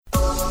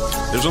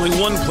There's only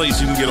one place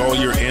you can get all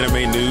your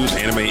anime news,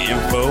 anime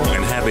info,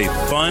 and have a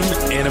fun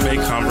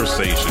anime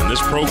conversation.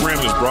 This program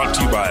is brought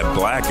to you by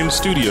Blacken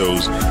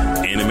Studios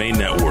Anime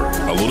Network.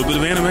 A little bit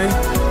of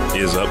anime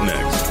is up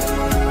next.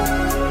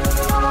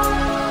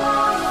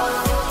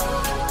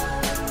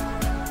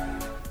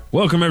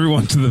 Welcome,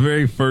 everyone, to the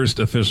very first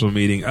official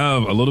meeting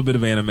of A Little Bit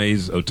of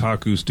Anime's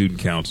Otaku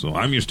Student Council.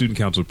 I'm your Student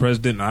Council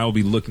President, and I will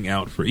be looking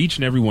out for each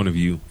and every one of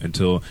you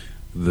until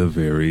the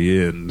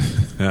very end.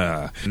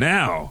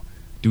 Now,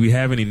 do we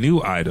have any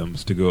new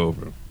items to go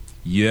over?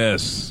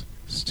 Yes,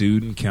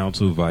 Student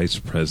Council Vice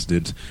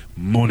President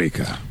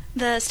Monica.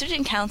 The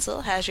Student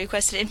Council has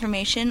requested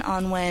information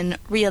on when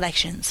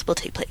re-elections will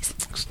take place.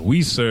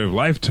 We serve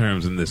life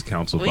terms in this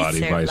council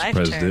body, Vice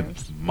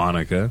President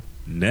Monica.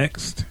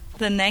 Next.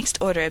 The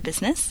next order of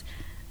business.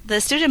 The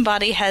student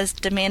body has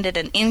demanded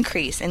an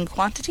increase in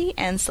quantity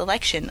and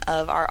selection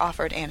of our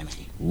offered anime.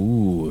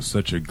 Ooh,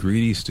 such a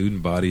greedy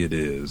student body it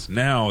is.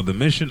 Now, the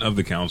mission of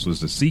the council is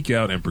to seek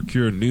out and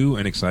procure new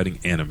and exciting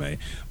anime.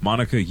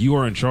 Monica, you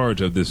are in charge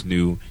of this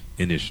new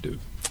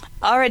initiative.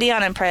 Already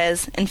on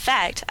Imprez. In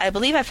fact, I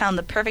believe I found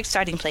the perfect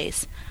starting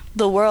place.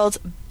 The world's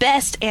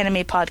best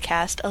anime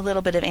podcast, A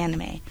Little Bit of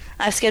Anime.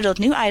 I've scheduled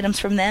new items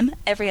from them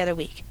every other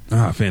week.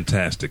 Ah,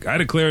 fantastic. I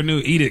declare a new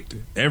edict.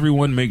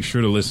 Everyone make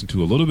sure to listen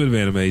to A Little Bit of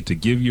Anime to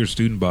give your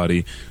student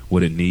body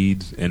what it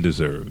needs and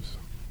deserves.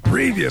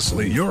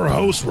 Previously, your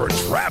hosts were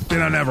trapped in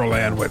a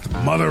Neverland with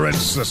mother and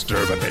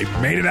sister, but they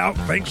made it out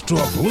thanks to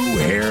a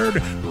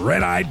blue-haired,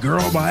 red-eyed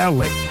girl by a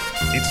lake.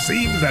 It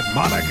seems that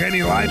Monica and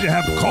Elijah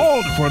have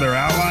called for their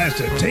allies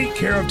to take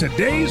care of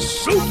today's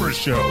super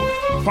show.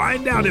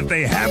 Find out if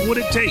they have what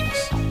it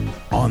takes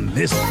on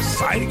this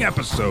exciting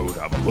episode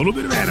of A Little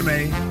Bit of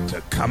Anime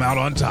to come out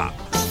on top.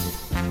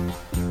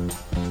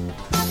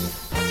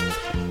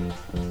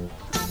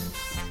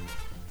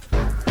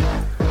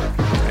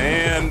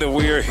 And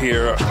we're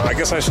here, I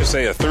guess I should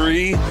say a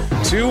 3,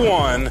 2,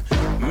 1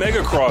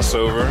 mega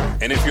crossover.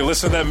 And if you're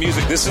listening to that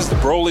music, this is the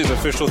Broly's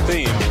official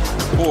theme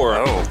for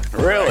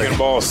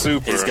Dragonball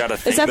Super. He's got a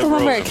theme. Is that the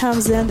one where it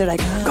comes in? They're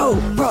like, go,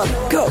 bro,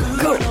 go,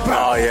 bro.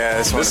 Oh, yeah.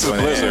 This is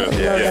Blizzard.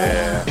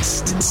 Yeah.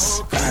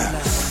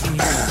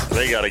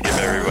 They got to give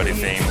everybody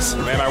themes.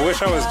 Man, I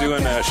wish I was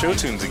doing show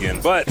tunes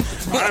again. But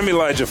I'm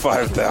Elijah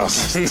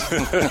 5000.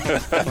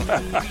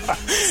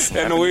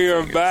 And we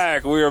are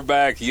back. We are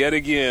back yet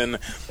again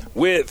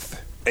with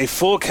a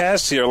full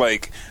cast here.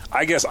 Like,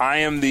 I guess I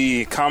am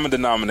the common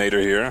denominator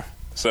here.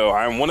 So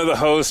I'm one of the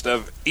hosts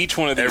of each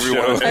one of these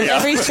shows. Of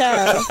every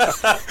show.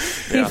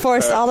 He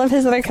forced all of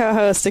his other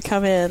co-hosts to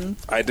come in.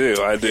 I do.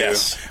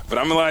 Yes. But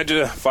I'm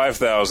Elijah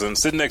 5000.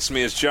 Sitting next to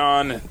me is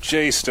John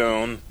J.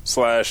 Stone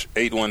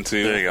 /812.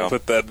 There you go. I'll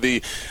put that.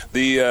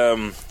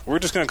 We're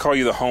just going to call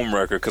you the home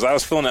wrecker because I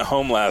was feeling at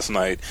home last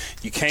night.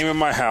 You came in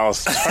my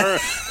house,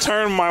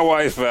 turned my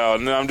wife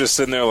out, and I'm just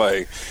sitting there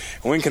like,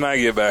 when can I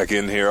get back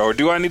in here? Or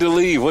do I need to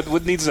leave?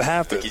 What needs to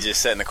happen? You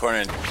just sat in the corner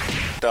and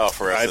off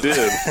for us.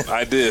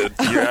 I did.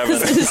 You're having,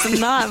 This is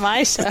not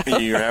my show.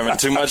 You're having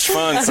too much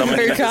fun.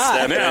 Somebody needs to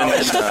step in and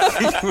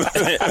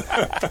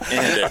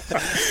end it.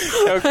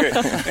 Okay.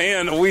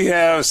 And we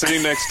have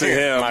sitting next to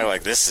him. I'm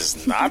like, this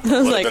is not I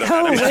was like,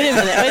 oh, wait a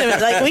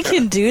minute. Like, we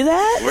can do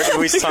that? Where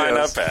can we sign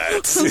up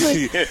at?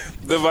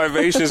 The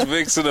vivacious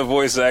vixen of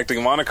voice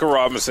acting, Monica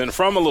Robinson,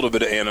 from A Little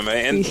Bit of Anime.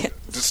 And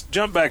just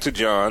jump back to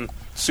John.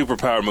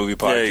 Superpower Movie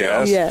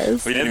Podcast.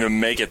 Yes. We didn't even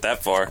make it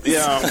that far.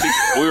 Yeah,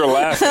 we were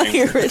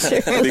laughing.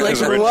 Richard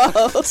because like,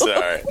 whoa.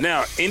 Sorry.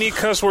 Now, any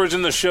cuss words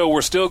in the show,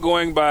 we're still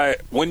going by,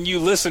 when you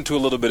listen to A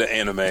Little Bit of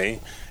Anime,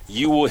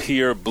 you will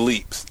hear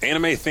bleeps,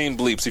 anime-themed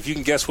bleeps. If you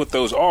can guess what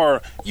those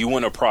are, you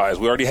win a prize.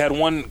 We already had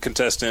one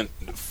contestant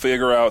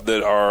figure out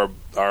that our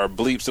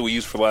bleeps that we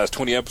used for the last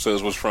 20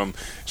 episodes was from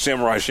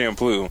Samurai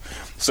Champloo.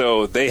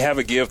 So they have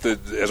a gift that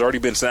has already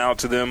been sent out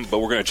to them, but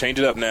we're going to change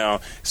it up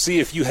now. See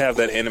if you have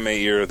that anime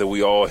ear that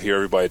we all hear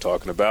everybody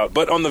talking about.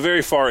 But on the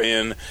very far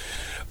end,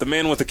 the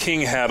man with the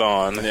king hat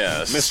on,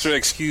 Mr.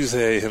 Excuse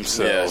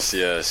himself.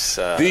 Yes.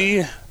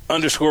 The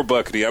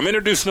 _Buckety. I'm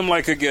introducing him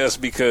like a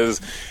guest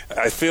because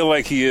I feel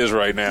like he is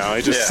right now.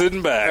 He's just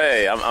sitting back.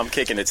 Hey, I'm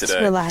kicking it today.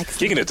 Just relax.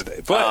 Kicking it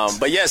today.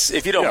 But yes,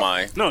 if you don't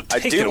mind, I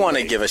do want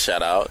to give a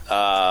shout out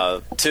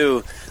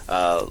to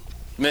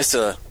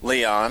Mr.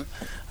 Leon.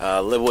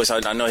 I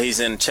know he's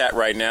in chat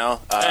right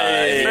now.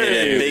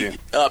 Big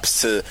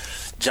ups to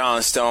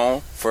John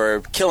Stone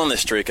for killing the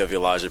streak of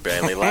Elijah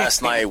Bailey.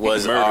 Last night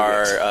was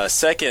our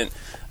second,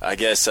 I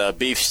guess,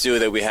 beef stew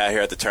that we had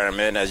here at the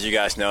tournament. As you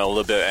guys know, a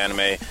little bit of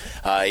anime,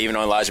 even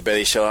on Elijah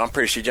Bailey's show. I'm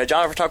pretty sure. Did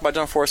y'all ever talk about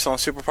Jump Force on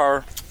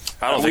Superpower?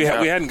 I don't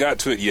think we hadn't got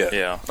to it yet.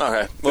 Yeah.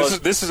 Okay. Well,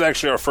 this is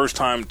actually our first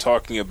time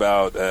talking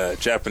about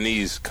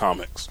Japanese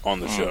comics on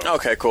the show.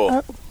 Okay,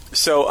 cool.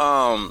 So,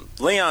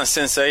 Leon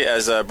Sensei,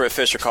 as Britt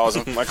Fisher calls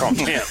him. I call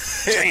him Champ.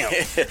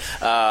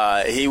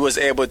 He was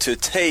able to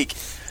take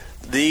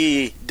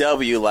the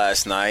W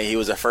last night. He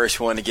was the first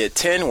one to get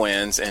 10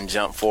 wins in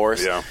Jump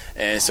Force. Yeah.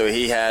 And so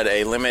he had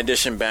a limited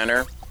edition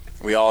banner.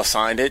 We all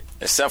signed it,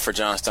 except for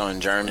John Stone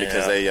and Germ,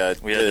 because they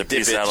we had to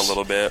piece out a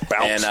little bit.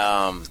 And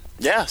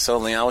Yeah, so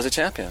Leon was a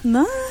champion.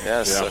 Nice. Yes,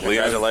 Yeah, so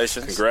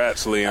congratulations.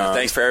 Congrats, Leon.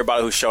 Thanks for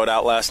everybody who showed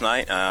out last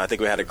night. I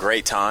think we had a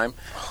great time.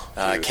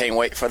 Can't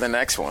wait for the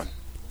next one.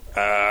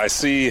 I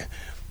see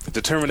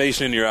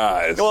determination in your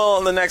eyes.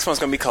 Well, the next one's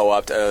going to be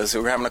co-op.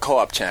 So we're having a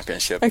co-op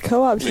championship. A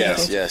co-op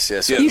championship.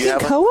 Yes. So You can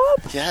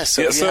co-op? Yes.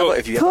 So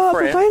if you have Co-op a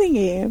friend, a fighting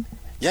game.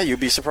 yeah, you'd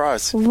be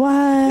surprised. What?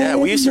 Yeah,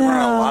 we used to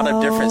run a lot of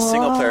No. different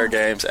single-player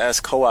games as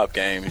co-op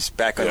games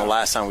back in the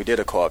last time we did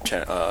a co-op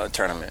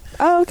tournament.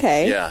 Oh,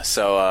 okay. Yeah,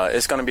 so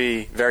it's going to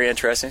be very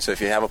interesting. So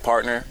if you have a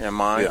partner in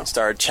mind,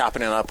 start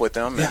chopping it up with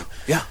them.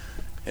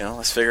 And,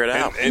 let's figure it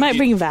out. I might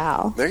bring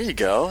Val. There you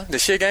go.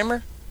 Is she a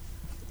gamer?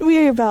 We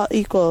are about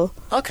equal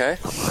Okay.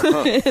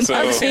 in So- our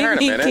Haven't seen her in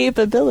a gaming minute.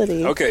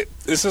 capability. Okay,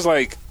 this is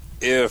like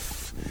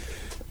if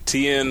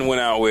Tien went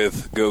out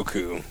with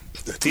Goku.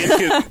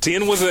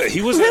 Tien was a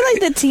We're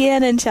like the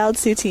Tien and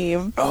Chaozu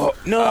team. Oh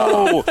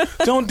no!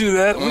 Don't do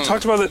that. We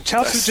talked about that.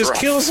 Chaozu just rough.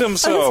 kills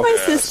himself. That's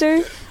my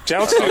sister.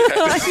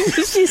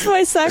 Chaozu, She's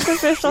my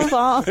sacrificial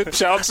mom.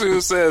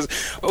 Chaozu says,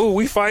 "Oh,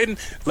 we fighting?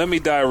 Let me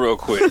die real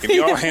quick. If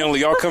y'all handle it,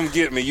 y'all come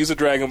get me. Use the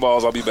Dragon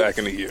Balls. I'll be back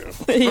in a year."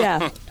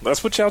 Yeah.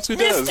 That's what Chaozu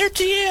does. Mr.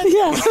 Tien.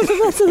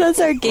 Yeah. that's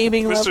our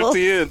gaming level. Mr.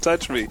 Tien,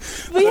 touch me.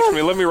 We Touch have-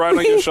 me. Let me ride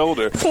on your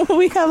shoulder.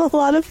 We have a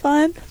lot of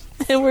fun,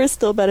 and we're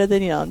still better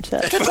than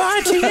Yamcha.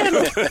 Goodbye,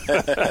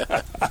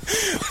 Tien.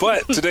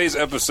 But today's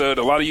episode,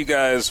 a lot of you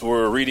guys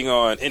were reading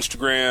on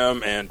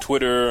Instagram and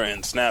Twitter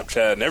and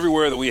Snapchat and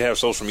everywhere that we have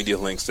social media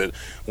links that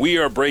we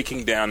are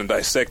breaking down and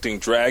dissecting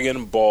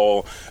Dragon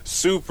Ball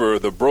Super,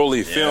 the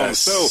Broly film. Yes.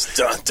 So,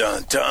 Dun,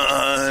 dun,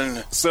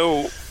 dun.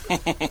 So,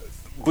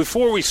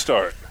 before we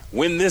start,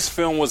 when this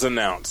film was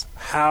announced,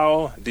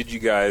 how did you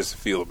guys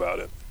feel about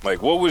it?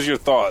 Like, what was your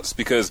thoughts?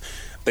 Because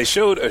they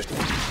showed a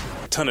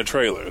ton of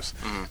trailers.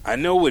 I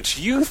know what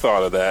you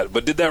thought of that,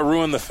 but did that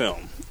ruin the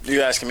film?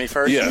 You asking me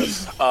first?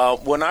 Yes.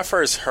 When I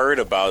first heard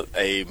about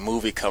a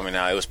movie coming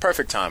out, it was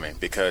perfect timing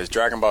because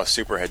Dragon Ball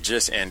Super had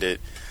just ended.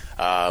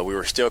 We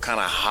were still kind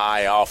of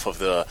high off of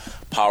the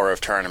power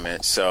of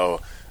tournament. So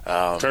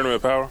Tournament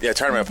of Power? Yeah,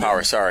 Tournament of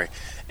Power, sorry.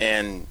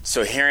 And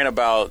so hearing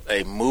about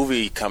a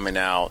movie coming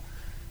out,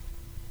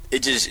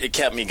 it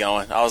kept me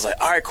going. I was like,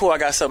 all right, cool, I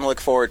got something to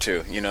look forward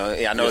to. You know,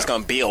 I know it's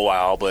going to be a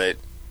while, but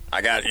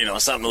I got,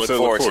 something to look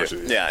forward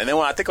to. Yeah, and then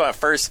when I think about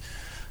first,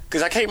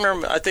 because I can't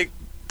remember, I think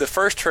the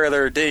first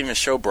trailer didn't even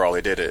show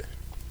Broly, did it?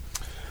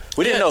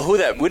 We didn't know who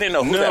that person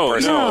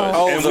was. No.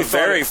 Oh, the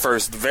very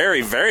first one.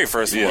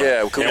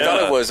 Yeah, because we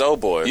thought it was Oh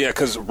Boy. Yeah,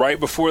 because right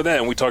before that,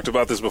 and we talked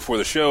about this before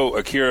the show,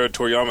 Akira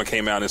Toriyama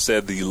came out and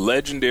said the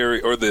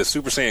legendary, or the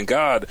Super Saiyan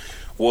God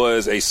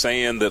was a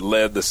Saiyan that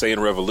led the Saiyan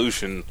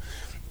Revolution.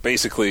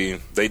 Basically,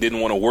 they didn't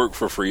want to work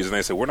for Frieza, and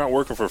they said, we're not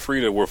working for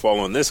Frieza, we're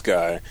following this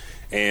guy.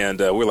 And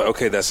we're like,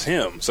 okay, that's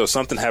him. So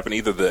something happened.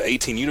 Either the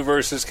 18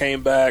 universes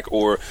came back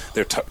or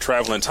they're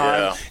traveling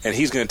time, and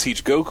he's going to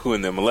teach Goku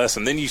and them a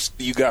lesson. Then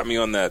you got me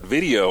on that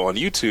video on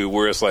YouTube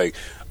where it's like,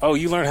 oh,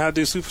 you learned how to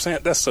do Super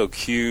Saiyan? That's so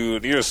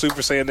cute. You're a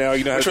Super Saiyan now.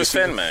 You know how Which to was do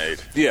fan made.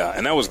 Yeah,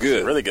 and that was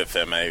good. Really good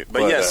fan made.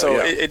 But yeah, so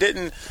it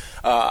didn't.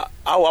 I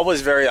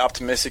was very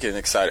optimistic and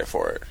excited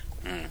for it.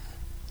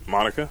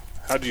 Monica,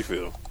 how do you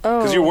feel?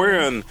 Because you're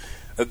wearing.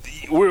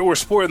 We're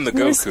sporting the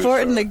Goku. We're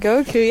sporting the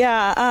Goku,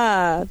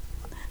 yeah.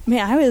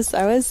 Man, I was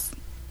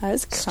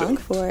crunk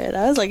for it.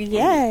 I was like,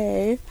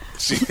 yay.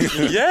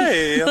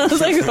 Yay! I was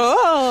like,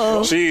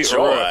 oh.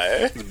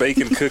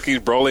 Bacon cookies,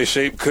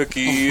 Broly-shaped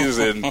cookies,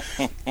 and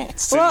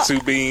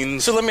sensu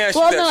beans. So let me ask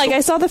you Well, that. no, like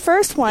I saw the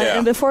first one,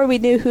 and before we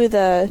knew who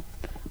it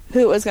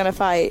was going to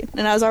fight,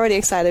 and I was already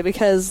excited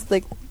because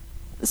like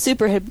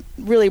Super had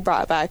really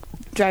brought back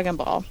Dragon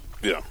Ball.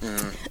 Yeah.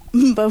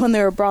 But when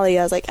they were Broly,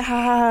 I was like,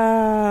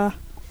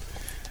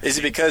 Is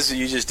it because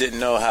you just didn't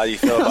know how you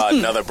feel about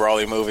another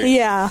Broly movie?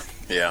 Yeah.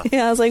 Yeah.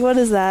 Yeah, I was like, what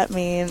does that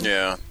mean?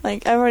 Yeah.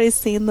 Like, I've already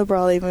seen the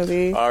Broly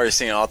movie. I've already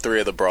seen all three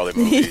of the Broly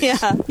movies.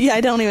 Yeah,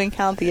 I don't even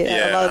count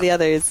a lot of the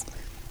others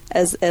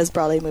as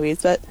Broly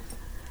movies. But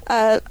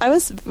I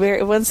was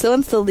very once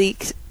the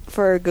leak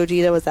for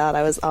Gogeta was out,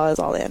 I was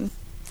all in.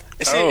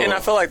 See, and I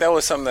feel like that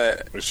was something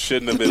that it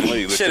shouldn't have been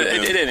leaked.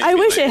 I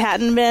wish it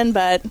hadn't been,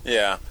 but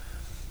yeah.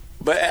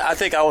 But I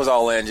think I was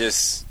all in.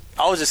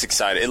 I was just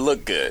excited. It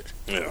looked good.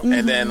 Yeah.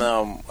 And then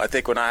I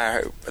think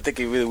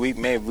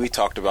we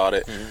talked about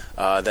it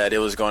that it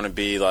was going to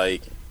be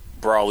like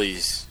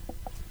Broly's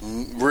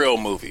real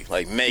movie,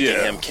 like making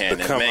him canon,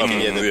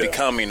 the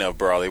becoming of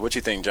Broly. What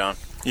you think, John?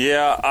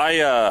 Yeah,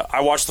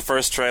 I watched the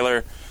first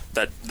trailer,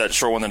 that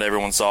short one that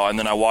everyone saw, and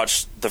then I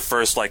watched the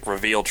first like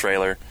reveal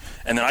trailer,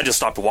 and then I just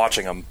stopped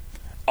watching them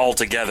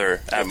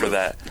altogether after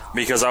that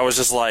because I was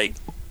just like,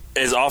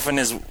 as often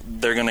as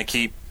they're going to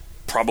keep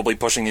probably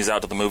pushing these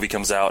out till the movie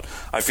comes out,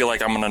 I feel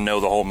like I'm going to know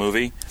the whole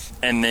movie.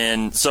 And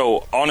then,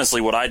 so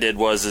honestly, what I did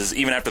was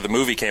even after the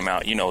movie came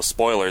out,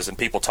 spoilers and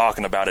people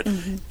talking about it,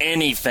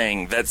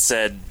 anything that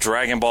said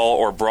Dragon Ball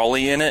or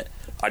Broly in it,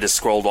 I just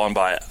scrolled on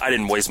by it. I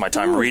didn't waste my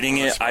time reading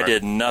it. I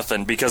did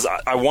nothing because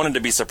I wanted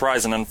to be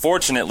surprised. And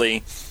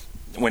unfortunately,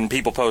 when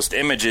people post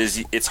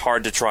images, it's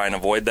hard to try and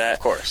avoid that. Of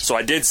course. So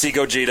I did see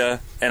Gogeta,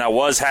 and I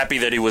was happy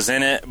that he was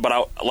in it.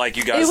 But like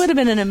you guys, it would have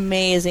been an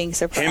amazing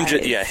surprise.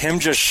 Him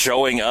just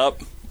showing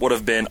up would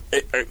have been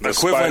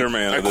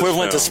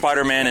equivalent to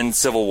Spider-Man in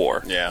Civil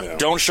War. Yeah.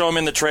 Don't show him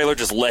in the trailer;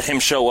 just let him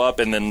show up,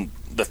 and then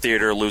the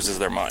theater loses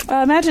their mind.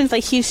 Imagine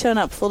if he's shown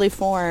up fully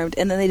formed,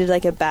 and then they did a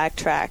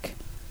backtrack.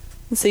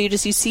 So you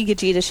see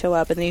Vegeta show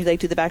up, and then you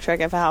do the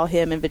backtrack of how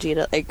him and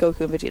Vegeta,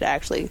 Goku and Vegeta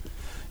actually.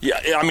 Yeah,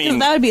 I mean,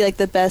 that would be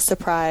the best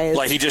surprise.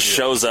 He just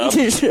shows up,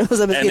 and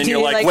then you're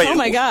like, wait, oh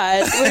my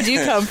god, where'd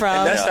you come from?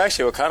 And that's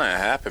actually what kind of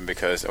happened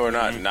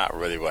not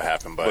really what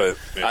happened, but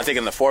I think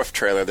in the fourth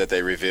trailer that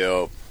they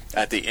revealed,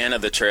 at the end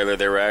of the trailer,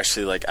 they were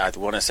actually I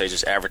want to say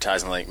just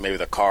advertising maybe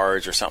the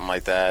cards or something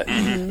like that,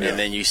 and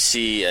then you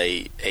see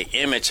a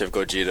image of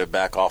Gogeta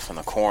back off in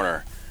the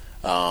corner,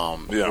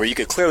 where you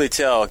could clearly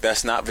tell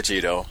that's not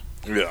Vegito.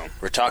 Yeah,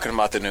 we're talking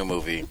about the new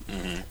movie.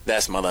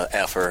 That's mother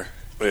effer.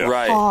 Yeah.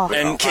 Right,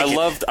 and I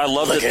loved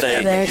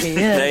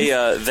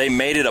that they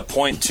made it a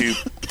point to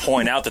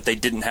point out that they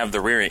didn't have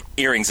the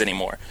earrings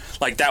anymore.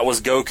 That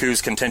was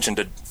Goku's contention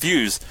to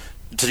use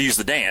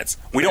the dance.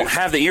 We don't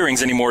have the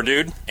earrings anymore,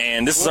 dude,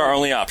 and this is our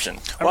only option.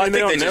 I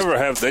think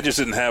they just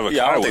didn't have a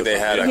I don't think they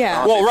had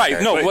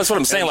that's what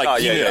I'm saying.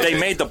 They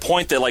made the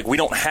point that we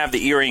don't have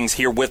the earrings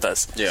here with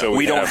us. Yeah. So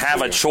we don't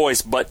have a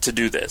choice but to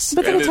do this.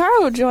 But the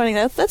Wataru joining,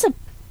 that's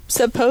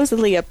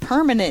supposedly a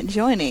permanent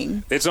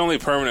joining. It's only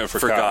permanent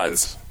for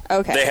gods.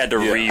 Okay. They had to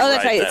rewrite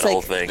that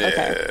whole thing.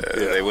 Okay.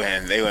 They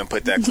went and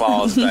put that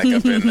clause back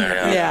up in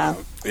there. Yeah.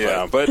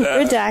 But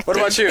redacted. What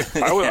about you?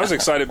 I was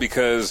excited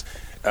because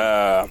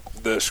the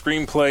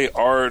screenplay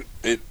art,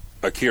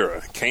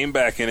 Akira came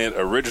back in it,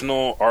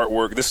 original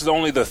artwork. This is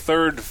only the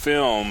third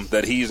film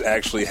that he's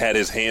actually had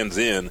his hands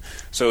in.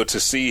 So to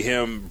see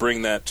him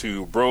bring that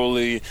to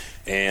Broly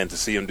and to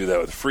see him do that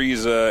with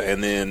Frieza,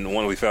 and then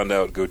when we found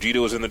out Gogeta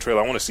was in the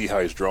trailer, I want to see how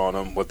he's drawing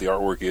them, what the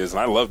artwork is,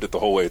 and I loved it the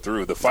whole way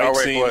through. The fight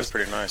scene was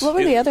pretty nice. What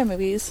were the other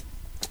movies?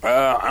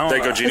 I don't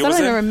know. Gogeta was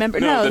in? I don't remember.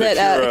 No,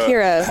 that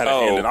Akira had a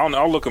hand in.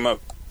 I'll look him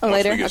up.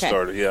 Later? We get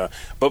started, yeah.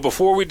 But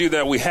before we do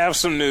that, we have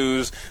some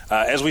news.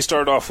 As we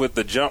start off with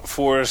the Jump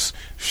Force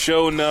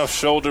Show Enough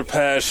Shoulder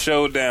Pads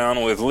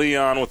Showdown with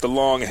Leon with the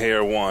long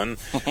hair one,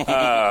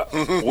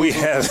 we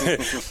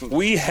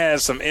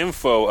had some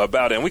info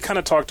about it, and we kind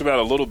of talked about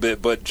it a little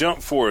bit, but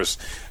Jump Force,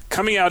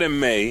 coming out in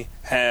May,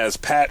 has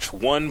patch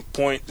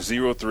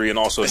 1.03 and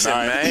also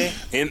 9. May?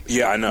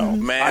 I know.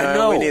 Man, I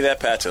know. We need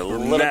that patch a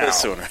little bit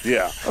sooner.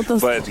 Yeah,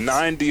 but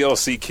 9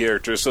 DLC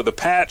characters. So the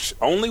patch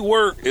it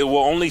will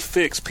only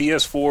fix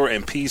PS4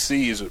 and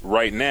PCs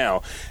right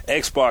now.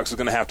 Xbox is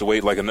going to have to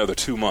wait another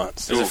 2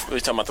 months. Are you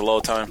talking about the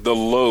load time? The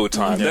load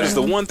time. Yeah. That is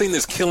the one thing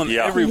that's killing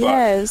everybody.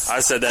 Yes. I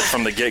said that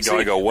from the get-go.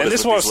 I go, what and is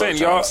this is what I was saying,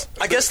 y'all.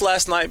 I guess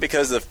last night,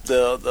 because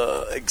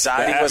the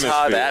anxiety was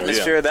high, the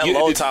atmosphere, that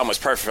load time was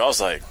perfect. I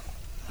was like...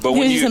 But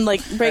when you can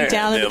break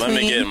down in between.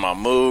 Let me get in my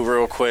move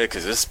real quick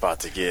because it's about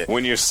to get.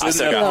 When you're sitting I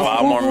still got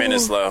 5 more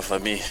minutes left.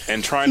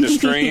 And trying to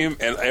stream,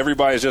 and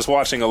everybody's just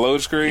watching a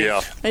load screen. Yeah,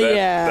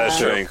 that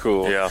shit ain't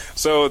cool. Yeah.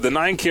 So the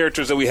 9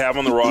 characters that we have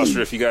on the roster,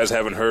 if you guys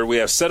haven't heard, we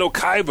have Seto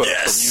Kaiba from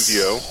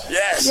Yu-Gi-Oh.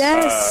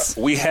 Yes.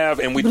 We have,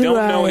 and we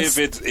don't know if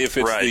it's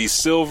the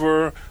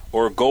silver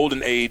or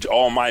Golden Age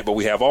All Might, but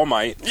we have All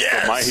Might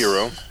from My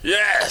Hero.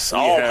 Yes,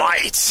 All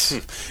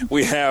Might.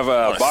 We have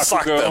Bakugo.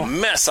 Suck the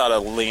mess out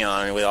of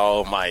Leon with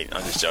All Might.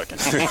 I'm just joking.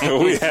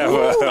 We have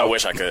I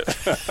wish I could.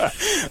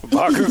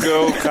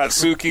 Bakugo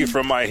Katsuki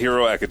from My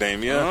Hero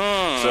Academia.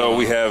 So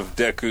we have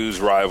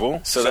Deku's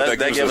rival. So that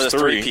gives us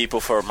 3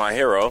 people for My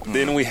Hero.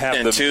 Then we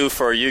have 2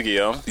 for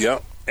Yu-Gi-Oh.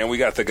 Yep. And we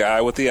got the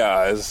guy with the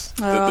eyes,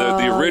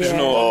 the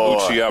original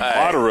Uchiha,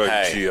 Madara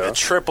Uchiha. The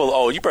triple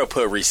O. You better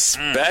put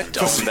respect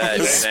on that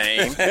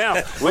name.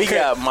 Now, we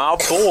got my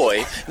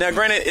boy. Now,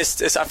 granted,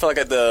 it's I feel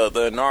like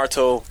the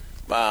Naruto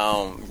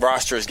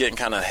roster is getting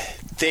kind of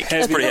thick.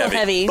 It's pretty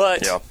heavy.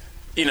 But,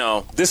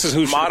 this is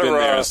who should have been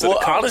there instead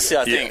of honestly,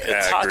 I think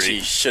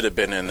Itachi should have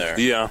been in there.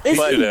 Yeah, he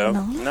should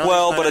have.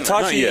 No, but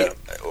Itachi,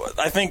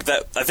 I think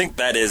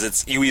that is,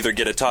 it's you either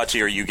get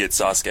Itachi or you get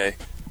Sasuke.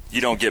 You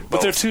don't get both.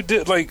 But they're two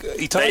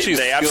Itachi's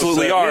they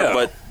absolutely are,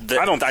 but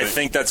I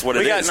think that's what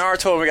it is. We got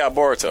Naruto and we got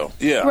Boruto.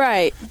 Yeah.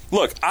 Right.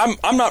 Look,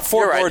 I'm not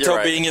for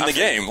Boruto being in the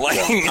game.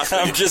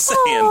 I'm just saying.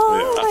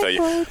 I feel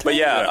you. But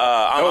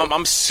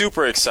I'm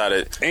super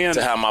excited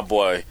to have my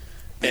boy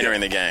entering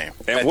the game.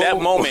 And at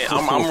that moment,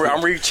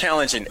 I'm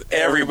re-challenging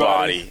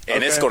everybody,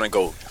 and it's going to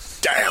go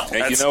down.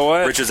 And you know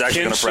what? Rich is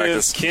actually going to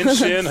practice.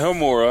 Kenshin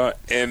Homura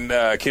and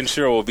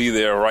Kenshiro will be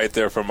there right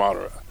there for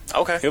Madara.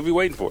 Okay. He'll be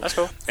waiting for it. That's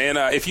cool. And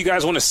if you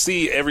guys want to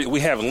see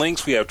we have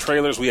links, we have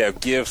trailers, we have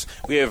GIFs,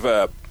 we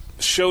have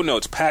show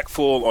notes packed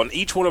full on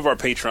each one of our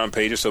Patreon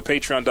pages. So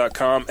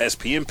patreon.com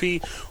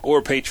SPMP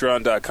or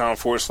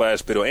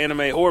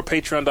patreon.com/BitOAnime or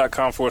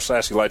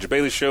patreon.com/Elijah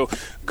Bailey Show.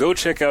 Go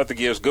check out the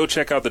GIFs. Go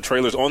check out the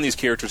trailers on these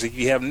characters. If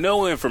you have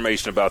no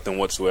information about them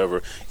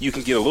whatsoever, you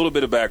can get a little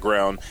bit of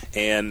background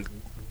and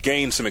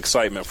gain some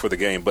excitement for the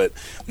game. But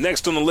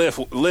next on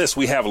the list,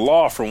 we have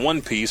Law from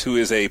One Piece, who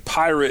is a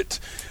pirate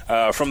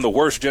from the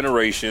worst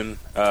generation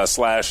 /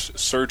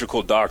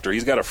 surgical doctor.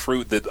 He's got a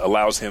fruit that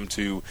allows him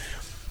to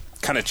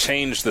kind of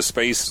change the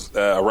space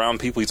around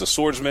people. He's a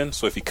swordsman,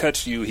 so if he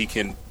cuts you, he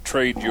can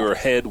trade your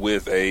head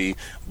with a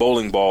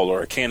bowling ball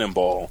or a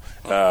cannonball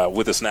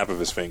with a snap of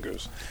his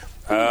fingers.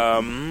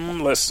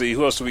 Let's see,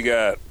 who else do we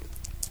got?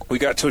 We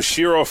got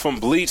Toshiro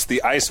from Bleach,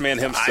 the Iceman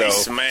himself.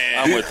 Iceman.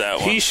 I'm with that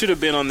one. He should have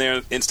been on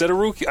there instead of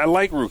Rukia. I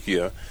like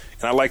Rukia,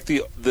 and I like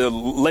the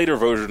later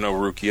version of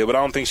Rukia, but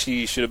I don't think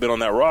she should have been on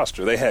that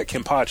roster. They had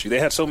Kenpachi. They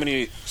had so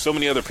many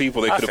other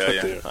people they could have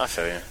put there. I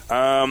feel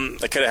you.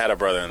 They could have had a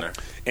brother in there.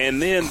 And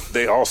then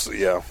they also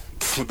add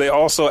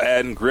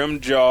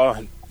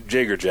Grimjaw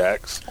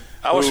Jaggerjacks.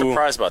 I was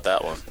surprised about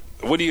that one.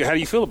 How do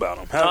you feel about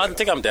him? I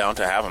think I'm down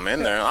to have him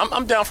in there.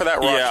 I'm down for that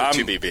roster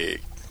to be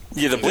big.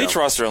 Yeah, the Bleach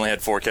roster only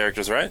had 4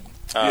 characters, right?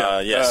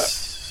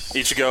 Yes.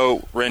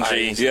 Ichigo,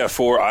 Renji.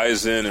 4,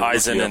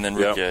 Aizen, and then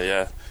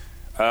Rukia,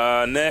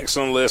 next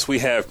on the list, we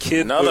have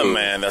Kid Another Buu.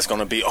 man that's going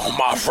to be on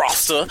my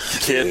roster.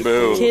 Kid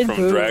Buu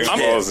from Dragon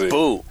Ball Z.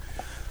 Buu.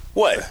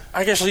 What?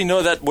 I guess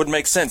that would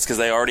make sense because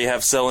they already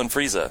have Cell and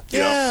Frieza.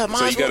 Yeah,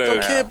 might as well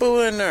put Kid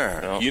Buu in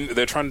there.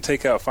 They're trying to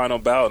take out Final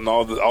Bout and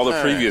all the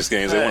previous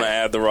games. They want to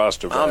add the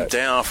roster back. I'm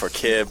down for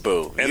Kid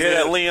Buu. And you hear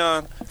that,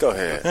 Leon? Go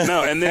ahead.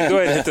 No, and then go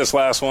ahead and hit this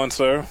last one,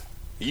 sir.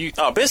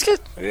 Biscuit?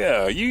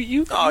 Yeah,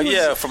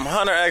 from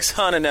Hunter x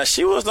Hunter. Now,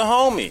 she was the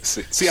homie.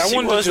 See, I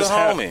wanted to just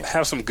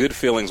have some good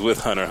feelings with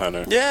Hunter x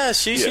Hunter. Yeah,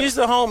 she's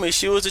the homie.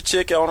 She was a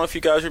chick. I don't know if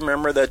you guys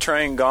remember that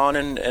train gone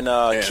and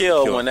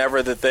killed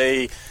whenever that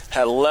they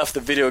had left the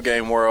video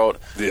game world.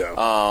 Yeah.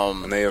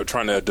 And they were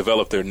trying to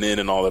develop their nin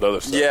and all that other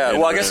stuff. Yeah,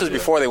 well, I guess it was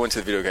before they went to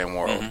the video game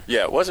world. Mm-hmm.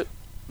 Yeah, was it?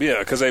 Yeah,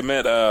 because they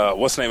met,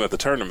 what's the name at the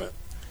tournament?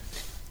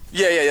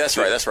 Yeah, that's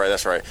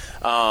right.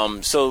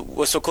 So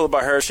what's so cool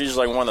about her, she's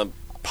like one of the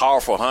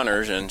powerful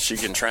hunters, and she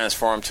can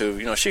transform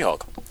to,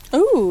 She-Hulk.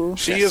 Ooh.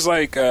 She is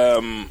like, you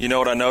know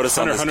what I noticed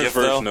on this Hunter's gift,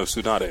 version though? of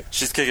Tsunade.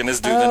 She's kicking this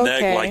dude in the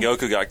neck like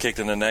Goku got kicked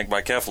in the neck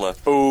by Kefla.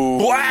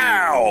 Ooh.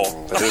 Wow!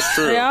 That is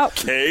true. Yep.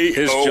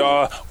 His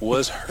jaw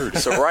was hurt.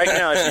 So right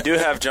now, if you do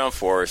have Jump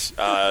Force,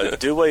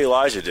 do what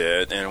Elijah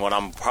did, and what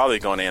I'm probably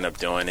going to end up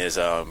doing is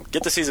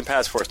get the season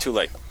pass before it's too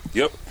late.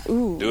 Yep.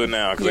 Ooh. Do it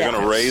now, because they're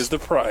going to raise the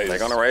price. They're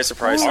going to raise the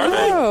price.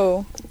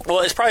 Oh. Well,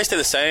 it's probably still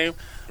the same,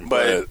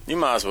 but you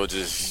might as well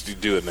just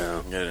do it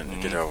now.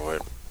 Get over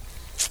it.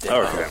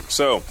 Okay,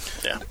 so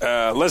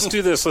let's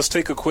do this. Let's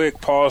take a quick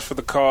pause for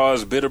the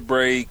cause, bit of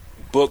break,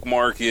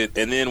 bookmark it,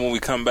 and then when we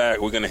come back,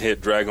 we're going to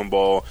hit Dragon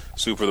Ball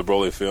Super, the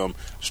Broly film,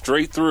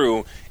 straight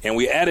through. And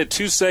we added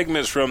 2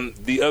 segments from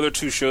the other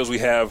 2 shows. We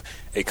have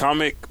a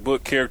comic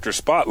book character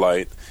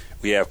spotlight.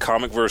 We have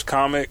comic versus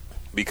comic,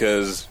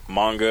 because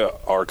manga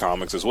are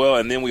comics as well.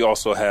 And then we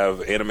also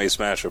have Anime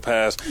Smash or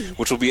Pass,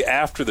 which will be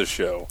after the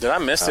show. Did I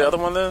miss the other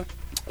one then?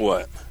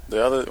 What?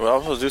 The other? Well,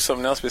 I'm supposed to do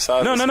something else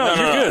besides. No, you're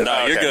good.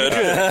 No, you're good.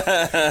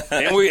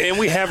 and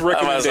we have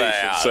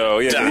recommendations. So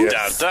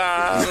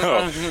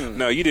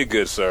no, you did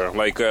good, sir.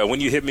 Like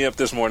when you hit me up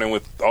this morning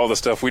with all the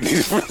stuff we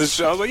needed for the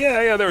show, I was like,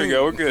 yeah, there we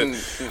go, we're good.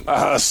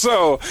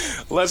 So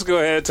let's go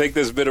ahead, take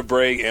this bit of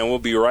break, and we'll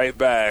be right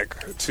back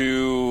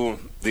to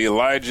the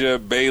Elijah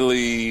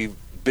Bailey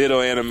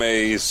Bito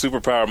Anime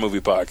Superpower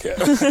Movie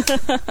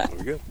Podcast.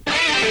 We're good.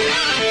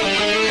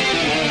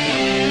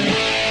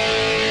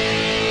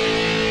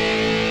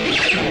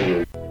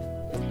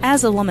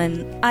 As a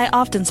woman, I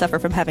often suffer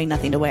from having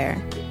nothing to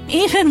wear,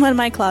 even when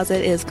my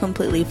closet is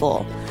completely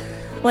full.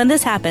 When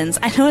this happens,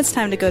 I know it's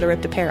time to go to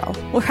Ripped Apparel,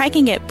 where I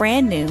can get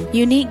brand new,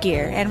 unique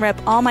gear and rep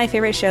all my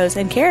favorite shows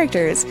and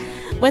characters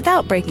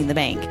without breaking the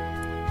bank.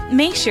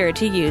 Make sure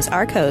to use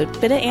our code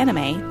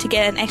BITAANIME to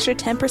get an extra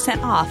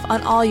 10% off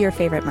on all your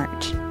favorite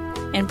merch.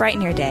 And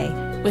brighten your day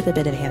with a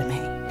bit of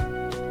anime.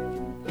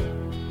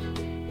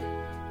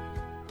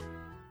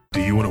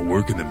 Do you want to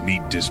work in the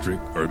meat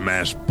district or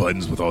mash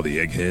buttons with all the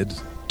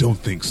eggheads? Don't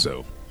think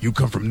so. You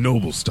come from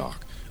noble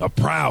stock, a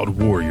proud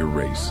warrior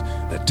race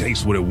that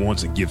takes what it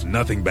wants and gives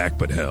nothing back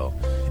but hell.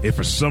 If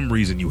for some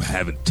reason you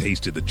haven't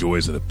tasted the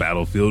joys of the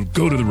battlefield,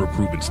 go to the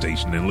recruitment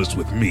station and enlist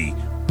with me,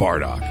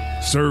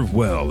 Bardock. Serve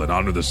well and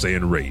honor the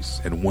Saiyan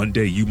race, and one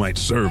day you might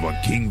serve on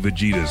King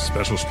Vegeta's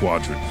special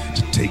squadron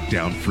to take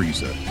down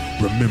Frieza.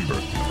 Remember,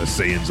 a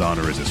Saiyan's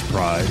honor is his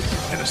pride,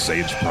 and a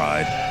Saiyan's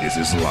pride is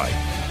his life.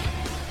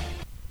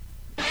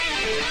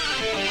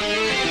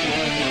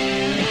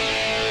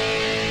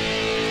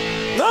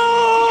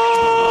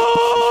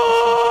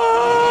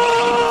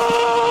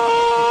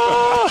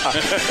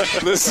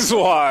 This is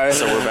why.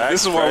 So we're back.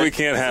 This is why we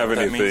can't have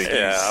anything.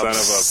 Yeah, son of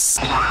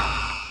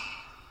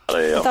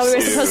I thought we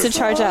were supposed to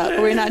charge up, but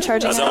we're not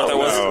charging up.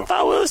 I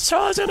thought we was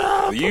charging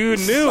up. You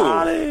knew.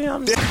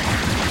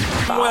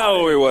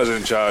 Well, we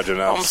wasn't charging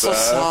enough. I'm so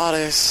sorry.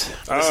 This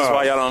is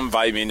why y'all don't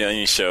invite me to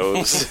any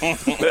shows.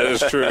 That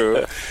is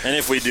true. And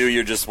if we do,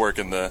 you're just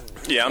working the...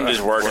 Yeah, I'm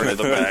just working at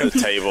the back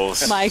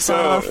tables. Mike's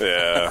off.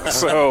 Yeah.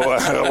 So,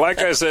 like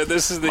I said,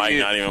 this is the... Mike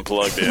not even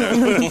plugged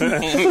in.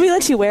 We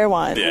let you wear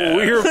one. Yeah.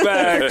 We're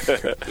back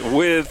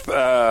with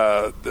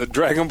the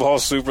Dragon Ball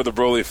Super, the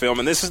Broly film,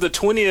 and this is the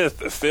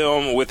 20th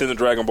film within the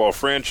Dragon Ball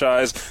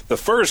franchise, the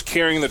first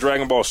carrying the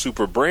Dragon Ball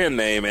Super brand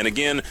name, and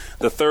again,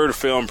 the third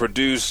film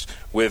produced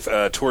with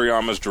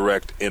Toriyama's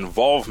direct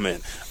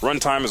involvement.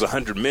 Runtime is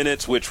 100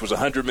 minutes, which was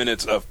 100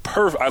 minutes of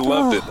perfect. I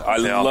loved it. I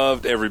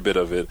loved every bit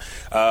of it.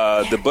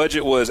 The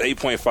budget was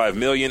 $8.5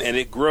 million, and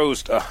it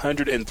grossed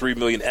 $103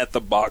 million at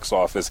the box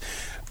office.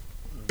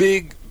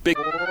 Big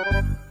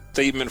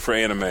statement for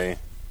anime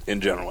in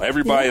general.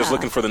 Everybody is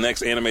looking for the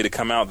next anime to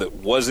come out that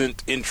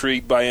wasn't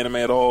intrigued by anime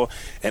at all,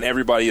 and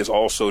everybody is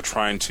also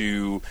trying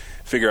to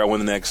figure out when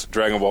the next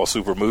Dragon Ball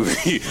Super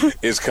movie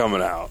is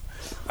coming out.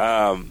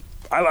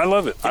 I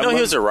love it. You know he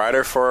was a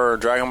writer for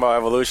Dragon Ball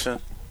Evolution?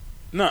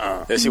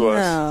 Nuh-uh. Yes, he was.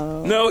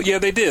 No, yeah,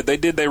 they did.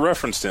 They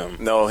referenced him.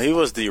 No, he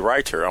was the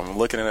writer. I'm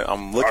looking on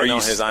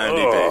his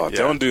IMDb. Oh,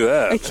 don't do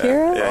that.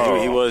 Akira?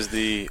 Yeah, he was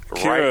the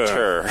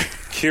writer.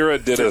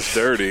 Kira did us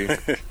dirty.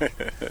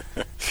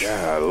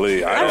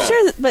 Golly. I'm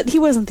sure, but he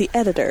wasn't the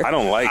editor. I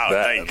don't like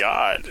that. Thank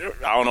God.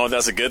 I don't know if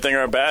that's a good thing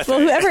or a bad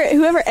thing. Well,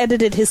 whoever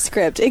edited his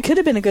script, it could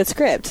have been a good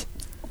script.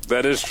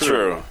 That is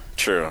true.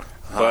 True.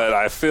 But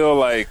I feel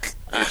like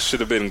it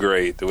should have been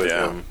great with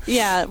him.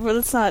 Yeah, well,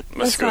 let's not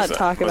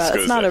talk about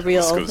it. It's not a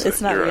real.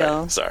 It's not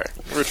real. Right. Sorry.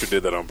 Richard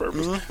did that on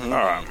purpose. Mm-hmm. All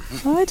right.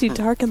 Why did you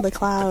darken the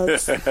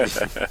clouds?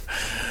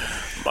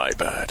 My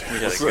bad. We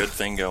got a good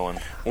thing going.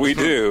 We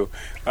do.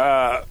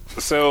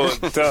 So,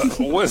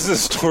 what's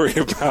this story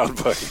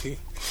about, buddy?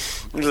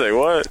 I'm just like,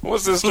 what?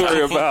 What's this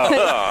story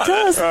about?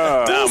 Tell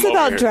us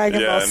about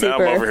Dragon Ball Super. Now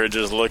I'm over here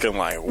just looking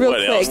like, real what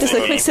quick, else? just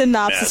a quick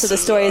synopsis of the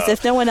story, as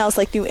if no one else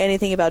knew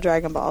anything about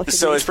Dragon Ball.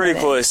 So it's pretty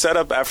cool. It's set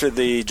up after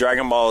the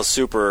Dragon Ball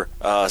Super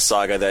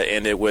saga that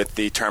ended with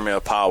the Tournament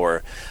of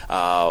Power.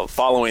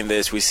 Following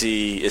this, we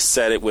see it's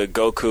set it with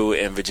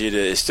Goku and Vegeta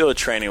is still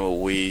training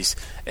with Whis,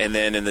 and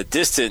then in the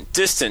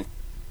distant,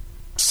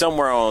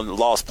 somewhere on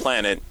Lost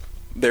Planet,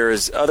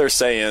 there's other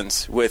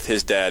Saiyans with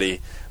his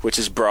daddy, which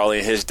is Broly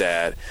and his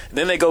dad. And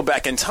then they go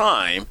back in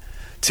time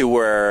to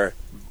where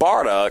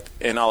Bardock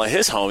and all of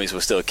his homies were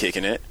still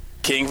kicking it.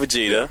 King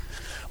Vegeta.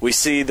 We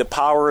see the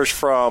powers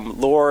from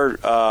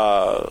Lord,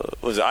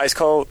 was it Ice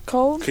Cold?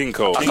 Cold? King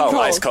Cold. I call him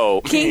Ice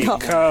Cold. King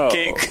Cold.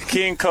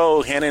 King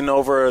Cold handing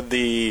over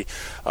the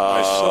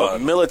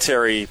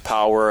military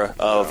power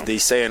of the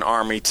Saiyan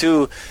army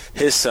to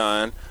his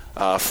son,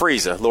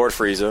 Frieza, Lord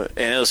Frieza.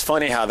 And it was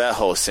funny how that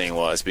whole scene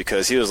was,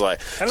 because he was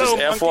like, hello,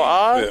 just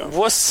FYI, yeah.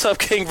 What's up,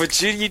 King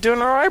Vegeta? You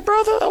doing all right,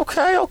 brother?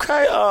 Okay.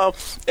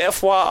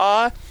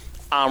 FYI,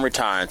 I'm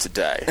retiring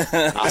today.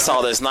 I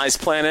saw this nice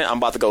planet. I'm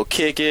about to go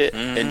kick it,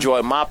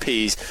 enjoy my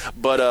peace.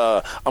 But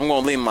I'm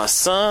going to leave my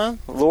son,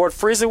 Lord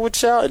Frieza,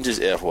 with y'all, and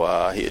just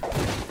FYI. He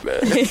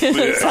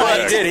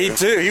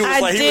did. He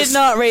was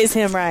not raise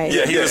him right.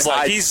 Yeah, he was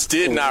like, he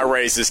did not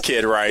raise this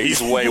kid right.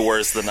 He's way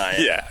worse than I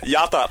am. Yeah,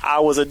 y'all thought I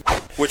was a...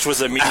 Which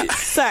was immediate.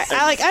 Sorry,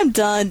 I'm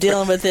done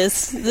dealing with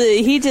this.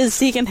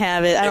 He can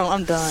have it.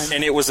 I'm done.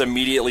 And it was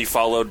immediately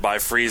followed by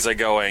Frieza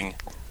going,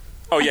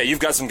 oh yeah, you've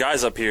got some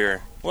guys up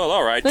here. Well,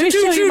 all right. Let me show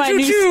you my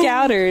new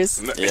scouters.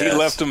 He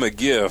left him a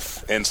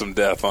gift and some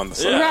death on the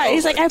side. Right,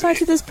 he's like, I brought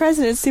you this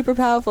present. It's super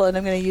powerful, and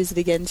I'm going to use it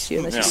against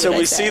you. So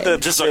we see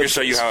just so I can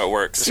show you how it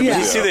works. So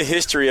we see the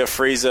history of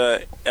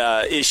Frieza,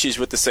 issues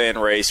with the Saiyan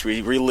race.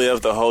 We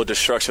relive the whole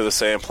destruction of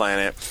the Saiyan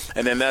planet,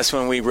 and then that's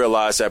when we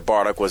realized that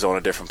Bardock was on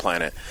a different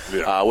planet,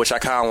 which I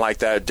kind of like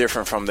that,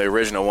 different from the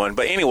original one.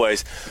 But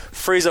anyways,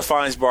 Frieza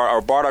finds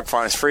Bardock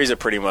finds Frieza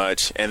pretty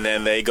much, and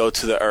then they go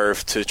to the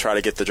Earth to try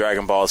to get the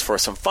Dragon Balls for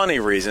some funny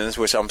reasons,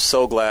 which I'm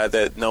so glad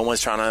that no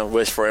one's trying to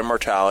wish for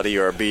immortality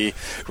or be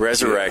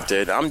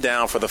resurrected. I'm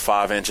down for the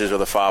 5 inches or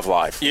the 5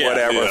 life,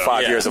 whatever,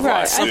 5 years of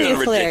life. Something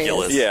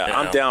ridiculous. Yeah,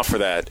 I'm down for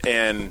that.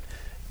 And,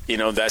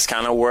 that's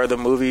kind of where the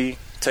movie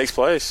takes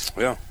place.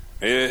 Yeah.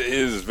 It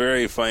is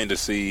very funny to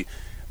see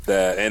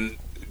that. And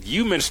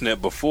you mentioned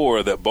it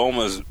before that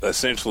Bulma's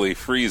essentially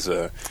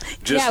Frieza,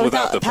 just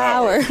without the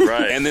power.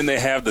 Right. And then they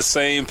have the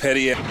same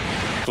petty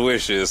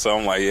wishes. So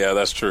I'm like, yeah,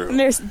 that's true. And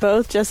they're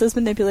both just as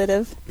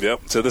manipulative.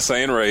 Yep, to the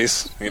Saiyan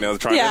race. Trying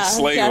to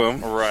enslave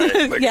them.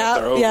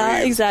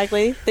 Right.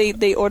 Exactly.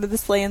 They order the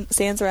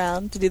Saiyans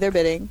around to do their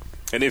bidding.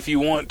 And if you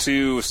want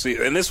to see,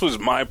 and this was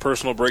my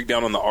personal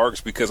breakdown on the arcs,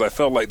 because I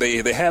felt like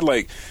they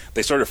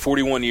started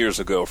 41 years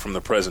ago from the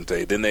present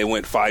day. Then they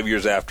went 5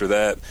 years after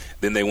that.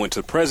 Then they went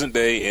to present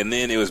day, and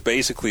then it was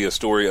basically a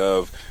story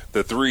of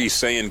the 3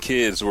 Saiyan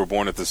kids who were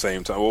born at the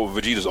same time. Well,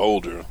 Vegeta's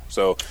older,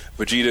 so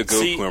Vegeta,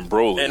 Goku, and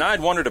Broly. And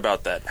I'd wondered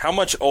about that. How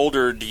much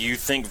older do you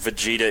think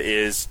Vegeta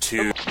is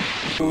to?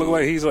 Look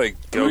like he's like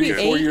 3 or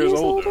 4 years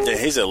older. Yeah,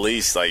 he's at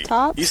least like.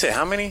 Top? You say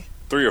how many?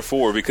 3 or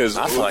 4, because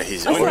I feel like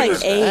he's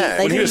like 8.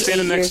 When he was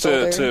standing next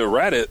to older.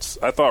 Raditz,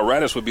 I thought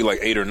Raditz would be like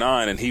 8 or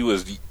 9, and he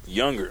was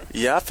younger.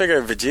 Yeah, I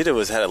figured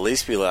Vegeta had at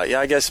least be like,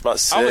 I guess about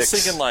 6. I was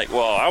thinking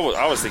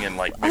I was thinking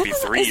like maybe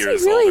 3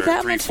 years really older,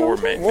 that 3, much 4,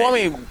 older? maybe. Well,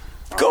 I mean,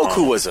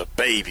 Goku was a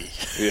baby.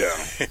 Yeah.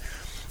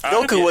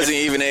 Goku wasn't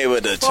even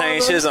able to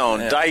change his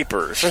own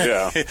diapers.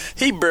 Yeah.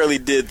 He barely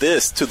did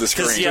this to the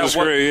screen.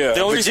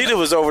 Vegeta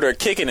was over there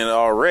kicking it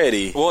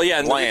already. Well,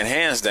 yeah, laying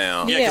hands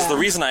down. Yeah, because the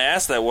reason I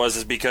asked that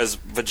is because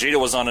Vegeta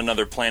was on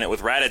another planet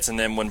with Raditz, and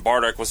then when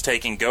Bardock was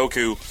taking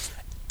Goku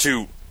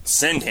to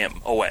send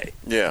him away,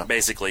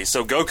 basically.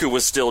 So Goku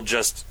was still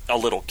just a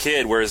little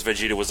kid, whereas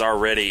Vegeta was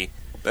already.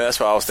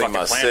 That's why I was thinking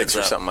about 6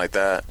 or something like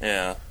that.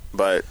 Yeah,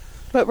 but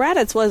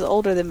Raditz was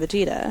older than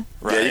Vegeta.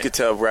 Right. Yeah, you could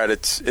tell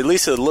Raditz. At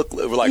least it looked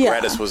like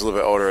Raditz was a little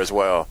bit older as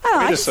well. Oh,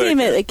 I can see him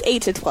at like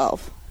 8 to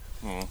 12.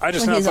 I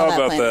just now thought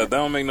about that. That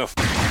don't make no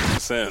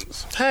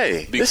sense.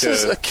 Hey, this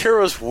is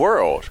Akira's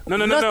world. No.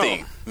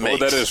 Nothing makes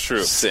that is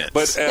true. Sense.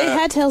 But they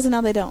had tails and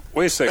now they don't.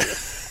 Wait a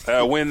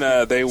second. When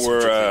they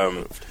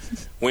were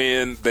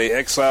when they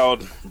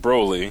exiled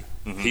Broly.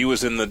 He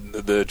was in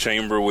the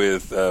chamber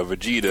with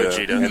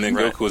Vegeta, and then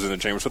Goku was in the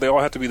chamber. So they all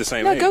have to be the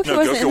same age.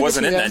 Goku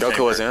wasn't in that chamber.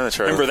 Goku wasn't in the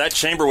chamber. Remember, that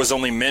chamber was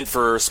only meant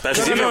for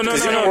special. No.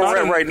 Because even where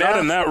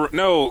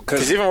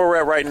we're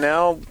at right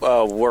now,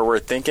 where we're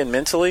thinking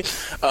mentally,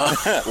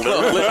 I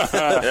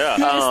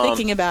was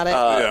thinking about it.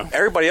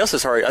 Everybody else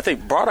is already. I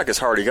think Bardock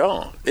is already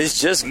gone. It's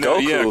just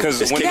Goku. Yeah,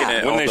 because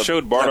when they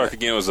showed Bardock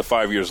again, it was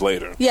 5 years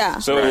later. Yeah.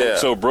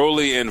 So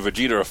Broly and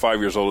Vegeta are 5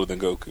 years older than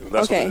Goku.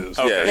 That's what it is.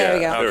 Okay, there we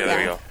go. Okay, there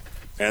we go.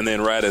 And then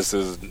Raditz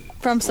is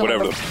from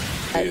whatever.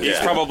 He's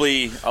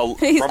probably he's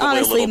probably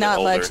honestly a not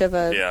older. much of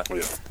a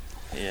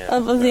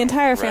of the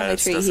entire family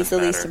tree. He's the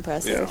least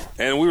impressive.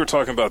 Yeah. And we were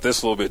talking about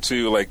this a little bit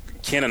too, like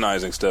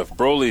canonizing stuff.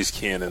 Broly's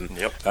canon,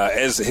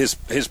 as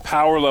his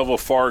power level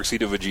far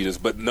exceeded Vegeta's,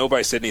 but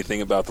nobody said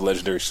anything about the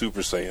legendary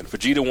Super Saiyan.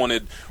 Vegeta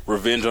wanted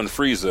revenge on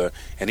Frieza,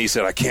 and he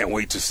said, "I can't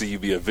wait to see you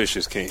be a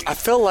vicious king." I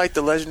feel like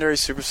the legendary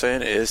Super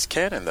Saiyan is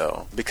canon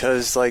though,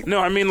 because no,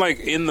 I mean like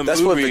in the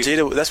movie,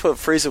 that's what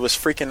Frieza was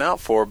freaking out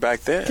for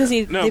back then.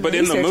 But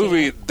in the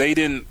movie they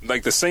didn't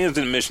like the Saiyans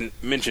didn't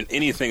mention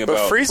anything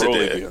about Frieza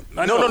Broly. Did.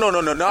 No, not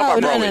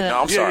about Broly.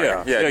 No, I'm sorry.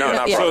 Not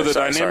Broly. So the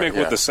dynamic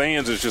with the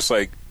Saiyans is just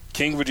like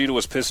King Vegeta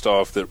was pissed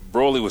off that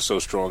Broly was so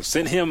strong.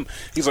 Sent him.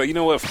 He's like, you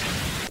know what?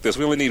 This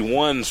we only need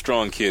one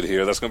strong kid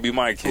here. That's going to be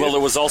my kid. Well,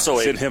 it was also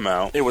send him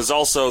out. It was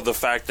also the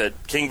fact that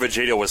King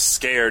Vegeta was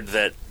scared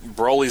that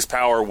Broly's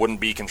power wouldn't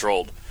be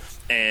controlled,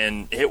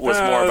 and it was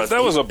more of a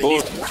that was a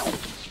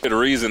bullshit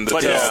reason. To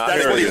he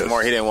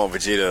didn't want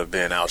Vegeta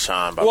being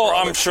outshined by. Well,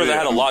 Broly. I'm sure that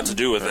had a lot to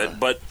do with it.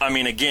 But I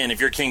mean, again, if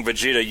you're King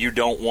Vegeta, you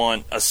don't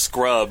want a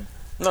scrub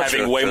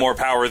having way more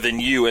power than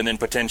you and then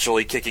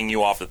potentially kicking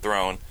you off the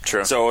throne.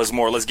 True. So it was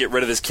more, let's get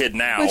rid of this kid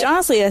now. Which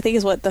honestly, I think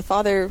is what the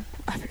father,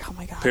 oh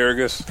my god,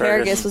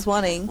 Paragus was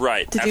wanting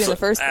to do in the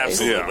first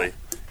place. Absolutely.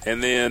 Yeah.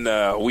 And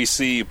then we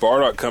see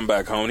Bardock come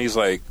back home. And he's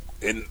like,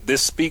 and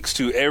this speaks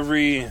to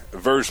every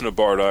version of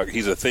Bardock.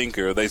 He's a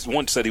thinker. They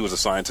once said he was a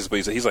scientist,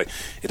 but he's like,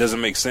 it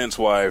doesn't make sense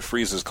why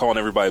Frieza's calling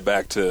everybody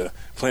back to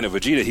Planet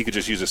Vegeta. He could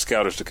just use his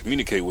scouters to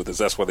communicate with us.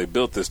 That's why they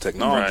built this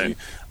technology.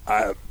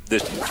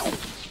 This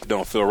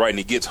don't feel right. And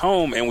he gets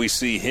home, and we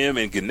see him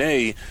and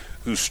Gane,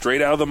 who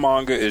straight out of the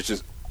manga is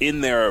just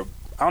in there.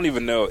 I don't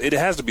even know. It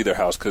has to be their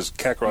house because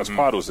Kakarot's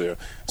pod was there,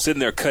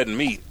 sitting there cutting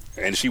meat,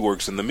 and she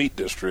works in the meat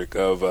district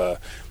of.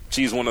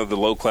 She's one of the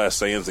low-class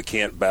Saiyans that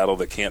can't battle,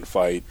 that can't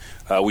fight.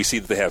 We see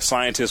that they have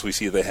scientists. We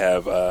see they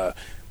have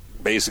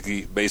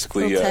basically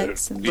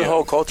the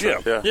whole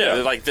culture.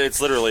 Yeah. Like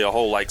it's literally a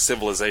whole like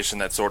civilization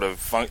that sort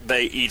of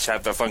they each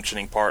have a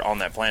functioning part on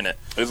that planet.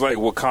 It's like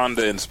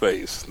Wakanda in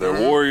space. They're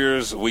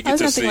warriors. We get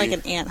to see like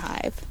an ant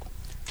hive.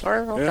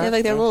 Okay. They have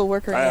like their little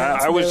worker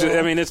ants.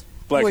 It's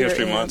Black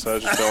History Month, so I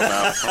was just going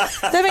out.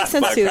 That makes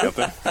sense too.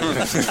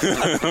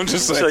 I'm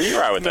just saying. So you're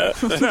right with that.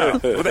 No,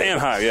 with the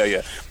ant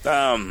hive,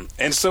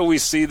 and so we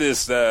see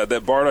this that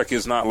Bardock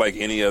is not like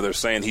any other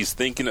Saiyan. He's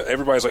thinking.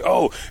 Everybody's like,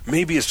 oh,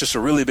 maybe it's just a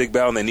really big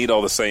battle, and they need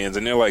all the Saiyans,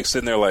 and they're like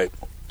sitting there like,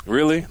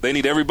 really? They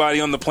need everybody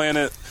on the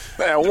planet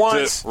at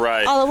once,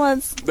 right? All at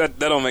once. That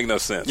don't make no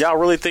sense. Y'all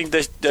really think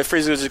that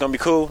Frieza is just gonna be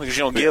cool? He's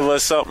gonna give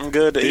us something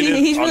good to eat?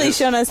 He's really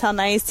shown us how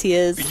nice he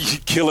is.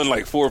 Killing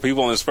like 4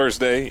 people on his first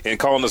day and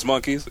calling us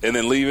monkeys and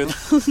then leaving.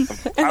 And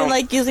then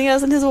like using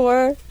us in his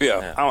war.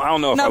 Yeah. I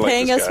don't know if not I like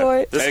paying this us guy. for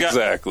it.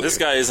 This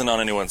guy isn't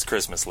on anyone's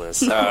Christmas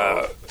list.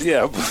 But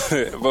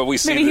we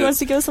see maybe he wants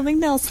to go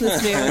something else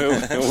this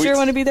year. Sure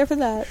want to be there for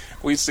that.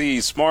 We see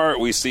he's smart.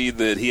 We see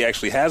that he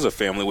actually has a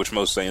family, which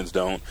most Saiyans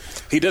don't.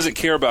 He doesn't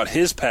care about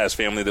his past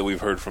family that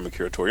we've heard from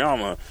Akira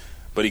Toriyama,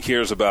 but he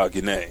cares about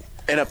Gane.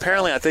 And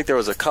apparently, I think there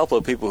was a couple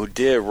of people who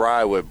did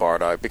ride with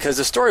Bardock because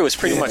the story was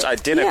pretty much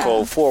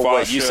identical for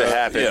what used to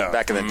happen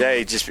back in the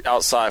day, just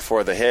outside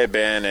for the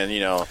headband and,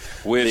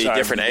 the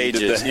different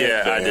ages. I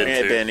did too.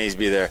 Headband needs to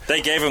be there.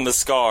 They gave him the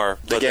scar.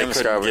 They gave him the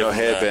scar with no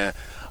headband.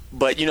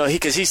 But,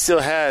 because he still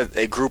had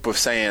a group of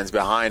Saiyans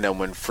behind him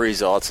when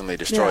Frieza ultimately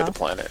destroyed the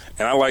planet.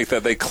 And I like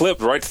that they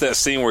clipped right to that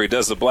scene where he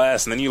does the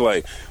blast, and then you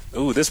like,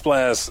 ooh, this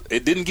blast,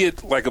 it didn't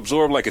get like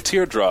absorbed like a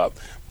teardrop,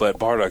 but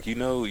Bardock, you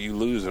know you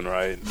losing,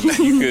 right?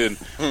 You could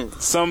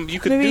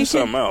do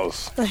something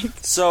else.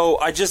 So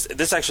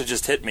this actually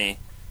just hit me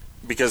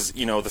because,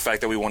 the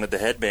fact that we wanted the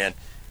headband.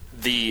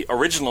 The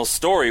original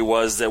story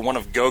was that one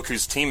of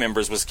Goku's team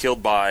members was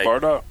killed by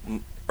Bardock?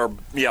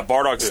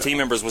 Bardock's team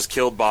members was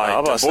killed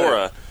by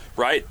Deborah,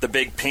 right? The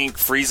big pink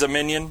Frieza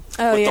minion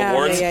with the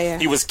wards. Yeah.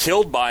 He was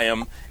killed by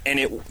him, and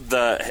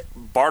the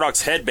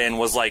Bardock's headband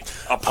was like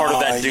a part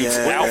of that dude's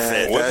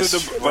outfit.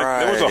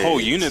 There was a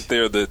whole unit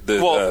there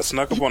that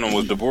snuck up on him.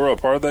 Was Deborah a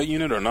part of that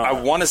unit or not? I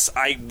want to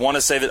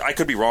say that I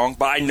could be wrong,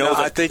 but I know that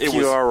I think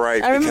you are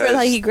right. I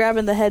remember he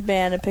grabbing the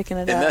headband and picking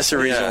it up. And that's the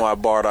reason why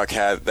Bardock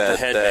had the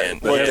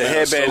headband. The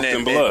headband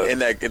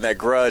in that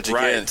grudge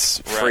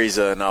against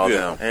Frieza and all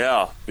them.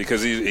 Yeah.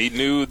 Because he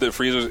knew that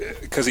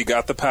Frieza, because he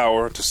got the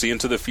power to see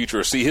into the future,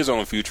 or see his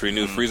own future. He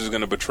knew Frieza was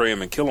going to betray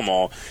him and kill them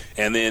all.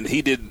 And then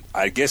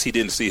I guess he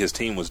didn't see his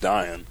team was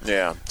dying.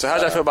 Yeah. So how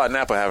did I feel about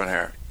Nappa having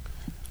hair?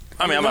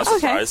 I mean, I'm not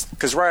surprised.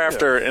 Because right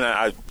after, and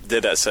I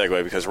did that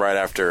segue, because right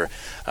after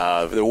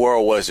the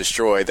world was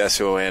destroyed, that's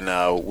when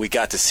we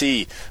got to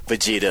see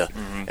Vegeta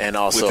and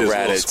also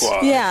Raditz.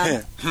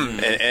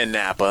 And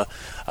Nappa.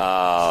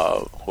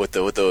 With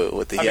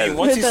the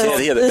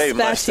baby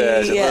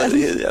mustache,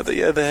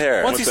 the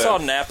hair. Once you saw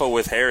Nappa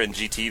with hair in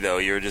GT, though,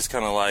 you were just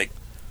kind of like,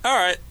 all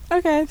right.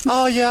 Okay.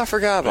 Oh, yeah, I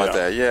forgot about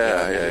that.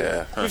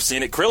 Yeah. We've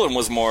seen it. Krillin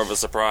was more of a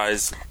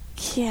surprise.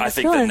 Yeah, I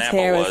think that Nappa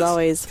hair was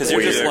always because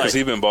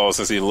he's been bald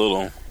since he was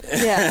little.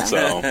 Yeah.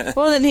 So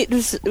well, then it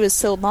was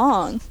so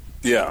long.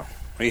 Yeah.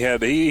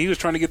 He was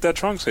trying to get that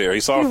Trunks hair.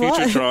 He saw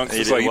future Trunks.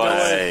 He's like,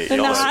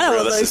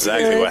 that's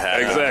exactly what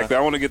happened. Exactly.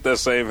 I want to get that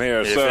same hair.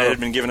 If it had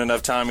been given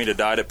enough time, he'd have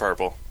dyed it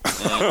purple.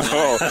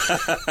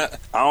 I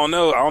don't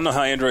know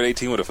how Android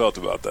 18 would have felt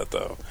about that,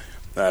 though.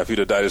 If he'd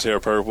have dyed his hair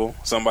purple.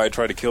 Somebody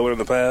tried to kill her in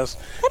the past.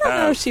 I don't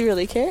know if she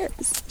really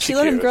cares. She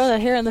let him grow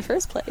that hair in the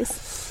first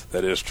place.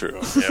 That is true.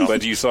 Yeah.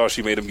 But you saw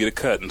she made him get a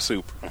cut in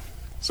Super.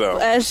 So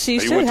as she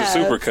he went to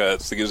Super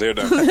Cuts to get his hair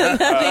done. He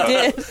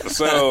did.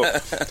 So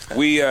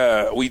we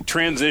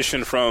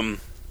transitioned from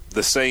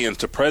the Saiyans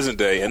to present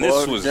day, and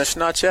this was just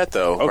not yet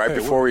though. Okay, right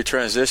before we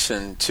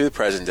transitioned to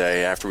present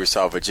day, after we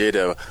saw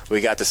Vegeta,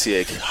 we got to see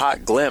a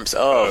hot glimpse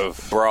of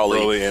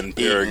Broly and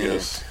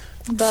Paragus.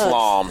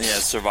 Slobs. Yeah,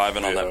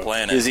 surviving on that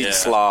planet. He's eating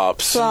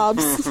slobs on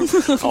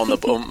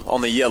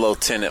the yellow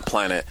tenant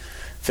planet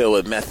filled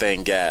with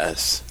methane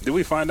gas. Did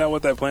we find out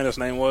what that planet's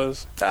name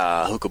was?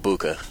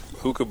 Hukabuka.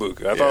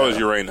 I thought it was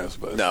Uranus,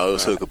 but no, it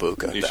was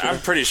Hukabuka. Sure? I'm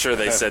pretty sure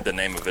they said the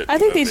name of it. I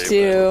think they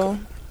do.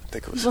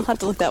 We'll have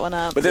to look that one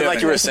up. But then,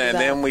 like you were saying,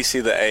 then we see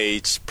the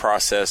age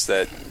process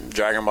that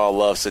Dragon Ball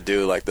loves to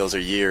do. Like, those are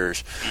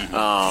years.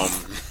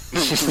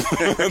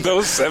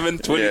 Those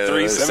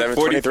 723,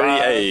 743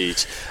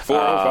 age.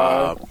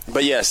 405.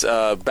 But yes,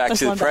 back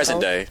to the present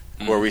day,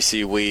 where we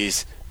see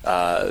Whis,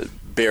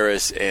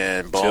 Beerus,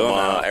 and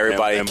Bulma,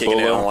 everybody and kicking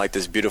Bulma. it on like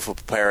this beautiful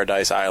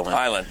paradise island.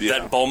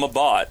 That Bulma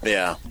bought.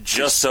 Yeah.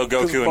 Just so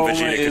Goku and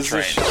Vegeta could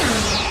train.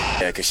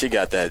 Yeah, because she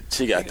got that.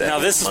 Now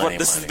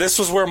this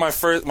was where my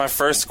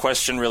first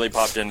question really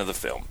popped into the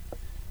film.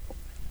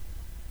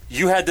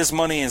 You had this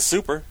money in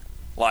Super,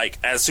 like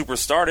as Super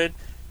started.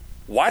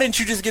 Why didn't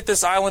you just get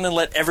this island and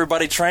let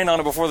everybody train on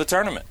it before the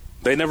tournament?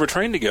 They never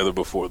trained together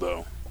before,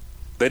 though.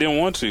 They didn't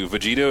want to.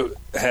 Vegeta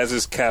has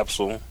his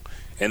capsule,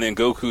 and then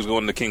Goku's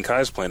going to King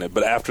Kai's planet.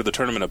 But after the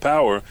Tournament of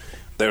Power,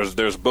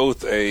 there's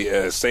both a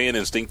Saiyan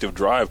instinctive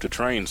drive to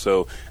train.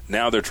 So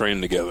now they're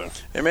training together.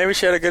 And maybe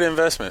she had a good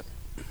investment.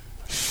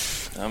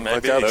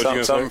 Maybe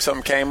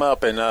something came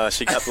up, and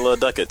she got the little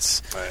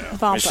ducats.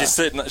 Vampa. She's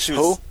sitting. She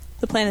was, Who?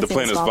 The planet's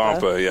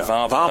Vampa, yeah.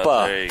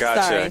 Vampa.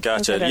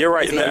 Gotcha. Sorry. You're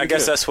right. I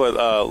guess that's what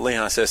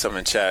Leon said something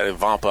in chat.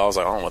 Vampa. I was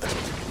like, I don't know what the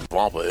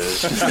Vampa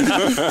is.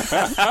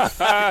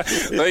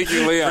 Thank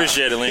you, Leon.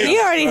 Appreciate it, Leon.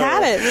 You already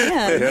had it.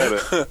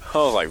 Yeah. I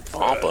was like,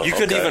 Vampa. You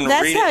couldn't even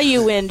That's read how it.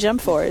 you win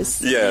Jump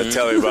Force. Yeah,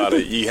 tell me about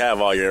it. You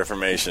have all your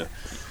information.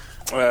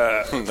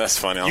 That's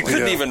funny. You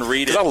couldn't even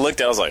read it. I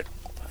looked at it, I was like,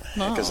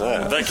 what is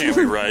that? That can't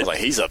be right. I was like,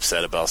 he's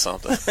upset about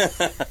something.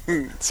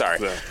 Sorry.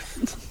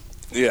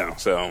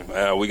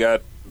 So we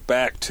got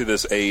back to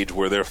this age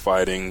where they're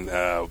fighting.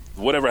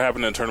 Whatever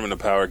happened in the Tournament of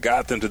Power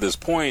got them to this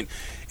point,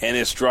 and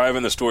it's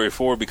driving the story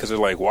forward because they're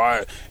like,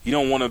 why you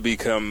don't want to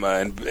become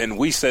and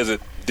we says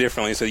it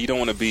differently. He said, you don't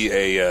want to be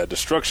a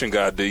destruction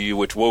god, do you?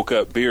 Which woke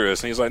up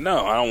Beerus, and he's like,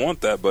 no, I don't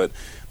want that. But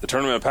the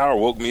Tournament of Power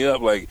woke me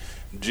up. Like,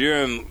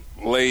 Jiren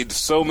laid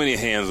so many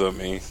hands on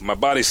me. My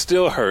body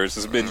still hurts.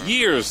 It's been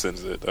years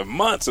since it,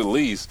 months at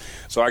least.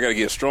 So I got to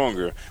get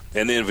stronger.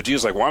 And then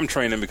Vegeta's like, well, I'm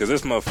training because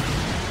this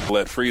motherfucker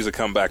let Frieza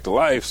come back to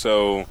life.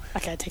 So I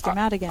got to take him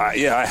out again.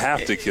 I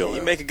have to kill him.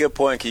 You make a good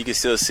point because you can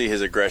still see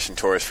his aggression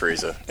towards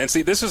Frieza. And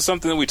see, this is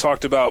something that we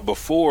talked about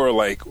before.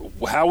 Like,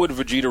 how would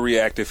Vegeta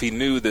react if he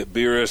knew that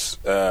Beerus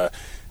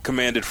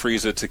commanded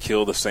Frieza to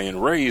kill the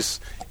Saiyan race,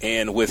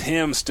 and with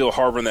him still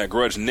harboring that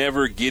grudge,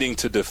 never getting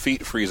to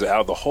defeat Frieza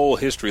out of the whole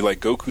history, like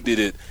Goku did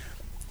it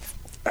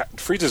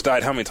Frieza's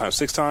died how many times?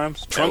 6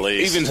 times? At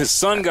least. Even his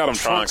son got him.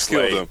 Trunks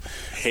killed him.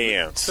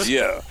 Hands.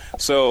 Yeah.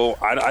 So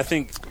I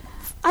think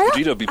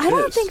Vegeta would be pissed. I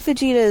don't think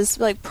Vegeta's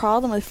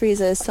problem with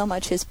Frieza is so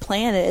much his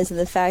planet as in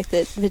the fact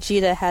that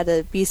Vegeta had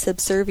to be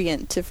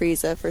subservient to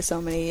Frieza for so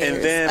many years.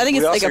 And then I think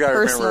it's like a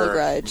personal remember,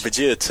 grudge.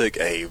 Vegeta took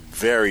a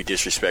very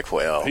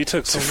disrespectful L. He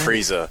took to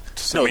Frieza.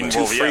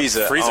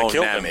 Frieza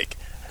killed him.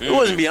 It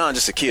wasn't beyond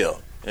just a kill.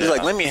 He's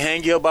like, let me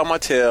hang you up by my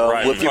tail,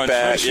 whip your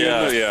back,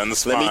 in the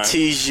spine. Let me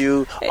tease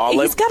you.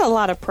 He's got a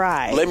lot of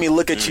pride. Let me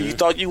look at you. You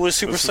thought you was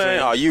Super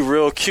Saiyan? Oh, you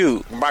real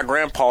cute. My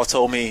grandpa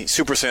told me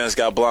Super Saiyan's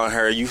got blonde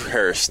hair. Your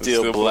hair is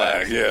still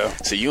black. Yeah.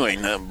 So you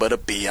ain't nothing but a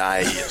B.I.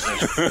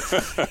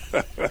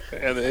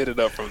 And they hit it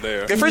up from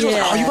there. The first one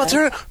was, you about to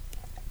turn?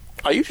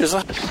 Are you just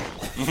like...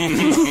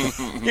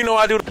 you know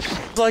I do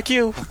like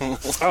you.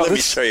 Let me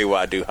show you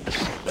what I do.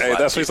 Hey,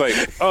 that's what he's like,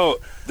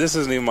 this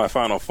isn't even my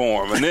final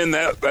form. And then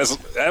that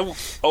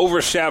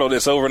overshadowed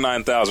it's over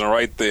 9,000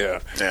 right there.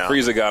 Yeah.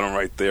 Frieza got him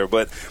right there.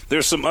 But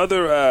there's some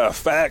other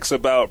facts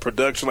about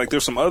production. Like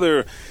there's some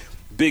other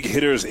big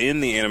hitters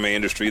in the anime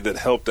industry that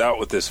helped out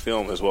with this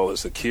film as well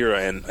as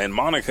Akira. And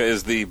Monica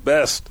is the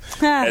best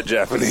at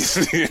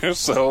Japanese.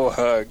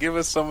 So give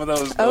us some of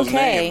those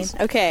names.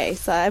 Okay,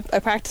 so I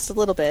practiced a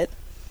little bit.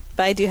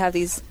 But I do have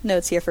these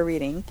notes here for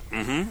reading.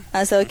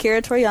 Mm-hmm. So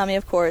Akira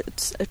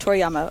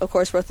Toriyama, of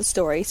course, wrote the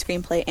story,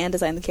 screenplay, and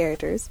designed the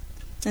characters.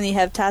 And you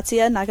have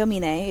Tatsuya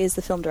Nagamine is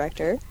the film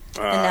director.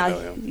 I know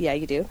him. Yeah,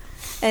 you do.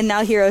 And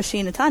Naohiro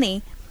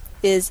Shintani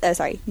is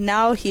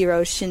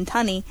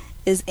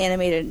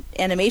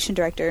animation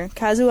director.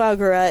 Kazuo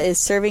Agura is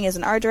serving as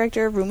an art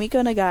director.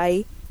 Rumiko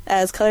Nagai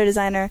as color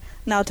designer.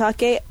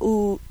 Naotake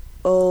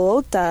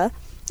Oota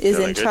is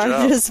in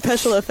charge of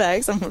special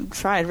effects. I'm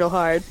trying real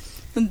hard.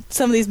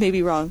 Some of these may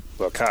be wrong.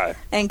 Well, Kai.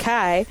 And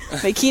Kai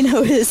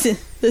Makino is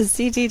the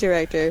CG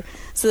director.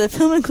 So the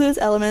film includes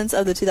elements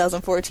of the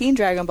 2014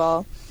 Dragon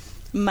Ball,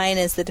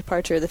 minus the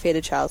departure of the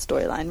Fated Child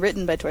storyline,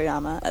 written by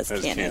Toriyama as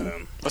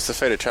canon. What's the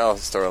Fated Child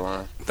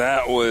storyline?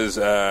 That was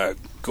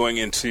going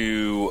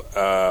into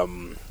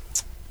Bardock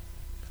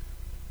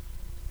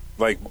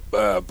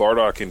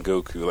and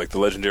Goku, like the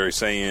legendary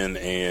Saiyan,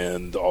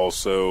 and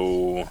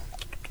also...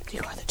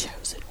 You are the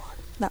chosen one.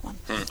 That one.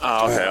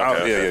 Oh,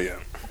 okay. Yeah.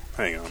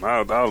 Hang on,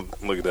 I'll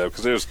look it up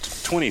because there's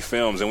 20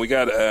 films and we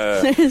got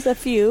there's a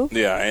few.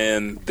 Yeah,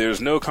 and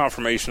there's no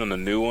confirmation on the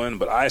new one,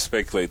 but I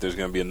speculate there's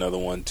going to be another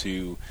one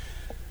to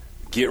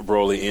get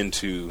Broly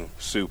into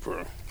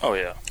Super. Oh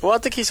yeah. Well, I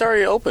think he's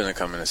already open to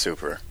coming to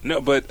Super.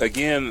 No, but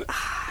again,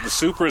 the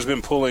Super has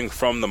been pulling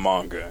from the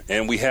manga,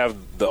 and we have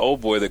the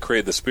old boy that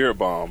created the Spirit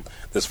Bomb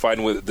that's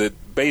fighting with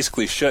that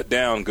basically shut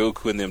down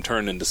Goku and them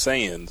turned into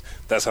Saiyans.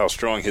 That's how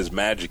strong his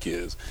magic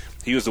is.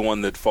 He was the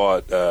one that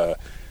fought the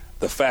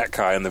Fat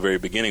Kai in the very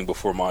beginning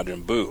before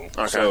Majin Buu.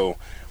 Okay. So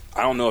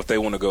I don't know if they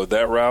want to go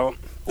that route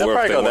They'll or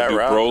if they go want that to do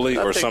route.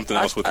 Broly or something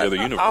else with the other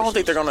universes. I don't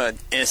think they're going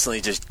to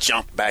instantly just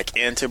jump back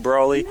into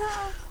Broly. No.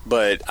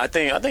 But I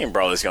think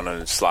Broly's going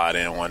to slide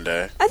in one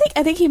day. I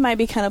think he might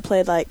be kind of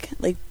played like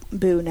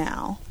Boo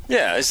now.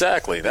 Yeah,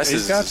 exactly. That's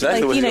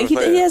exactly what he's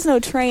he has no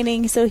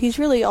training, so he's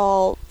really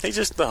all... He's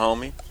just the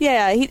homie.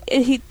 Yeah,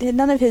 he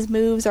none of his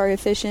moves are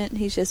efficient.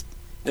 He's just...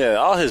 Yeah,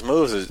 all his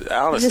moves is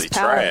honestly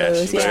trash.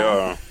 Moves, yeah. They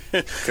are.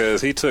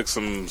 Because he took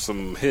some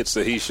hits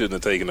that he shouldn't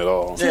have taken at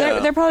all. So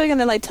they're probably going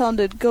to tell him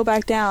to go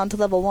back down to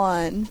level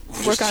 1,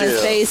 work on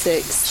his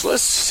basics. So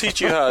let's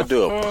teach you how to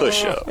do a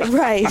push-up.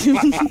 Right.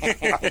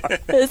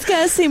 It's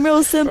going to seem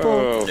real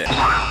simple.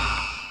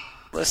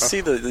 Let's see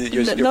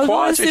your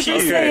quads are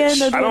huge.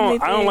 I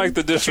don't like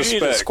the disrespect.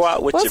 You need to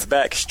squat with your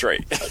back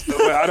straight.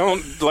 I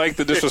don't like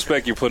the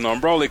disrespect you're putting on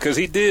Broly because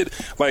he did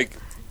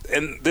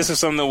and this is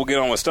something that we'll get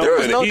on with stuff. There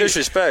was no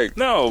disrespect.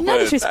 No, but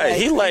disrespect.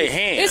 He laid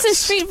hands. It's a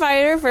Street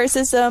Fighter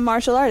versus a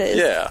martial artist.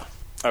 Yeah.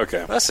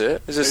 Okay. That's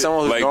it. It's just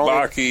someone who's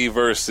Baki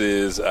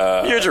versus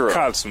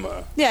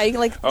Katsuma. Yeah, you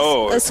can a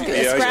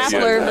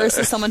scrappler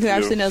versus someone who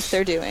actually knows what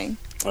they're doing.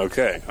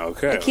 Okay.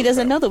 He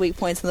doesn't know the weak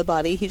points in the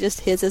body. He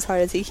just hits as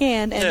hard as he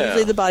can, and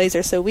usually the bodies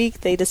are so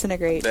weak they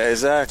disintegrate.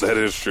 Exactly. That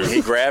is true.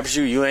 He grabs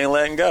you, you ain't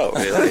letting go.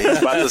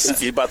 He's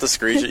about to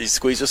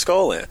squeeze your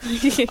skull in.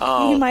 He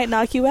might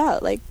knock you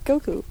out, like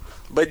Goku.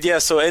 But yeah,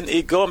 so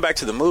going back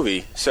to the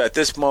movie, so at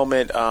this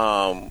moment,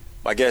 I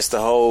guess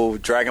the whole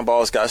Dragon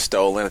Balls got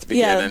stolen at the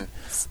beginning. Yeah,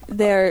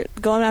 they're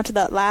going after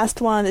that last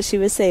one that she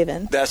was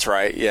saving. That's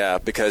right, yeah,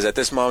 because at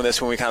this moment,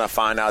 that's when we kind of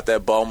find out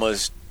that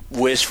Bulma's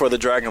wish for the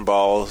Dragon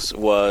Balls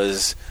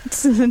was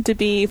to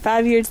be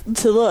 5 years,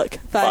 to look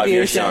 5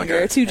 years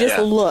younger, to just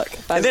look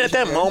 5 And then years at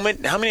that younger.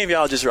 moment, how many of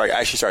y'all just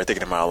actually started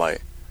thinking about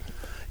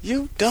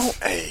you don't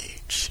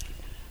age?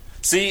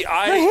 See, her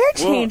hair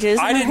changes.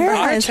 I didn't. Her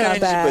hair is not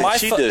bad.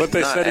 But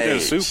they said it in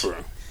Super.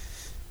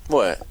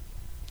 What?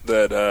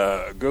 That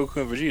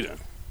Goku and Vegeta.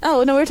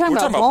 Oh no, we're talking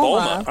about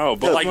Bulma. Oh,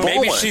 but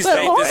maybe she's But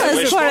Bulma is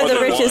wish part of more the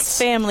than richest once.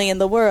 family in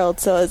the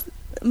world, so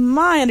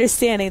my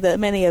understanding that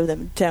many of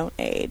them don't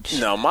age.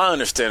 No, my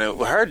understanding,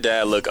 her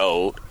dad look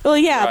old. Well,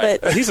 yeah, Right.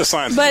 but He's a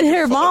scientist. but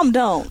her mom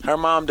don't. Her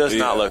mom does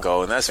not look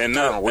old, and that's kind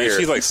of weird.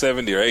 She's like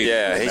 70 or 80.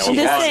 Yeah, And he's that I'm was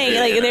just awesome.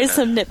 saying, like, there's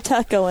some nip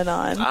tuck going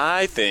on,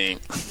 I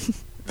think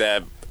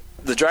that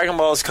the Dragon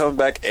Balls come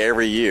back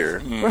every year.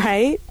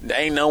 right?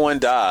 Ain't no one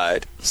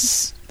died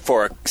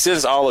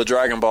since all of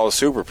Dragon Ball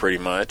Super, pretty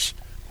much.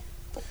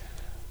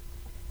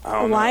 I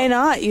don't Why know.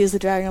 not use the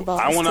Dragon Ball?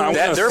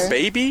 That their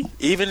baby,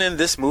 even in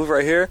this movie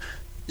right here,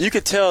 you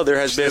could tell there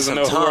has She been doesn't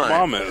some know who her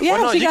time. mom is. Yeah,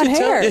 Well, no, she you got can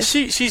tell- hair. yeah,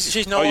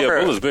 she's no Oh, yeah,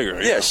 longer. Bulla's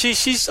bigger, yeah.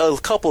 she's a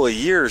couple of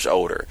years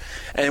older,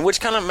 and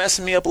which kind of messed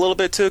me up a little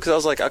bit too, because I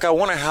was like, I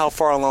wonder how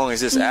far along is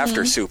this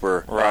after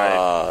Super,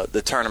 Right.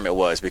 the tournament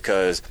was,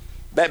 because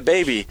that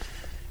baby,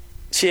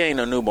 she ain't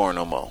no newborn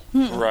no more.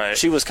 Right.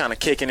 She was kind of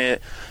kicking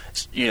it.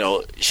 You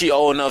know, she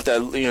old enough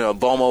that,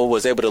 Bulma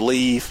was able to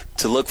leave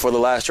to look for the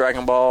last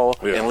Dragon Ball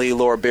and leave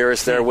Laura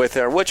Beerus there with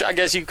her, which I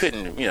guess you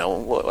couldn't,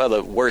 what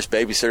other worst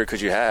babysitter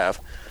could you have?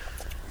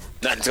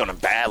 Nothing's going to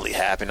badly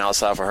happen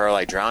outside for her,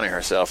 like drowning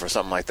herself or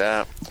something like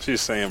that.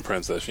 She's saying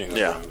princess. She ain't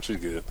gonna drown. She's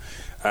good.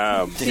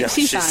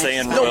 She's fine.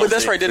 saying No, but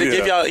that's right. Did it Yeah.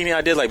 give y'all any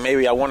idea? Like,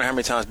 maybe I wonder how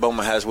many times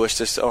Bulma has wished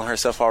this on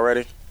herself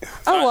already?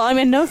 Oh, well, I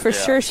mean, no, for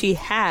sure she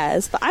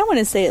has, but I want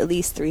to say at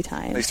least 3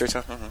 times. At least 3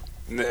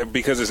 times?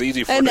 Because it's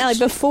easy for And her like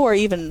to- before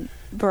even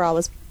Barra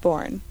was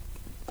born.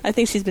 I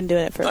think she's been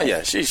doing it for. Oh, like-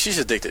 yeah. She's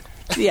addicted.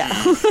 yeah.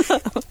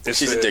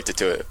 She's addicted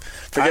to it.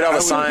 Forget all the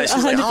I science.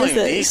 She's like, I don't even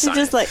 100%. need She's science.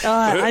 just like,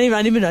 I need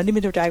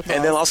to Dragon Ball.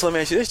 And then also, let me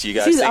ask you this. Do you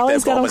guys She's think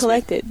always that got them Bulma's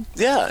collected.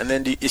 Yeah, and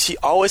then she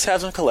always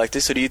has them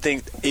collected. So do you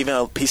think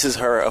even pieces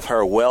of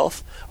her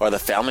wealth or the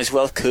family's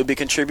wealth could be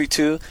contributed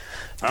to?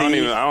 I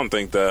don't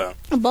think that.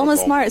 Bulma's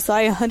for Bulma. smart, so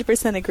I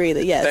 100% agree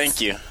that yes.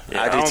 Thank you.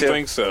 Yeah, I do I don't too.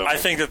 think so. I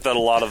think that a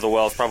lot of the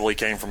wealth probably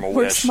came from a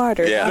We're wish.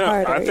 smarter, Yeah. not No,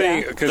 harder. I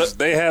think yeah. because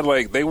they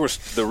were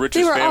the richest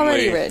They were family.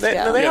 already rich. They-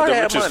 yeah. they Yeah, already the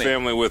had richest money.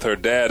 family with her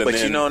dad, and But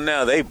then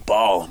now they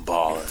ballin'.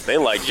 They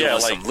like doing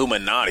like- some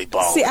Illuminati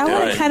balling. See, I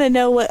want Right. to kind of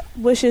know what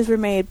wishes were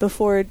made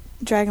before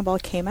Dragon Ball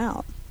came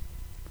out.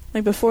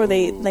 Like before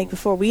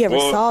before we ever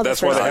saw the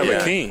that's first why they have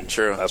Yeah, a king.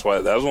 true. That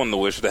was one of the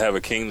wishes, to have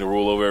a king to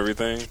rule over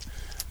everything.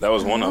 That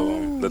was one of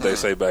them that they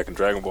say back in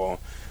Dragon Ball.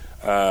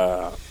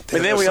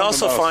 And then we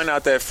also find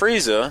out that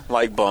Frieza,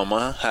 like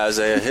Bulma, has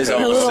his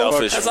own little-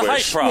 selfish That's a height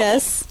wish. problem.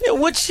 Yes. Yeah,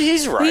 which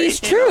he's right. He's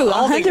true,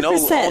 I don't think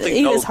 100%. I don't think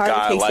He no was hard to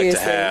guy take like to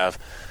seriously. have.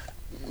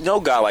 No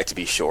guy like to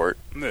be short.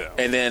 Yeah.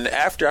 And then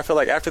I feel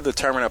like after the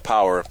Tournament of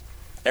Power,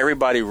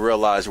 everybody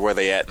realized where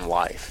they at in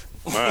life.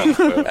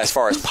 As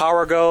far as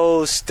power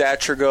goes,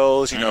 stature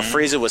goes,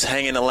 Frieza was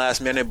hanging the last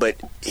minute, but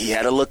he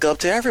had to look up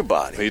to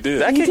everybody. He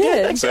did. That He can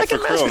did. Get, Except for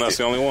that can mess Krillin, with that's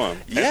you. the only one.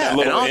 Yeah, And that and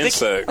little I don't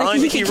insect. think he Like,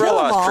 you could kill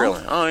realized them all.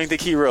 Krillin. I don't even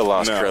think he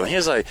realized No. Krillin. He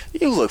was like,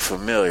 "You look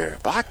familiar,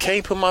 but I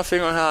can't put my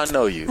finger on how I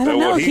know you." I don't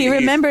Well, know. he- He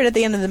remembered at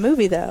the end of the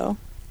movie, though.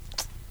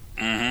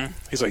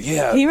 He's like,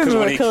 yeah. He 'cause remembered when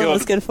what he Krillin killed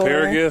was good for.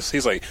 Paragus,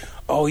 he's like,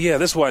 oh yeah,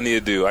 this is what I need to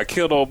do. I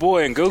killed old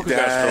boy and Goku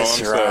got That's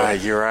strong. right.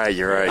 So. You're right.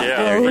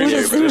 Yeah. Who He's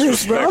does Broly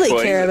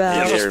disrespectful. care about?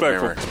 Yeah,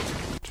 Disrespectful. remember.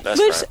 That's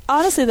Which, right.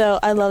 honestly, though,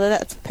 I love that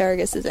that's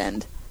Paragus'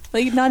 end.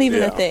 Like, not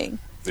even Yeah. a thing.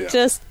 Yeah.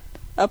 Just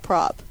a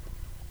prop.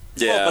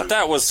 Yeah, Well, but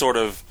that was sort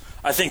of,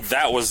 I think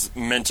that was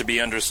meant to be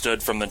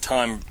understood from the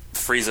time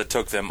Frieza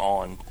took them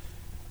on.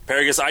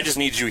 Paragus, I just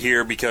need you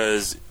here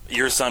because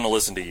your son will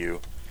listen to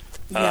you.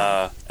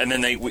 Yeah. And then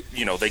they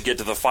get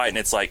to the fight and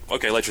it's like,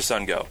 okay, let your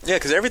son go. yeah,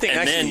 because everything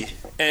And actually.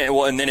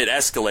 then it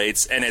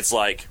escalates and it's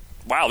like,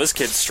 wow, this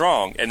kid's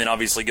strong. And then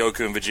obviously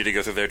Goku and Vegeta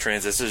go through their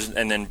transitions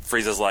and then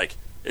Frieza's like,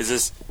 is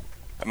this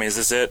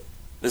it?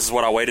 This is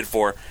what I waited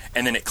for.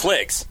 And then it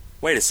clicks.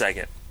 Wait a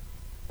second.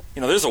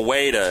 There's a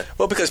way to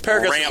Well, because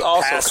Paragus was ramp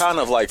also past- kind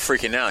of like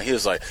freaking out. He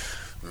was like,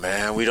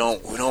 "Man, we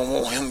don't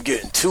want him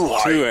getting too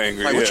high, Too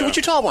angry, Like, yeah. what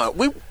you talking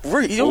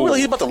about?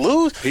 He's about to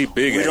lose. He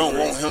big We don't angry.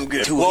 want him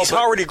getting too. Well, he's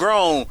already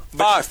grown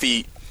 5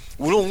 feet.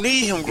 We don't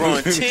need him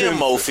growing 10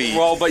 more feet.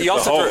 Well, but you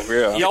also, Hulk,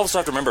 yeah. you also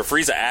have to remember,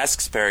 Frieza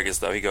asks Paragus,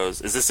 though. He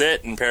goes, is this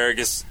it? And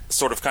Paragus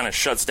sort of kind of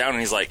shuts down, and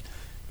he's like,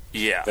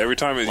 yeah. Every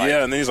time, Like,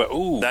 yeah, and then he's like,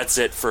 ooh. That's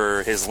it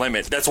for his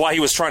limit. That's why he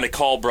was trying to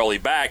call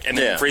Broly back, and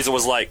then Yeah. Frieza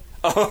was like,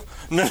 oh,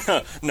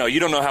 no, you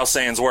don't know how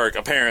Saiyans work.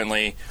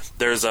 Apparently,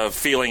 there's a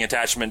feeling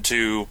attachment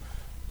to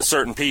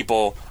certain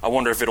people. I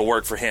wonder if it'll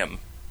work for him.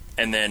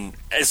 And then,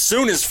 as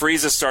soon as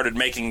Frieza started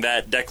making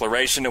that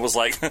declaration, it was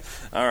like,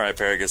 all right,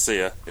 Paragus, see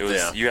ya. It was,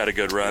 Yeah. you had a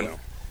good run.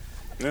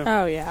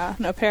 Oh, yeah.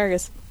 No,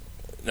 Paragus,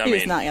 I he was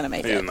mean, not going to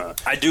make He's it. not.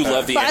 I do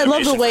love the But I love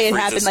the animation way it for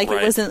happened. Frieza's, Like,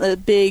 right. it wasn't a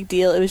big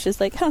deal. It was just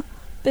like, huh,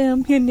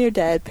 boom, you're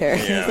dead,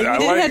 Paragus. Yeah, Like, you I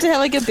didn't like- have to have,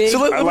 like, a big So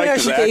let me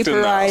ask you-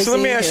 vaporizing. So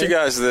let me ask you or-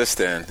 guys this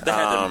then.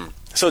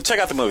 So check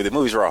out the movie. The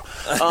movie's raw.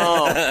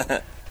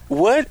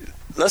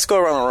 Let's go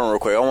around the room real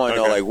quick. I want to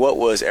know, Okay. like, what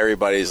was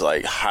everybody's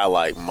like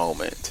highlight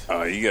moment?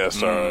 You gotta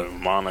start with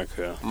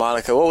Monica.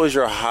 Monica, what was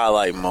your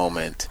highlight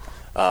moment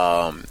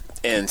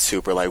in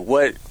Super? Like,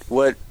 what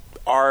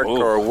arc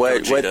or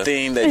what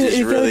theme that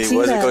just really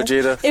was it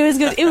Gogeta? It was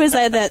good. It was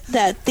like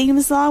that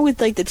theme song with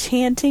like the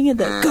chanting and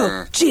the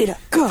Gogeta,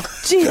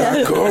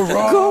 Gogeta,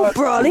 go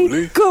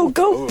Broly, go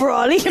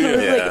Broly. And it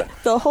was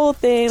like the whole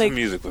thing, like the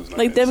music was nice.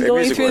 Like them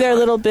going through their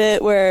little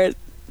bit where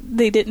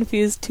they didn't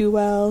fuse too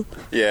well.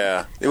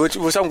 Yeah, which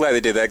I'm glad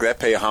they did that. That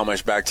paid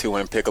homage back to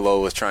when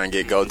Piccolo was trying to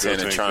get Goten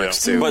and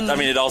Trunks too. But I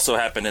mean, it also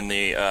happened in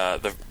the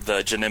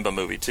Janemba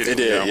movie too. It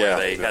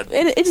did,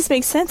 It just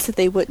makes sense that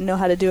they wouldn't know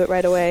how to do it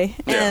right away.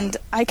 Yeah. And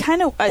I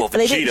kind of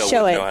they didn't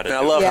show it. And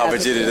I love how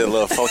Vegeta did a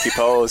little funky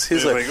pose.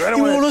 He's like, I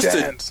don't want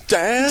to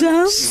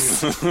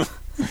dance.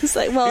 It's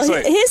like, well,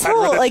 his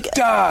whole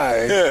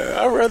die.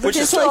 Yeah, I'd rather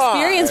his whole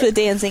experience with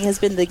dancing has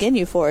been the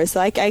Ginyu Force, so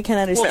I can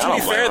understand. Well,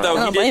 to be fair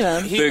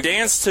though, he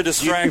danced to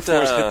distract. Ginyu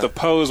Force hit the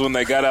pose when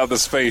they got out of the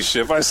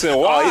spaceship. I said,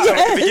 "Wow!" At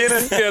the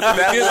beginning,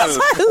 that was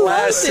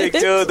classic,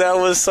 dude. That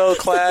was so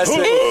classic.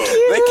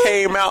 They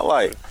came out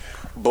like,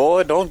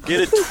 boy, don't get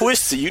it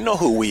twisted. You know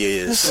who we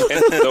is.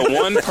 And the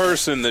one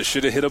person that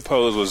should have hit a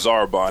pose was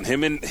Zarbon.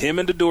 Him and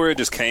Dodoria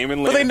just came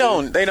and landed.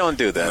 But they don't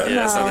do that.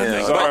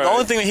 The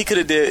only thing that he could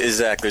have did is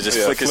just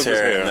flick his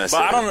hair. And that's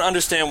but I don't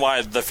understand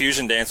why the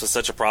fusion dance was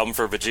such a problem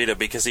for Vegeta,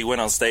 because he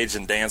went on stage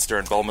and danced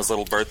during Bulma's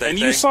little birthday and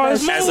thing. You saw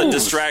his as moves. A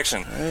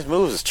distraction. His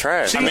moves is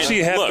trash. She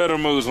had better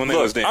moves when they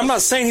was dancing. I'm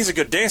not saying he's a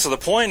good dancer. The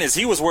point is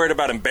he was worried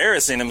about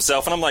embarrassing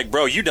himself, and I'm like,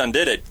 bro, you done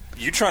did it.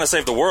 You trying to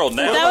save the world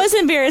now? That was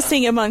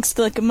embarrassing amongst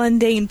like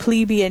mundane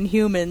plebeian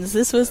humans.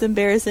 This was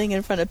embarrassing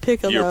in front of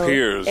Piccolo, your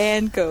peers,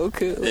 and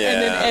Goku, and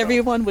then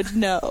everyone would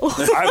know.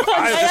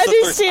 I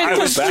understand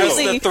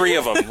completely. Just the three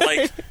of them,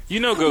 like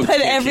Goku,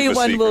 but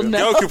everyone will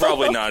know. Goku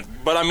probably not.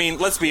 But I mean,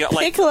 let's be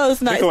like Piccolo's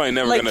not. Piccolo ain't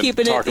never like, going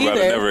to talk about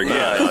it never again.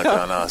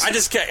 No. I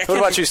just can't. What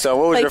about you, Stan?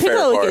 What was your favorite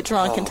Piccolo part? would get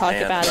drunk and talk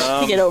about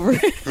it to get over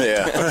it.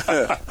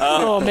 Yeah.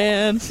 Oh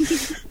man.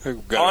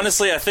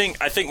 Honestly, I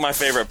think my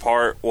favorite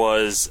part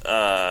was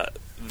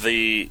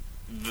the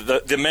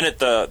minute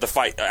the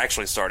fight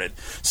actually started.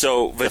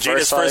 So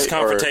Vegeta's first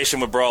confrontation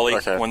with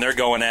Broly when they're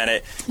going at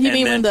it. You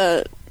mean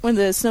when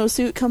the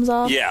snowsuit comes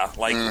off? Yeah,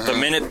 like the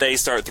minute they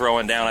start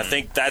throwing down, I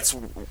think that's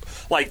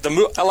like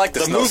I like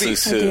the movie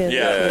too.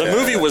 Yeah, the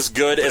movie was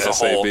good as a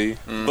whole,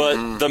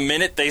 but the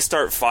minute they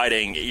start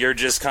fighting, you're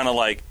just kind of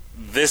like,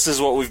 this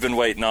is what we've been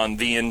waiting on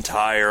the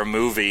entire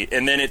movie.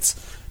 And then it's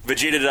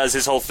Vegeta does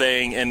his whole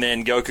thing, and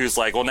then Goku's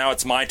like, well, now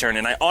it's my turn.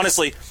 And I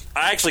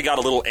actually got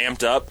a little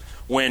amped up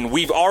when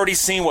we've already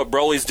seen what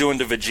Broly's doing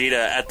to Vegeta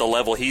at the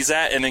level he's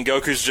at, and then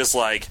Goku's just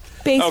like,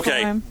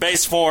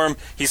 base form.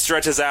 He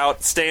stretches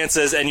out,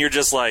 stances, and you're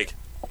just like,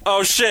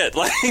 oh shit,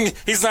 like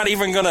he's not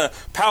even gonna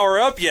power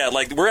up yet.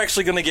 Like, we're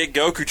actually gonna get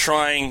Goku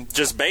trying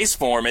just base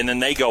form, and then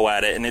they go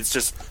at it, and it's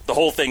just the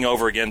whole thing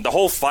over again. The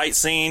whole fight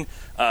scene,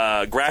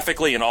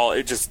 graphically and all,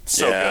 it's just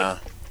so good.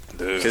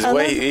 Because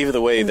even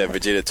the way that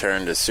Vegeta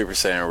turned to Super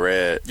Saiyan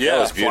Red, that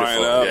was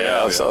beautiful.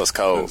 That was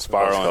cold.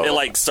 It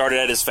like started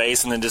at his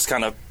face and then just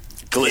kind of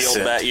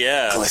glistened.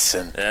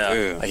 Glisten.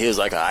 Yeah. Like he was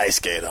like an ice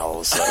skate all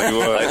of a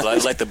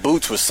sudden. like the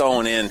boots were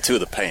sewn into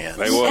the pants.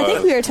 I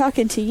think we were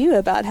talking to you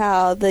about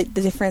how the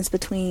difference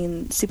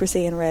between Super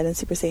Saiyan Red and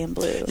Super Saiyan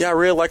Blue. Yeah, I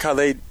really like how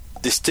they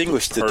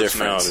distinguish the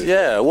difference.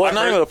 Yeah, well,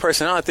 not even a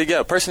personality.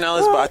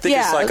 Personalities, but I think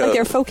it's like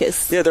their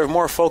focus. Yeah, they're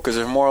more focused.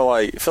 They're more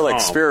like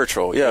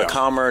spiritual. Yeah,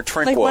 calmer,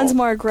 tranquil. Like one's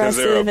more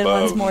aggressive and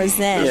one's more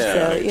zen.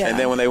 Yeah. And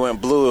then when they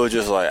went blue, it was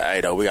just like,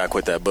 hey, though, we gotta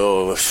quit that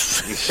blue.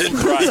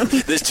 Right.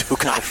 This dude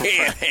got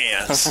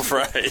hands.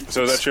 Right.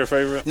 So that's your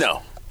favorite?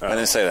 No, I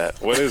didn't say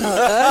that. What is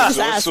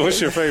it?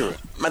 What's your favorite?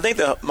 I think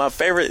my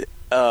favorite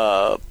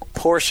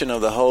portion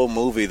of the whole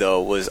movie,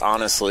 though, was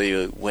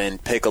honestly when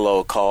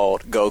Piccolo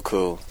called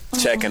Goku,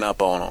 checking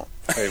up on him.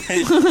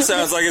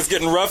 Sounds like it's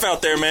getting rough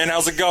out there, man.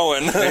 How's it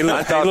going?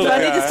 I thought do I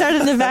need to start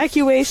an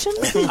evacuation?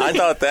 I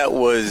thought that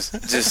was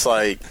just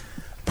like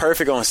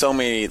perfect on so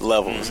many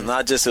levels.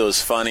 Not just it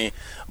was funny,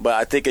 but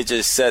I think it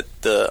just set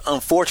the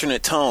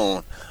unfortunate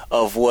tone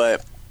of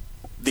what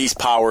these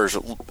powers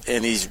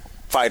and these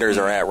fighters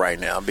are at right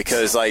now,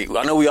 because like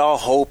I know we all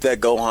hope that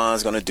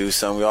Gohan's going to do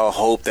something. We all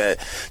hope that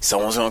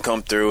someone's going to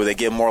come through. They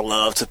give more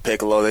love to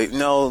Piccolo.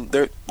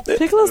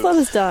 Piccolo's love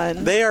is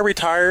done. They are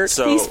retired.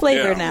 So he's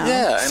flavor now.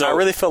 Yeah, and I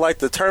really feel like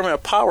the Tournament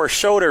of Power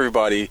showed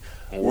everybody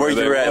where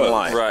you're at in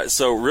life. Right.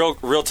 So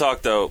real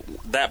talk though,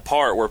 that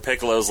part where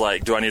Piccolo's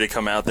like, "Do I need to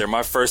come out there?"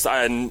 My first, he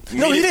didn't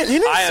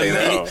say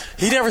that.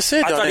 He never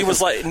said that. I thought he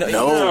was like,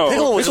 no.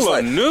 Piccolo was just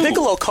like,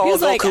 Piccolo called Goku,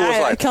 was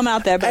like, "Come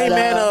out there, hey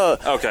man,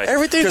 okay,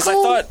 everything's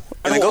cool."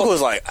 And then Goku was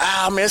like,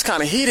 man, it's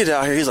kind of heated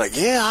out here. He's like,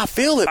 yeah, I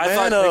feel it, man. I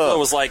thought Piccolo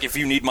was like, if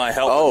you need my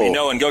help, let me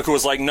know. And Goku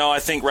was like, no, I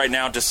think right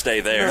now just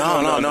stay there.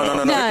 No.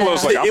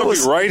 Piccolo's like, I'm going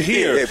to be right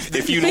here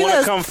if you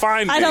want to come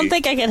find me. I don't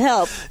think I can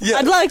help. Yeah.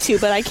 I'd like to,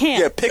 but I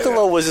can't. Yeah,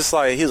 Piccolo was just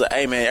like, he was like,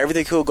 hey, man,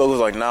 everything cool? Goku was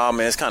like, nah,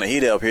 man, it's kind of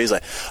heated up here. He's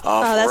like,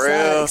 oh for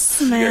real?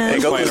 Sucks, man.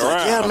 And Goku was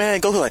like, yeah, man.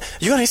 Goku was like,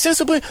 you got any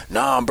sensibility?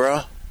 Nah,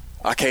 bro.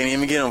 I can't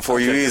even get them for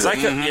you either.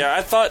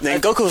 I thought.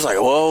 Then Goku was like,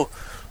 whoa.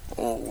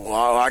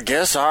 Well, I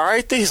guess all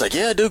right. He's like,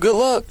 yeah, dude, good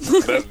luck.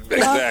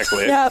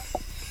 Exactly. Yep.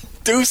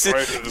 Deuces.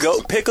 Right.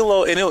 Go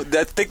Piccolo, and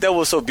I think that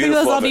was so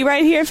beautiful. Piccolo's, I'll be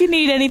right here if you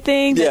need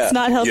anything that's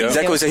not helping.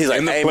 Exactly what he said. He's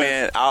like, hey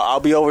man, I'll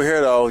be over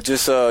here though.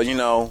 Just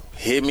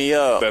hit me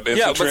up.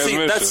 Yeah, but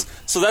see,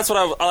 that's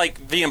what I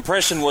like. The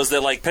impression was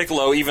that like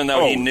Piccolo, even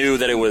though he knew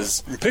that it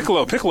was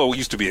Piccolo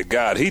used to be a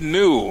god. He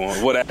knew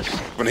what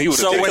when he was.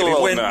 So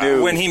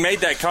when he made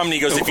that comment, he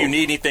goes, "If you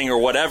need anything or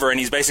whatever," and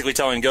he's basically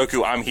telling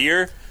Goku, "I'm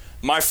here."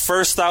 My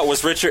first thought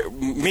was, Richard,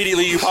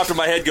 immediately you popped in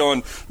my head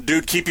going,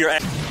 dude, keep your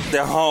ass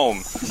at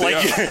home. Like,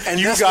 and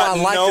you got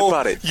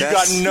about it. You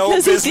got no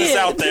business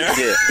out there.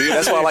 Yeah, dude,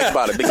 that's what I liked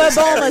about it. But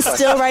Bulma's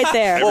still right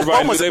there. Well,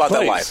 Bulma's about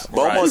that life.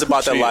 Bulma's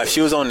about that life.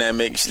 She was on that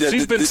mix.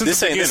 She's been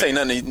this ain't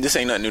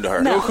nothing new to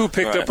her. Goku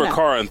picked up her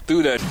car and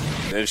threw that,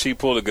 and she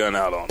pulled a gun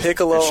out on him.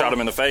 Piccolo and shot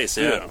him in the face.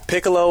 Yeah.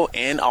 Piccolo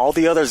and all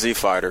the other Z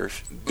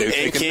fighters,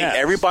 and King,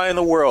 everybody in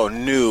the world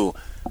knew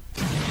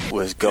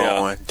was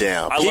going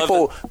down.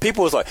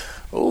 People was like,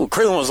 "Oh,"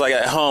 Krillin was like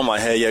at home, like,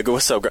 "Hey, yeah,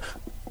 what's up, girl?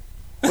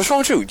 What's wrong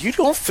with you? You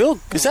don't feel?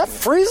 Is that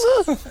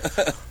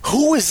Frieza?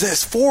 Who is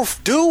this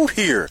fourth dude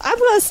here? I'm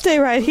gonna stay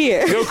right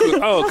here. Goku and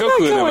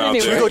them out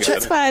there.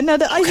 It's fine. No,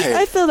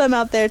 I feel them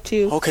out there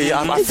too. Okay,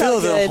 yeah, I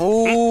feel them.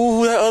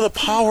 Ooh, that other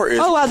power is.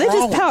 Oh wow, they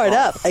just powered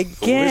up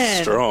again.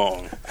 We're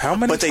strong. How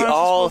many? But they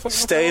all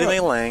stayed in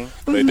their lane.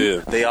 They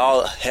did. They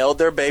all held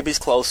their babies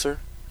closer.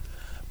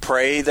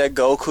 Pray that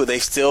Goku, they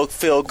still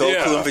feel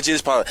Goku and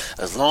Vegeta's power.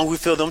 As long as we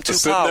feel them two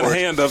powers. Send that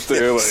hand up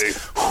there, like,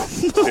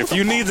 if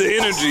you need the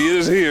energy, it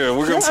is here.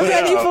 We're going to put it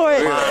out. For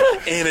it. My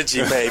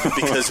energy, baby,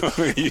 because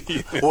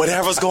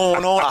whatever's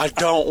going on, I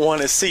don't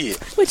want to see it.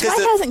 Which,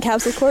 why hasn't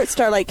Capsule Corp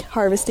start,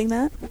 harvesting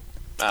that?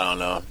 I don't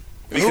know.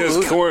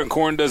 Because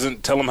Korn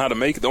doesn't tell him how to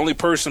make it. The only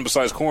person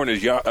besides Korn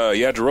is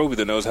Yajirobe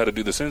that knows how to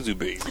do the senzu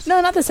beans.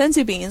 No, not the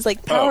senzu beans.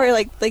 Power,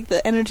 like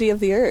the energy of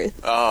the earth.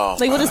 Oh.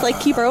 We'll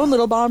just, keep our own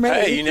little bomb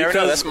ready. Hey, you never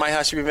know. That's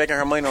how she be making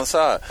her money on the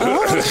side.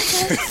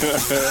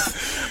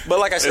 But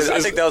like I said,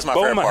 I think that was my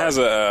favorite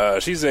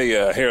part. She's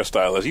a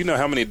hairstylist. You know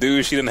how many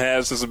dudes she didn't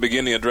have since the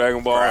beginning of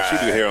Dragon Ball? She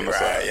do hair on the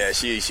side. Yeah,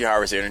 she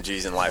harvests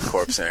energies in Life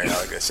Corp and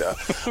all that good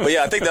stuff. But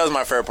yeah, I think that was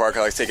my favorite part.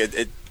 Cause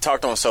it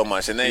talked on so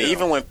much. And then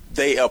even when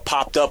they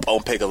popped up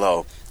on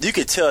Piccolo, you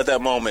could tell at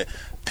that moment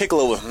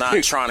Piccolo was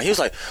not trying to. He was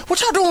like,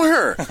 "What y'all doing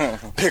here?"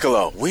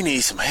 Piccolo, we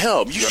need some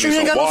help. You sure you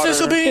ain't got no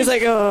sensu beans? He's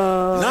like,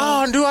 "Oh,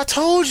 no, dude, I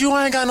told you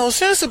I ain't got no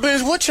sensu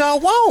beans. What y'all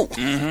want?"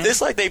 Mm-hmm.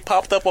 It's like they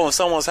popped up on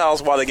someone's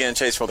house while they're getting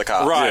chased from the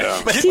cops. Right.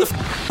 Yeah. Get the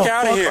f***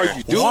 out of here. Are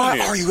you doing Why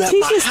here? are you at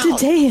Teach my us house?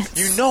 to dance.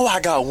 You know I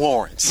got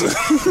warrants.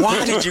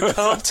 Why did you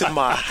come to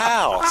my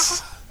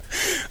house?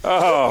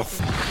 Oh,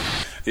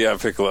 yeah,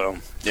 Piccolo.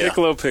 Yeah.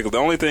 Piccolo. The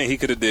only thing he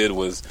could have did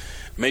was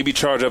maybe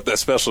charge up that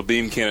special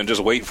beam cannon and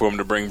just wait for him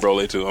to bring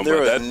Broly to him.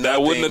 But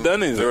that wouldn't have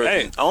done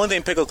anything. The only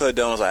thing Piccolo could have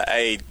done was like,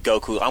 "Hey,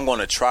 Goku, I'm going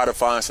to try to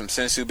find some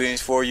sensu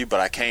beans for you, but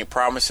I can't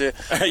promise it.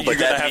 You're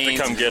that have means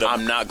to come get them.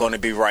 I'm not going to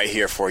be right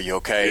here for you,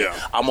 okay?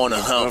 Yeah. I'm on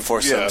a hunt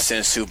for some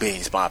sensu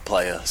beans, my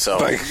player. So,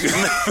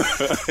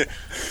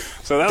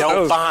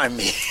 don't find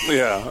me.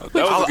 Yeah,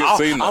 that was a good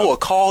scene, though. I will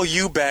call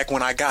you back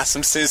when I got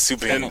some sensu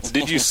beans." And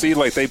did you see,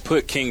 they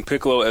put King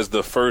Piccolo as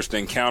the first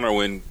encounter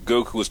when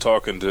Goku was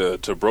talking to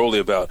Broly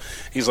about,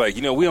 he's like,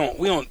 we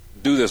don't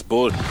do this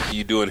bullshit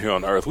you doing here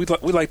on Earth. We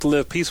like to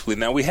live peacefully.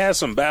 Now, we had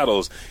some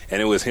battles,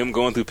 and it was him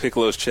going through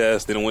Piccolo's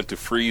chest, then it went to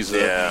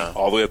Frieza,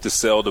 all the way up to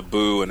Cell to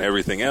Buu and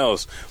everything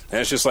else.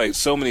 And it's just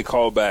so many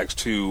callbacks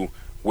to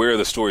where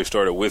the story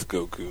started with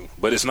Goku,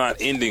 but it's not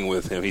ending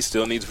with him. He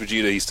still needs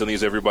Vegeta. He still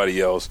needs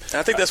everybody else. And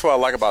I think that's what I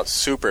like about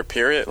Super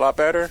period a lot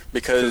better,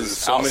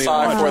 because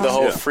outside for the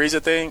whole Frieza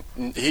thing,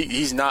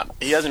 he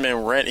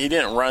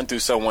didn't run through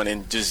someone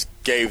and just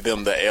gave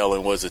them the L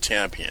and was a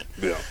champion.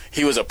 Yeah.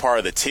 He was a part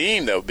of the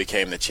team that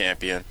became the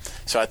champion.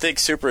 So I think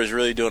Super is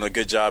really doing a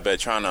good job at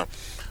trying to,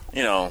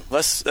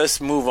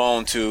 let's move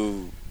on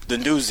to the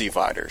new Z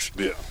fighters.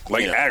 Yeah.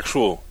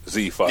 Actual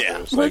Z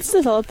fighters. Yeah. Let's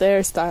develop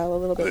their style a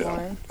little bit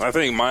more. I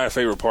think my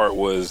favorite part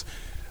was,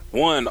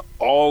 one,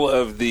 all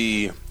of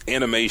the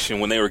animation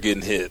when they were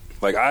getting hit.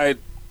 I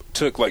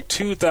took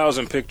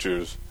 2,000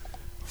 pictures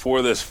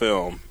for this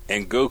film,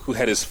 and Goku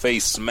had his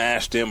face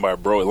smashed in by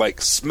Broly, like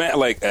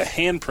a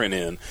handprint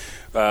in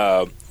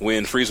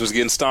when Frieza was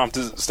getting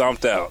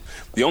stomped out.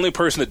 The only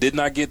person that did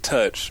not get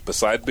touched,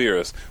 besides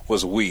Beerus,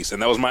 was Whis,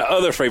 and that was my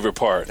other favorite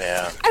part.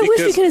 Yeah. I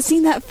wish we could have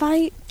seen that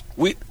fight.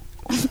 I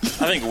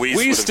think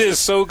Whis did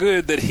so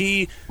good that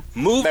he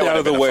moved out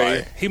of the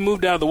way. He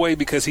moved out of the way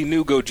because he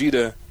knew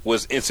Gogeta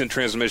was instant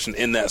transmission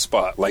in that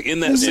spot.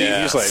 In that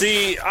scene, he's like...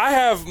 See,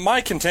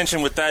 my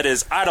contention with that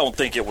is I don't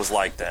think it was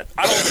like that.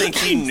 I don't think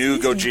he knew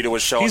Gogeta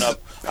was showing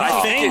up.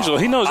 Angel.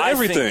 He knows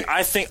everything.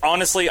 I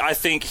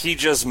think he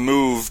just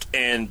moved,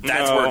 and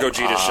that's where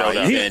Gogeta showed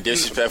up. And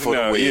disrespectful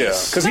to Whis. Yeah,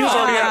 because he was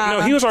already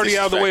out. He was already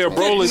out of the way of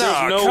Broly.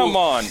 Come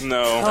on.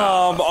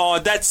 No.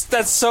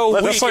 That's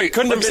so weak.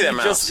 Couldn't have been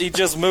he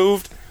just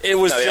moved. It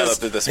was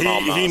just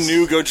he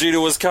knew Gogeta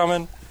was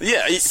coming.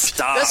 Yeah,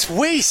 stop. That's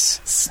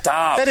Whis.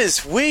 Stop. That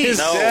is Whis. His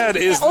dad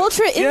is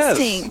Ultra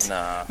Instinct.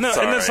 Nah, and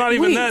that's not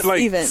even Whis, that.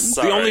 even.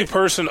 The only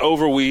person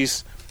over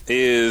Whis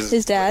is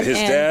his dad,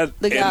 and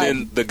the god.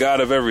 then the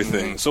god of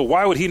everything. So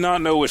why would he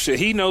not know what shit?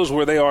 He knows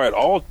where they are at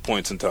all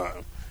points in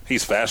time.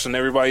 He's faster than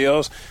everybody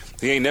else.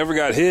 He ain't never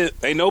got hit.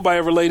 Ain't nobody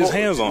ever laid his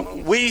hands on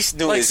him. Whis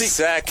knew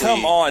exactly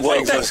come on, what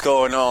was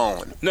going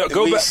on. No,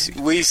 go back.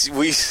 Whis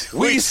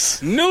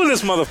Knew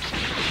this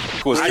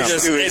motherfucker was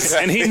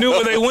coming. And he knew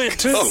where they went,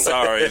 too.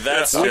 Sorry,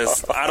 that's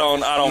just... I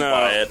don't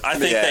buy it. I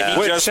think that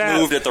he just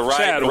moved at the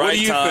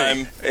right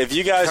time. If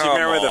you guys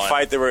remember the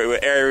fight that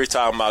Ari was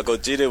talking about,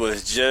 Gogeta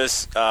was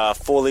just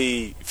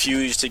fully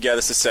fused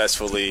together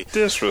successfully.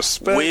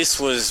 Disrespect. Whis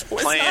was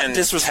playing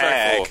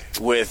tag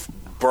with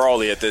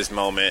Broly at this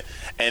moment,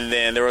 and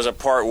then there was a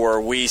part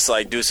where Whis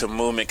do some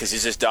movement because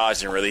he's just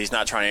dodging. Really, he's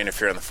not trying to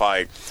interfere in the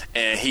fight,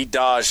 and he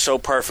dodged so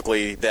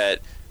perfectly that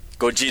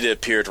Gogeta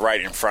appeared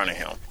right in front of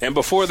him. And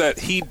before that,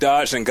 he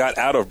dodged and got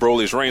out of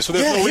Broly's range. So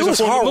there's no reason he was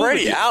for him to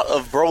already move out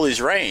of Broly's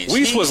range.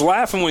 Whis was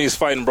laughing when he was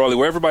fighting Broly,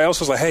 where everybody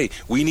else was like, "Hey,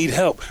 we need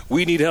help.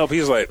 We need help."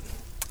 He was like,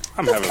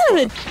 "I'm having fun."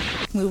 That's kind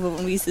of a move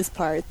on Whis'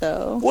 part,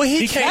 though. Well,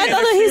 he can't. I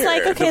know that he's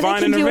like, okay,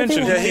 divine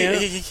intervention.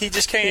 He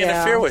just can't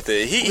interfere with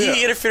it.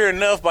 He interfered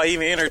enough by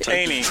even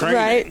entertaining.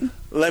 Right.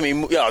 Let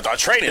me.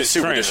 Training is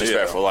super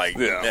disrespectful.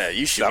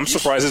 You should. I'm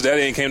surprised his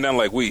daddy ain't came down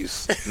like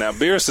Whis. Now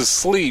Beerus is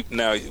asleep.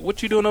 Now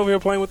what you doing over here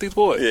playing with these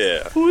boys?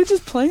 Yeah, we're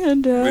just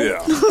playing, Dad.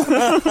 Yeah.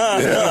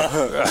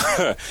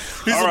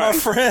 These are my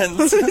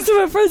friends. These are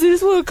my friends. They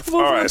just want to come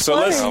over. All right, so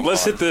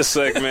let's hit this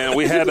segment.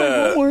 We had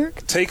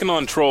taking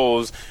on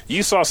trolls.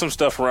 You saw some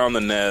stuff around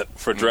the net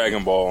for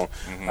Dragon Ball.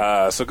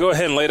 So go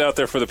ahead and lay it out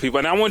there for the people.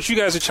 And I want you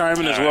guys to chime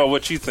in as well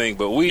what you think.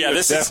 But we are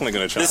definitely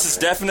going to chime in. This is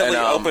definitely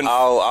open.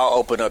 I'll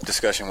open up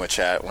discussion with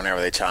chat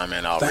whenever they chime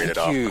in. I'll read it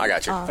off. I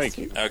got you. Thank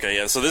you. Okay,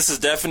 yeah. So this is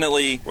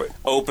definitely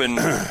open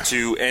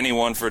to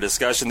anyone for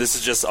discussion. This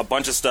is just a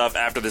bunch of stuff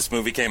after this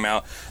movie came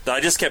out that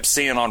I just kept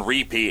seeing on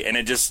repeat, and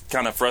it just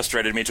kind of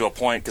frustrated me to a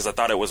point because I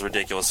thought it was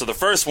ridiculous. So the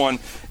first one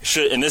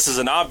and this is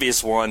an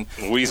obvious one.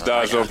 Whis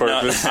dodged on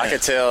purpose. I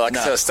could tell.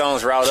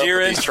 Stone's riled up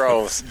with these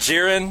trolls.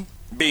 Jiren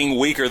being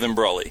weaker than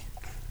Broly.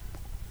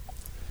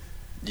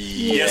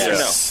 Yes or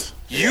no?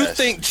 You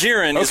think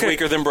Jiren is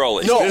weaker than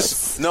Broly?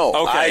 No,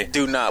 okay. I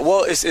do not.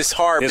 Well, it's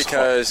hard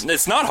because...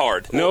 It's not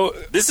hard. No.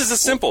 This is a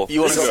simple.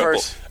 You want to go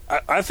first?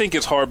 I think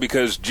it's hard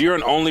because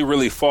Jiren only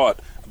really fought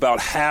about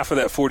half of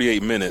that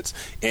 48 minutes,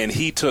 and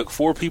he took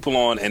 4 people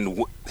on,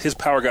 and his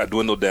power got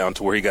dwindled down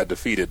to where he got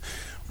defeated.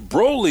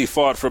 Broly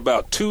fought for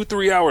about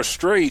 2-3 hours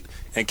straight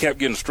and kept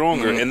getting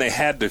stronger, and they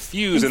had to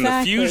fuse, and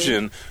the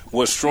fusion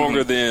was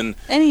stronger than...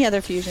 any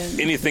other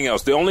fusion. Anything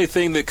else. The only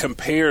thing that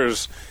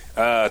compares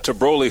to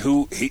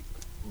Broly,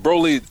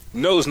 Broly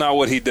knows not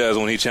what he does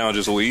when he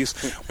challenges Whis,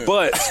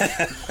 but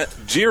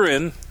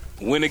Jiren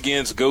went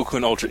against Goku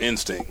and Ultra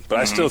Instinct. But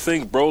I still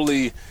think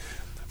Broly,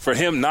 for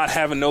him not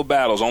having no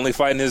battles, only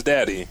fighting his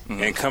daddy,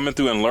 and coming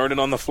through and learning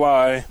on the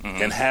fly,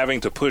 and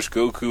having to push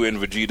Goku and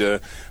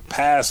Vegeta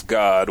past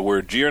God,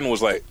 where Jiren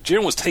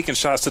was taking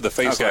shots to the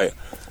face like...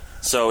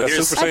 So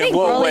here's I think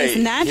Broly is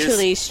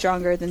naturally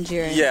stronger than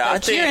Jiren. Yeah, I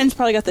think Jiren's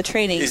probably got the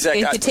training.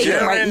 Exactly. He could take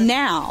him right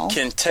now.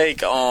 Can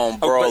take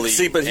on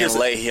Broly and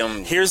lay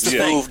him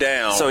move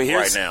down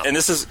right now. And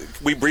this is,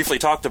 we briefly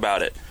talked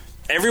about it.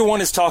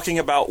 Everyone is talking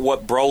about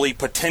what Broly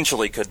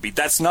potentially could be.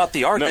 That's not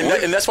the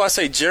argument. And that's why I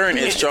say Jiren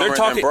is stronger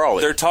than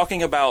Broly. They're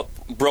talking about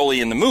Broly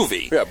in the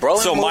movie. Yeah, Broly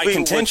so in the movie my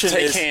contention would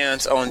take is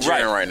hands on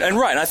Jiren right now.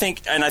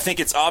 And I think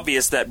it's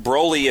obvious that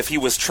Broly, if he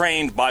was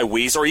trained by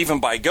Whis or even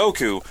by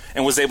Goku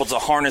and was able to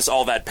harness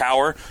all that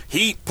power,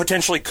 he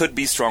potentially could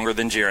be stronger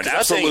than Jiren.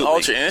 Absolutely. I think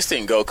Ultra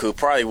Instinct Goku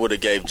probably would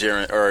have gave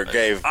Jiren or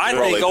gave I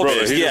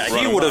Broly. think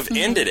he would have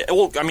ended it.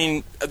 Well, I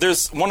mean,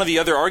 there's one of the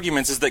other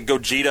arguments is that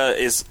Gogeta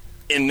is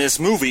in this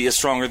movie is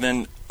stronger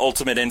than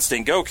Ultimate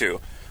Instinct Goku,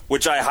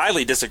 which I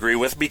highly disagree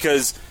with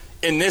because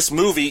in this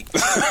movie,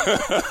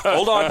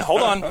 hold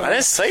on, I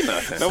didn't say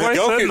nothing. Nobody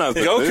said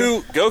nothing.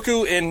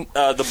 Goku in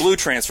the blue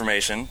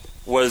transformation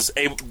with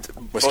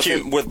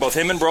both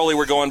him and Broly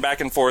were going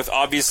back and forth.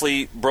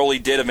 Obviously,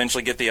 Broly did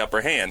eventually get the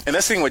upper hand, and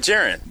that's the thing with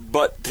Jiren.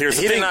 But here's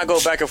the thing: he did not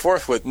go back and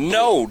forth with.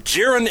 No,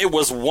 Jiren. It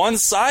was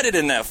one-sided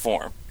in that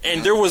form.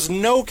 And there was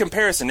no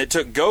comparison. It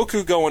took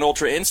Goku going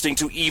Ultra Instinct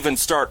to even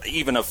start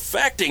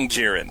affecting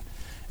Jiren.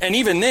 And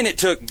even then, it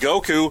took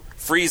Goku,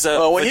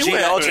 Frieza, when Vegeta, he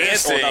went Ultra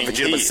Instinct, not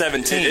Vegeta, but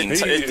 17.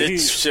 It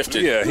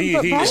shifted. Yeah,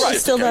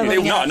 he's still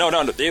leveling up. No.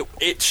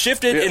 It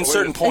shifted in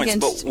certain points,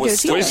 but was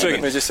still... Wait a second.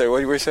 Let me just say,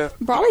 what were you saying?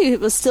 Broly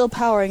was still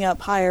powering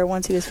up higher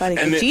once he was fighting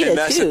Vegeta, and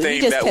that's too. the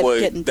thing he just kept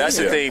getting that's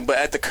bigger. the thing. But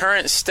at the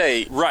current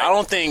state, I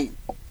don't think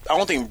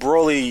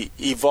Broly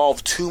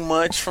evolved too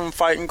much from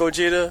fighting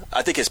Gogeta.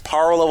 I think his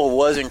power level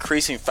was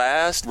increasing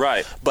fast.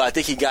 Right. But I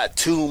think he got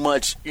too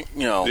much,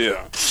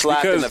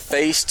 slap in the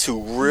face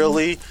to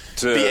really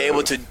be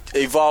able to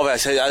evolve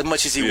as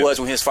much as he was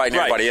when he was fighting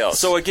everybody else.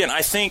 So again,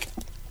 I think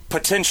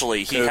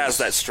potentially he has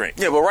that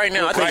strength. Yeah, but right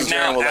now, I think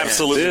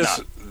absolutely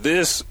not.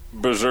 This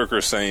Berserker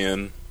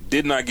Saiyan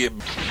did not get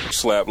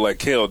slapped like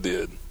Kale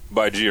did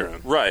by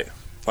Jiren. Right.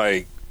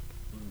 Like,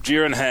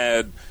 Jiren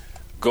had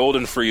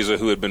Golden Frieza,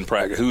 who had been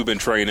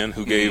training,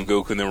 who gave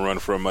Goku the run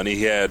for money.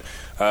 He had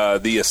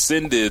the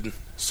Ascended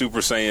Super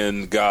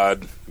Saiyan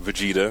God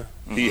Vegeta.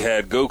 He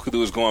had Goku that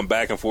was going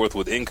back and forth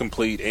with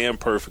incomplete and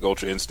perfect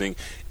Ultra Instinct,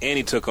 and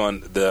he took on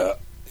the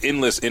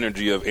endless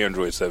energy of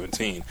Android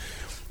 17.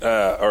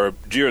 Or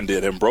Jiren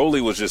did, and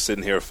Broly was just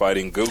sitting here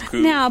fighting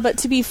Goku. Now, but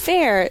to be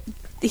fair,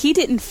 he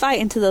didn't fight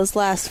into those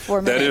last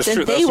 4 minutes. That is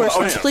true. And they were That's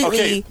what I'm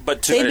saying. completely...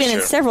 they've been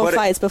in several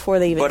fights before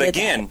they even did But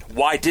again,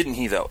 why didn't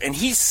he, though? And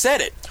he said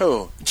it.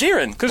 Who?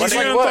 Jiren. Because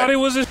Jiren thought he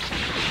was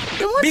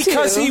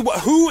Because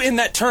who in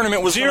that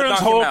tournament was Jiren's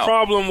whole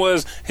problem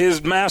was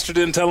his master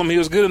didn't tell him he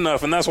was good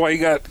enough, and that's why he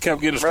kept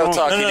getting Real strong.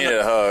 talk, he needed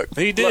a hug.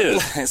 He did.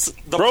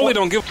 Broly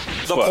don't give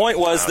a The fuck. point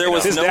was there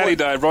was his no daddy one,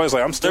 died. Broly's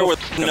like, I'm still there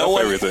was no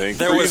one, everything.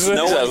 There was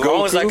no one. As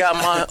long as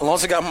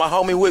I got my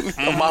homie with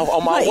me on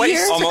my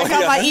waist, I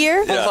got my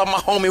ear. as long as I got my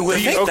homie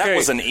with me. Okay. That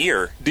was an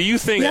ear. Do you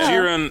think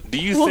Jiren? Do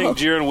you think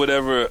Jiren would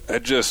ever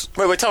just?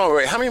 Wait, tell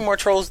me, how many more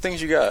trolls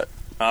things you got?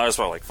 There's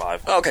probably like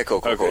 5. Okay, cool.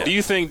 Do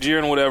you think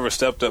Jiren would ever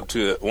stepped up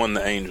to one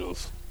of the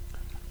angels?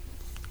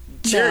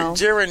 No.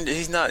 Jiren,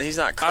 he's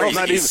not crazy.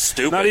 Not even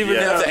stupid. Not even.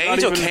 Yeah. If the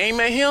angel came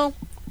at him,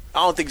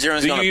 I don't think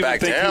Jiren's Do going you to even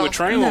back think down. he would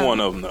train with one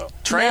of them though?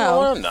 Train No.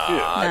 with him? Nah,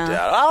 Yeah. I No.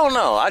 doubt it. I don't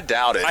know. I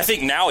doubt it. I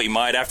think now he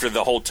might after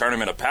the whole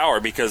Tournament of Power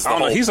because the I don't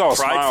know, whole he's all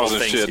prideful smiles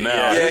and things shit he-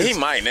 now. Yeah, he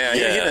might now.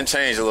 Yeah. He done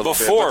changed a little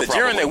Before, bit. But the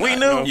Jiren that we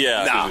probably knew,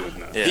 not.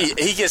 nah. Yeah.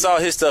 He gets all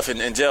his stuff in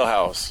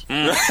jailhouse.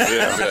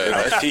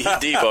 Yeah. He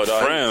Devo,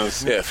 dog.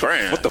 Friends. Yeah,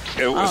 friends. What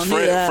the? It was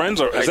knew that.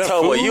 friends are. Is Hey, that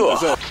Topo, food? you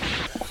Is are-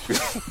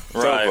 that-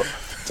 Right.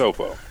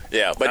 Topo.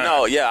 Yeah, but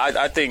no, yeah,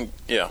 I think,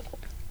 yeah.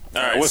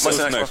 All right. What's what's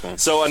the the next next one?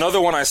 So another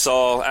one I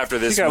saw after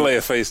You this. gotta lay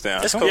a face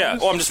down. That's Come cool. on. Yeah,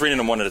 well, I'm just reading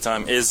them one at a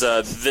time. Is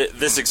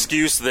this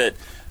excuse that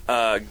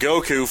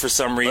Goku, for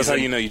some reason, That's how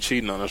you know you're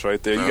cheating on us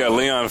right there. You got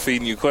Leon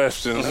feeding you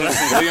questions.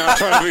 Leon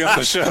trying to be on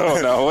the show.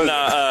 No,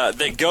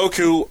 that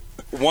Goku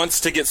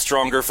wants to get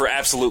stronger for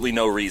absolutely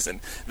no reason.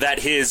 That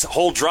his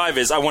whole drive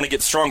is, I want to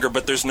get stronger,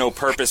 but there's no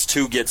purpose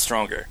to get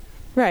stronger.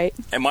 Right.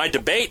 And my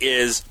debate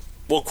is,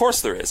 well, of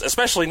course there is,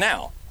 especially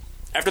now.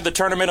 After the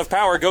Tournament of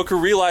Power, Goku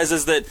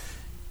realizes that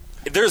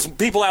there's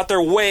people out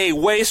there way,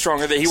 way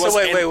stronger that he So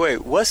wasn't.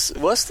 wait. What's the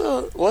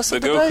the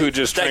debate? Goku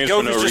just That trains Goku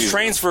for no just reason.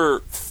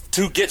 trains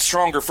to get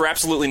stronger for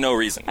absolutely no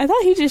reason. I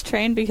thought he just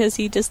trained because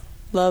he just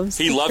loves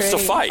He loves to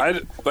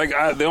train.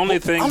 fight. The only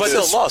thing. I'm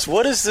that's- still lost.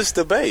 What is this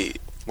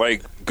debate?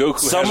 Like Goku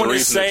Someone has a is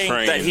reason saying to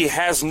train. that he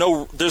has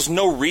there's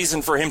no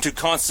reason for him to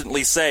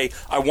constantly say,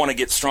 I want to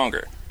get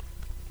stronger.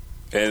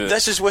 And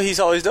That's just what he's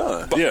always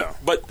done. yeah.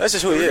 But That's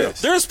just who he is.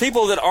 there's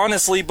people that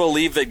honestly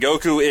believe that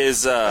Goku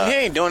is... He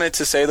ain't doing it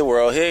to save the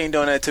world. He ain't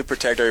doing it to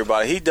protect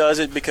everybody. He does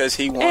it because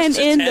he wants And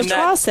to. in And the that-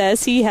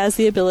 process, he has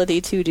the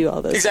ability to do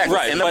all those. Exactly.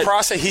 Right, in the but-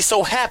 process, he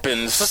so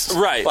happens.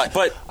 Right, like,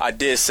 but- I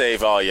did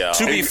save all y'all.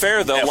 To be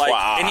fair, though, like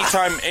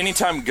FYI.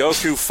 anytime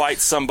Goku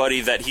fights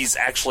somebody that he's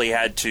actually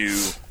had to,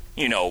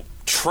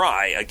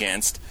 try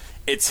against,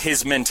 it's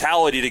his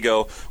mentality to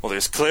go, well,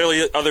 there's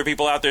clearly other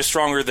people out there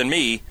stronger than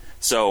me,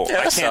 so Yeah,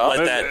 I that's can't all.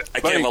 let that. I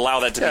can't allow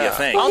that to be a Yeah.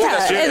 thing. I don't think Yeah,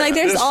 that's and like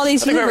there's all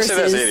these I think whoever said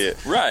that's an universes.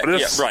 idiot. Right? But Yeah.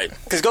 it's- Right.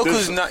 Because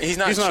Goku's not. He's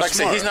not. he's not like I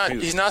said, he's smart.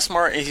 not. He's not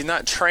smart, and he's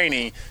not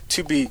training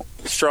to be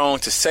strong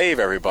to save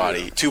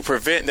everybody, to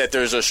prevent that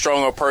there's a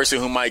stronger person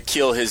who might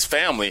kill his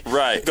family.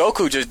 Right.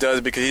 Goku just does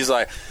it because he's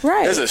like,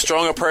 Right. there's a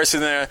stronger person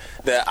there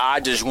that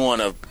I just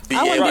want to be.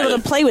 I want to be able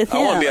to play with him.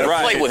 I want to be able to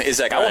Right. play with.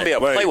 Exactly. I want to be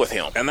able to Like, play with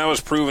him. And that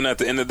was proven at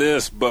the end of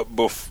this, but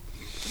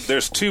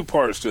there's two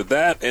parts to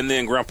that, and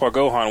then Grandpa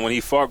Gohan, when he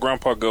fought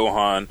Grandpa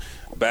Gohan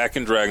back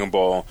in Dragon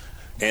Ball,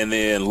 and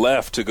then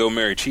left to go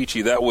marry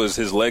Chi-Chi, that was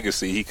his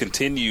legacy. He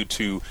continued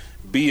to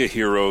be a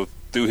hero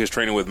through his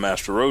training with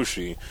Master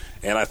Roshi,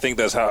 and I think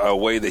that's a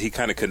way that he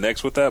kind of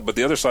connects with that. But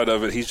the other side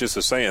of it, he's just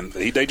a saying.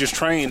 They just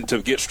train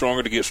to get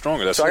stronger.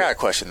 That's So I it. got a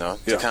question though.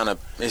 Yeah. To kind of,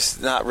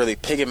 it's not really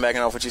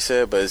piggybacking off what you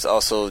said, but it's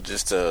also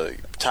just to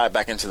tie it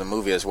back into the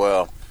movie as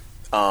well.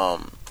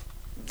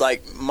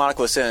 Like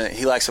Monica was saying,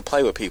 he likes to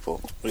play with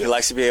people. He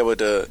likes to be able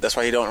to. That's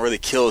why he don't really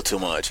kill too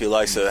much. He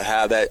likes to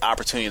have that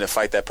opportunity to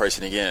fight that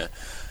person again.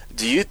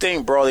 Do you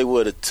think Broly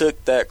would have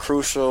took that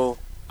crucial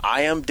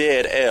 "I am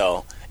dead"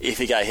 L if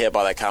he got hit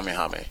by that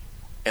Kamehameha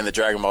and the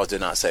Dragon Balls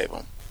did not save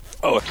him?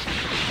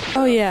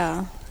 Oh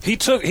yeah. He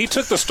took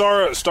the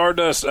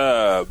Stardust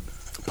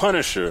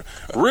Punisher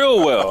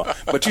real well,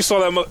 but you saw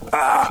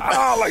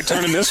that like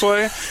turning this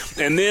way,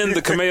 and then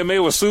the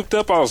Kamehameha was souped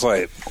up. I was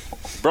like,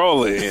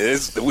 Broly,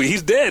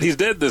 he's dead. He's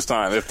dead this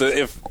time. If So do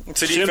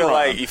you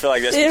Shinron- feel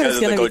like that's It because was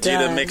of the gonna be Gogeta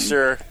done.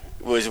 mixture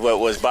was what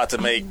was about to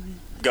make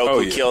Goku Oh,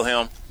 yeah. kill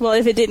him? Well,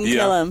 if it didn't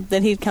Yeah. kill him,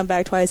 then he'd come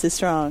back twice as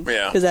strong.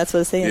 Yeah. Because that's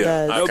what Saiyan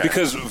does. No, Okay.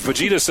 because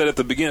Vegeta said at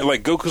the beginning,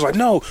 like Goku's like,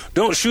 no,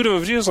 don't shoot him.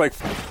 Vegeta's like,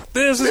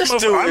 this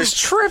dude is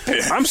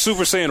tripping. I'm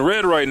Super Saiyan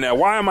Red right now.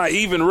 Why am I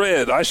even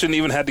red? I shouldn't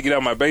even have to get out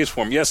of my base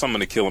for him. Yes, I'm going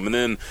to kill him. And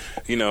then,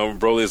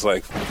 Broly's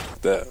like,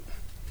 that.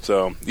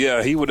 So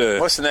yeah, he would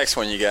have. What's the next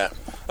one you got?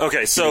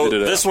 Okay, so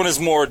Figured it this out. one is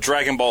more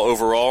Dragon Ball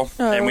overall,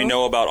 and we Oh.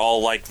 know about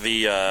all like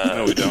the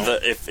No, we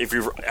don't. if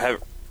you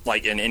have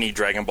like in any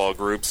Dragon Ball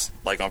groups,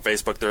 like on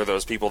Facebook, there are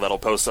those people that'll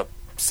post up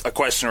a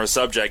question or a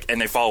subject, and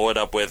they follow it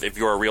up with, if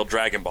you're a real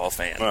Dragon Ball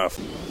fan.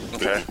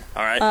 Okay.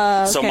 All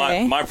right. So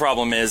okay. my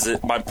problem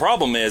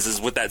is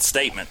with that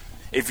statement.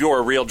 If you're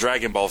a real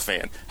Dragon Ball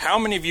fan, how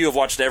many of you have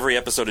watched every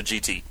episode of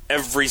GT?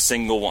 Every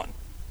single one.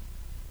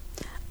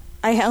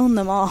 I own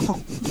them all.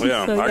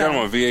 Yeah, So, I got them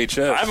on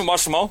VHS. I haven't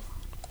watched them all.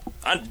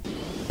 I'm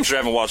sure I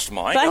haven't watched them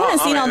all. But I haven't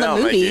seen all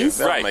the movies.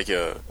 That'll make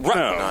you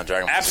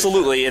non-Dragon Ball.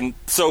 Absolutely. And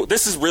so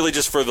this is really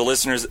just for the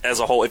listeners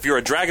as a whole. If you're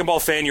a Dragon Ball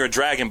fan, you're a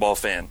Dragon Ball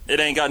fan. It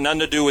ain't got nothing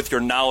to do with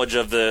your knowledge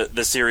of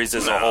the series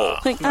as a whole.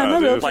 Like,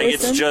 I'm a real Like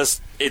person. it's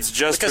just Because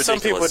ridiculous. some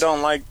people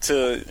don't like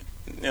to,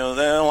 they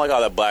don't like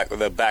all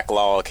the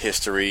backlog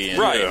history. And,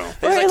 Right.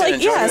 They Right, to like,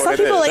 enjoy yeah, what some it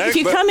people, is. like, if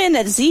you come in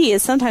at Z,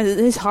 sometimes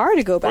it's hard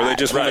to go back. Or they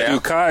just want to do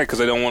Kai because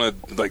they don't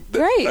want to, like...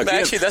 Right. Again, But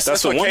actually, that's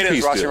what One Caden's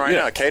Piece watching did. right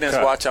now. Caden's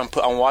Kai.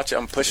 watching.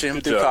 I'm pushing him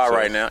Good through job, Kai son.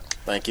 right now.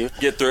 Thank you.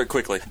 get through it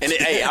quickly. And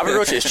hey, I'll be real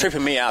with you, it's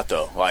tripping me out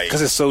though. Like,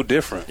 Because it's so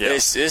different. Yeah.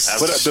 it's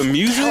But the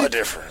music... hella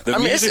different. The I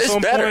mean, music's it's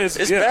on better. point.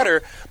 It's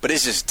better, but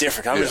it's just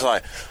different. I'm just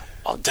like,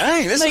 oh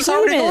dang, this like, is wait a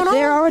already minute, going on.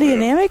 they're already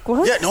anemic?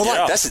 What? Yeah, no,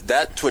 Yeah. like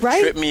that's what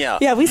Right? tripped me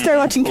out. Yeah, we started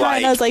watching Kai,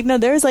 and I was like, no,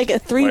 there's like a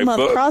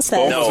 3-month process.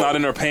 Bulma's not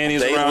in her panties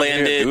They around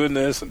landed- here doing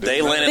this. And doing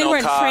they that. landed They on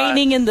weren't Kai.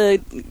 training in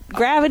the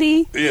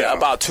gravity. Yeah,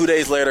 about 2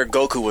 days later,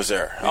 Goku was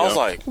there. I was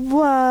like,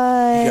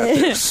 What? He got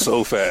there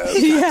so fast.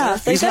 Yeah,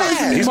 He's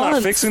not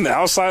months. fixing the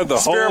outside of the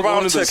hole. Spirit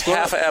going Bomb to the took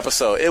half an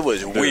episode. It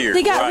was weird.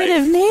 They got right?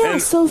 rid of Nam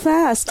And- so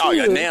fast, too. Oh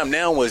yeah,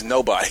 Nam was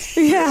nobody.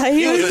 Yeah,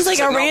 he was just like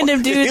a a normal-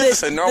 random he dude was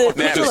just a normal that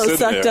man. the pillow Just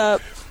sitting sucked there.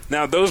 up.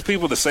 Now, those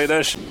people that say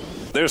that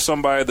there's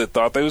somebody that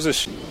thought they was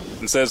a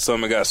and said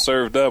something and got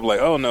served up like,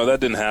 oh, no, that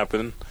didn't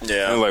happen.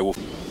 Yeah. And they're like, well,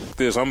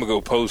 this, I'm going to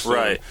go post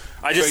Right.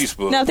 on I just-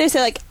 Facebook. Now, if they say,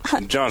 like,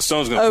 John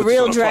Stone's going to a put this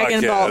real on a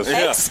Dragon Ball podcast.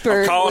 Yeah.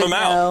 expert I'm calling would them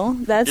out. know,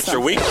 that's It's your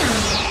something. week.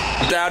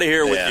 Get out of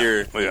here with Yeah.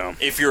 your. Yeah.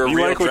 If you're a You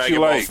real like what Dragon you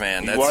Ball like.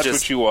 fan, You that's watch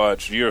just what you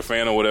watch. You're a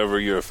fan of whatever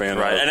you're a fan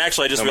right. of. And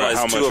actually, I just no matter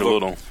realized how much or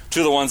little.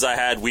 two of the ones I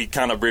had, we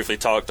kind of briefly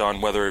talked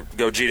on whether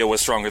Gogeta was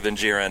stronger than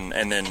Jiren,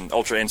 and then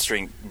Ultra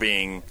Instinct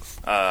being,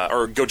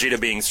 or Gogeta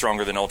being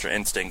stronger than Ultra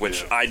Instinct,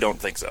 which I don't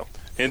think so.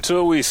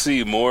 Until we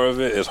see more of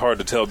it, it's hard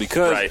to tell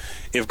because Right.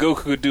 if Goku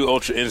could do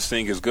Ultra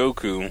Instinct as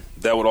Goku,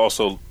 that would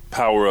also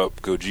power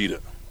up Gogeta.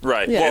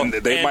 Right. Yeah. Well, And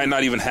they might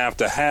not even have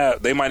to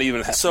have. They might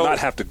even So- not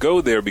have to go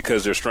there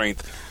because their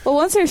strength. Well,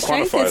 once their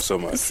strength Quantify is so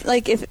much.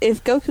 like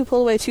if Goku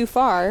pulled away too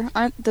far,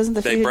 doesn't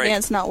the They fusion break.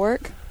 dance not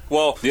work?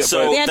 Well, Yeah,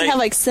 so but- They had to have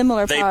like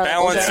similar they power.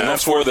 balance And Yeah.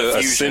 that's where For the the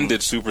fusion.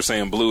 ascended Super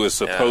Saiyan Blue is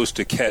supposed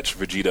to catch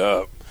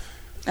Vegeta up.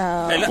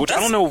 and Which I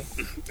that's- don't know.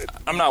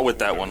 I'm not with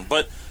that one,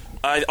 but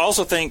I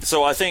also think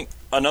so. I think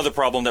another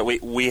problem that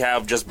we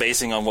have just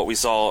basing on what we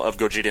saw of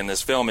Gogeta in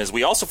this film is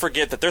we also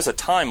forget that there's a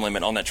time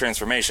limit on that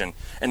transformation,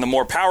 and the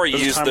more power you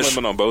There's a use, time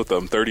limit on both of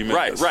them, 30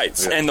 minutes. right,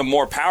 Yeah. and the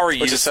more power you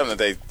Which is use, something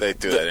that they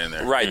threw that in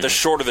there. right, the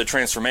shorter the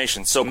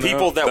transformation. So No,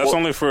 people that that's will,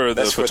 only for the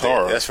That's for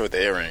Patara. that's for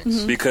the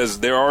earrings. Because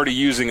they're already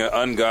using an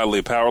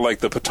ungodly power. Like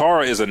the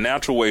Patara is a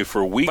natural way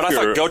for weaker. but I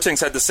thought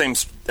Gotenks had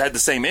the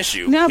same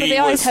issue. No, but He they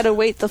always was- had to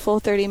wait the full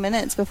 30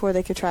 minutes before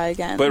they could try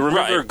again. But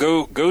remember, Right.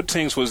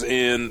 Gotenks was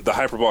in the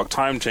hyperbolic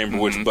time chamber,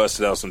 which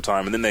busted out some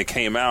time, and then they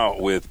came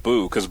out with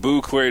Boo, because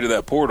Boo created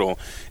that portal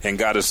and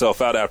got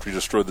himself out after he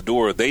destroyed the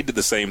door. They did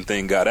the same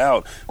thing, got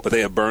out, but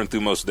they had burned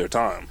through most of their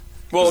time.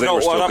 'Cause well, they no,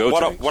 were still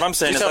Gotenks. what I'm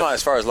saying You're is talking that, about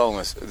as far as long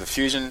as the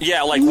fusion.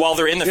 yeah, like while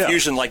they're in the Yeah.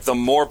 fusion, like the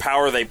more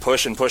power they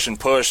push and push and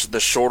push, the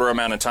shorter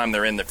amount of time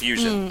they're in the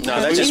fusion. No, I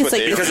that's think just it's with the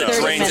like Because earrings. it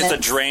 30 drains, it's a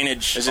minutes.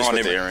 drainage It's just on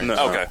with the every. earrings.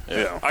 No. Okay,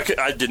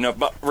 Yeah. I didn't know,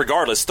 but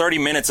regardless, 30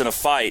 minutes in a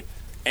fight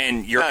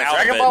and you're Nah, out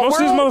Dragon of it. Ball Most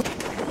of these World?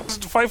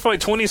 motherfuckers fight for like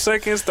 20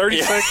 seconds, 30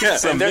 Yeah.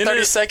 seconds, a And their 30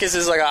 minute. seconds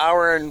is like an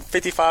hour and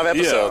 55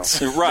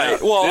 episodes. Right.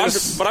 Yeah. Well,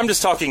 There's- but I'm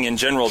just talking in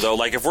general, though.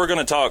 Like, if we're going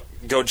to talk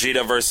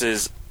Gogeta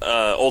versus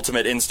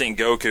Ultimate Instinct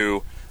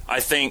Goku, I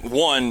think,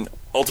 one,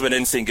 Ultimate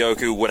Instinct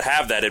Goku would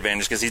have that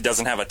advantage because he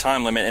doesn't have a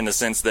time limit in the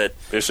sense that...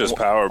 It's just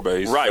power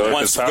based. Right. So if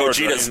Once his power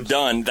Gogeta's drains-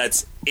 done,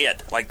 that's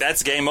it. Like,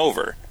 that's game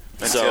over.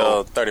 Until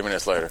So, 30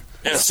 minutes later.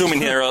 and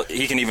assuming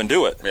he can even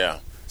do it. Yeah.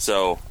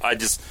 So, I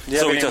just... Do you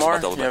so have we any touched more?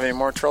 about that a Do little you have bit. any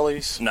more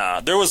trolleys?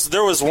 Nah, there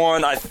was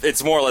one.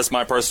 It's more or less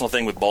my personal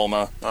thing with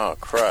Bulma. Oh,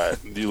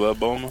 crud. Do you love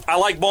Bulma? I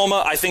like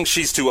Bulma. I think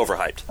she's too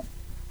overhyped.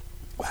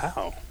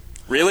 Wow.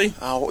 Really?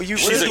 Oh, you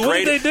She's really, a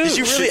great. they do? Did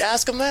you really she-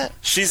 ask him that?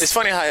 She's- It's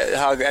funny how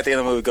at the end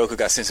of the movie Goku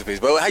got sense piece,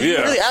 but how you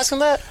Yeah. really ask him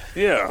that?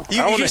 Yeah.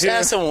 You I want just to hear.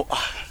 asked him.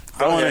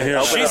 I want to hear.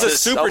 Open She's up a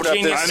this- super open up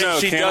genius. this- I know,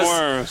 She can does.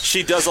 worms.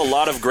 She does a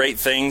lot of great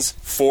things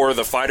for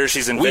the fighter.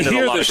 She's We invented a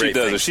hear lot that of she great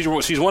does it.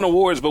 things. She's won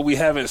awards, but we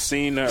haven't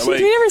seen her.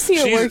 we never see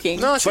her she's- working.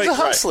 No, she's Like, a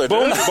hustler,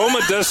 dude.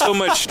 Bulma does so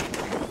much.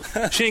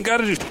 She ain't got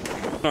to do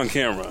on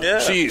camera. Yeah.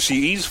 She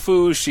eats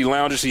food, she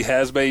lounges, she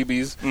has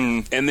babies,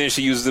 and then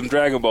she uses them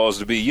Dragon Balls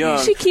to be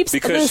young. She keeps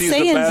because the she's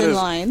Saiyans in baddest.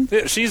 line.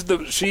 Yeah,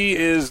 she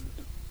is.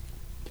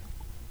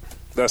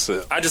 That's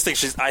it. I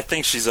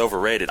think she's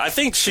overrated. I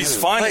think she's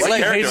fine as a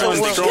like, character. hate on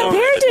Well, strong-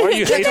 Compared to Why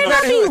you there hate on-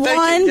 cannot be Thank you.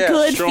 one Yeah.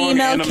 good Strong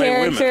female anime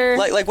women. character.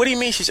 Like, what do you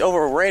mean she's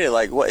overrated?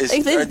 Like, what is?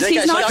 Like, are they she's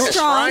got- she not got a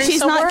strong. shrine She's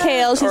somewhere? not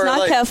Kale. She's Or, not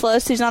like,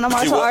 Kefla. She's not a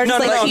martial what? artist.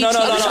 No, like no, Chi no, no,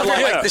 Chi. no, no, Like,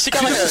 Yeah, she got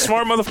she's like a a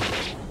smart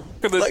motherfucker.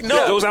 that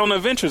goes out on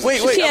adventures.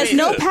 Wait, she has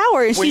no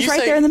power, and she's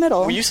right there in the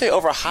middle. When you say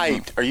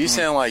overhyped, are you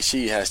saying like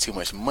she has too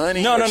much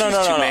money? No.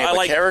 I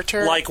like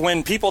character. Like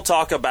when people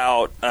talk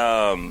about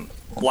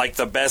like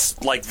the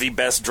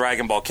best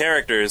Dragon Ball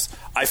characters,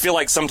 I feel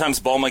like sometimes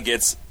Bulma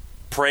gets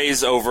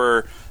praise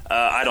over.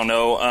 I don't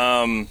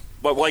know.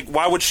 But like,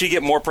 why would she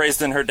get more praise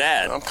than her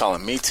dad? I'm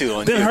calling me too.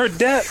 On Then you. her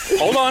dad.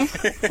 Hold on.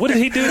 What did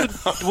he do?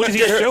 What did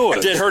he show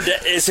us? Did her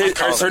is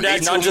her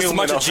dad not just as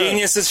much a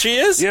genius as she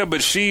is? Yeah,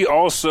 but she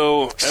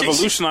also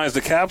evolutionized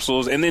the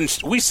capsules, and then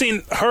we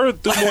seen her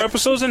do more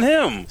episodes than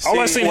him. All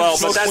I seen. Well,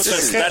 but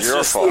that's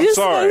your fault. I'm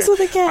sorry. With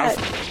a cat.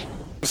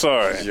 I'm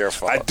sorry. It's your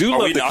fault. I do Are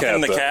love we the knocking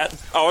cat. the though.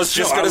 cat? I was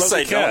just No, going I to love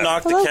say, the cat. don't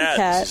knock I the love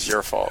cat. It's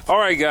your fault. All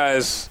right,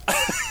 guys.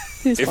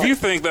 If you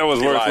think that was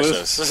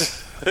worthless,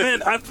 Elijah's.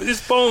 man,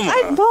 it's Bulma.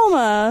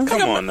 Bulma.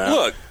 Come on now.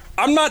 Look,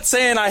 I'm not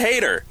saying I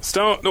hate her.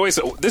 Stone. No, wait.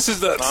 So this is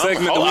the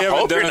segment that we I haven't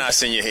hope done. you're not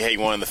saying you hate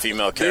one of the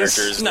female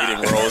characters Nah.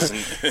 leading roles.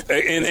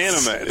 In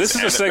anime. This is a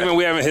anime. segment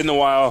we haven't hit in a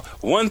while.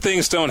 One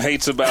thing Stone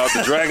hates about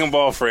the Dragon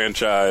Ball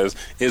franchise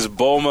is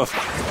Bulma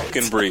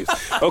fucking Breeze.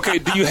 Okay,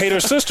 do you hate her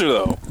sister,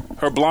 though?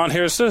 Her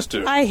blonde-haired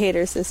sister. I hate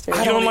her sister.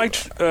 You don't like,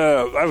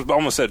 I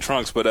almost said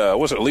Trunks, but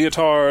what's it,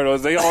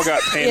 Leotard? They all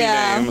got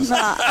panty names.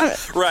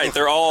 Right,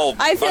 they're all.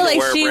 I feel like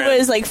underwear she brand.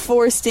 was like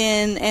forced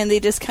in, and they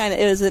just kind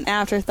of it was an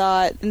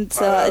afterthought, and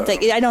so it's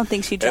like I don't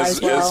think she drives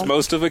As well.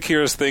 most of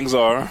Akira's things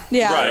are.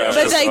 Yeah, Right,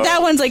 but like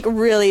that one's like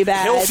really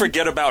bad. He'll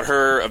forget about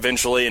her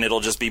eventually, and it'll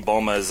just be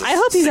Bulma's. I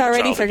hope he's secret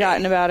already child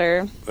forgotten again. about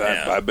her.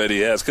 I bet he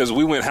has, because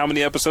we went how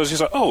many episodes?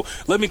 He's like, oh,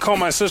 let me call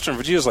my sister. And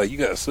Vegeta's like, you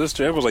got a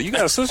sister? Everyone's like, you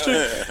got a sister?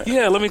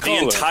 Yeah, let me call The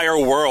her. entire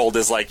world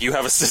is like, you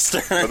have a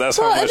sister. But that's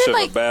Well, how and much then,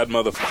 of like, a bad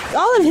motherfucker.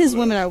 All of his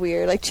women are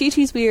weird. Like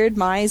Chi-Chi's weird,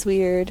 Mai's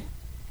weird.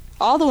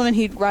 All the women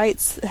he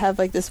writes have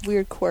like this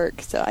weird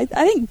quirk. So I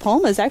think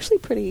Bulma's actually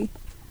pretty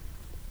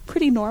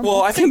normal.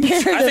 Well, I think,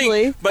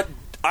 comparatively. but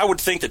I would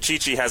think that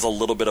Chi-Chi has a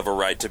little bit of a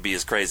right to be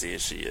as crazy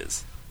as she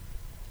is.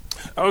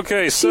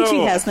 Okay, so Chi-Chi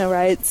has no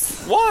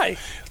rights. Why?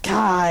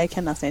 God, I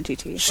cannot stand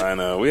Chi-Chi. I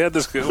know we had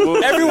this.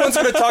 Everyone's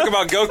going to talk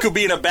about Goku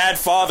being a bad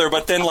father,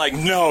 but then like,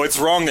 no, it's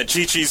wrong that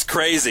Chi-Chi's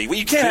crazy. Well,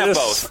 you can't have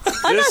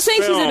both. I'm not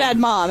saying she's a bad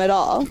mom at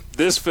all.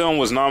 This film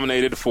was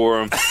nominated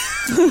for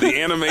the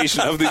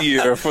Animation of the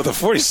Year for the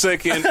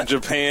 42nd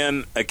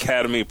Japan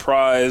Academy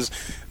Prize.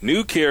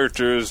 New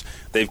characters.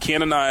 They've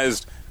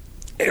canonized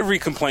every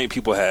complaint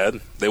people had.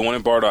 They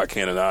wanted Bardock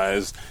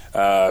canonized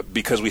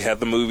because we had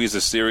the movies,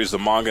 the series, the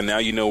manga. Now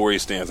you know where he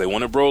stands. They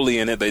wanted Broly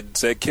in it. They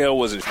said Kale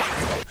wasn't.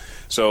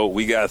 So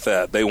we got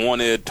that. They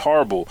wanted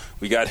Tarble.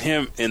 We got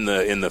him in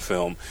the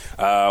film.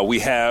 We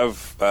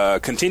have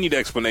continued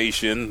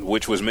explanation,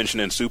 which was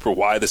mentioned in Super,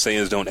 why the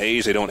Saiyans don't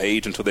age. They don't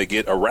age until they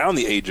get around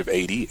the age of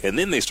 80, and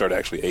then they start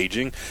actually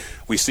aging.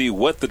 We see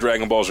what the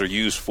Dragon Balls are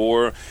used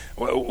for.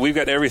 We've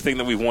got everything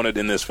that we wanted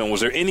in this film.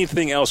 Was there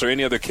anything else or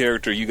any other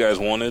character you guys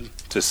wanted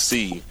to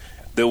see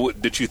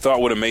that you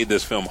thought would have made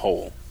this film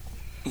whole?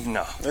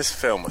 No. This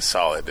film was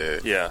solid,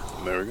 dude. Yeah.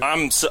 There we go.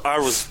 I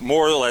was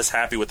more or less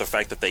happy with the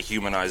fact that they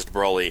humanized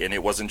Broly, and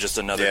it wasn't just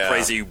another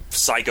crazy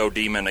psycho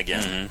demon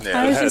again.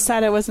 Yeah. I was just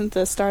sad it wasn't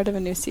the start of a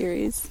new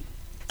series.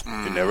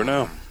 You never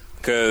know.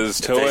 Because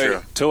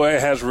Sure. Toei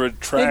has They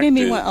retracted.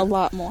 made me want a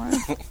lot more.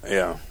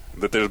 Yeah.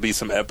 That there'll be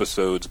some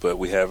episodes, but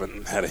we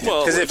haven't had a hint.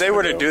 Because if they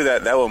were to go. do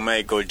that, that would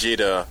make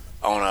Gogeta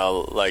on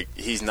a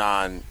he's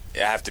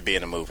have to be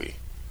in a movie.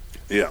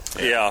 Yeah.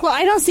 Yeah. Well,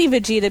 I don't see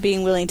Vegeta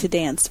being willing to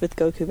dance with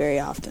Goku very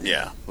often.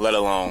 Yeah, let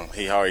alone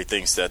he already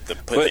thinks that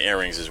putting the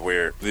earrings is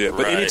weird. Yeah,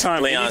 but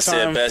anytime Leon said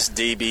anytime- best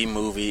DB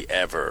movie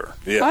ever.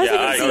 Yeah. I Yeah,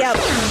 think I it's know.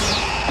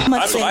 how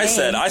much That's what they I made.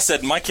 said. I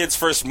said my kid's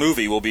first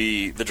movie will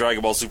be the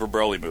Dragon Ball Super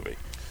Broly movie.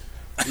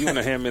 You want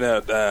to hand me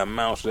that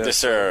mouse there? Yes,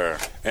 sir.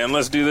 And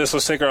let's do this.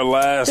 Let's take our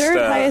last. Third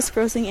highest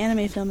grossing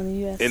anime film in the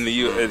U.S. In the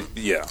U.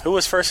 Yeah. Who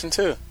was first and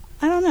two?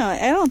 I don't know.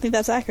 I don't think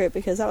that's accurate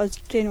because that was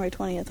January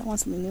 20th. I want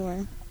something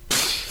newer.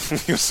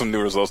 Here's some new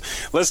results.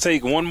 Let's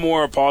take one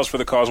more pause for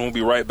the cause, and we'll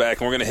be right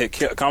back. And we're going to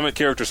hit comic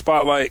character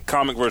spotlight,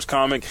 comic versus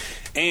comic,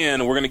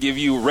 and we're going to give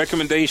you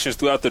recommendations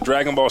throughout the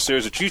Dragon Ball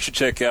series that you should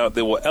check out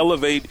that will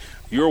elevate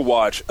your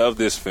watch of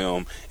this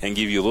film and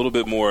give you a little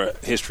bit more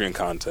history and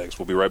context.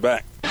 We'll be right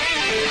back.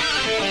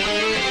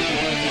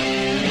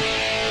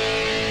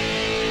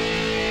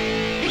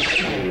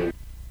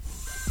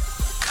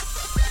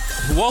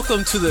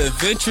 Welcome to the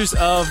Adventures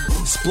of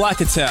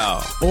Splakatel,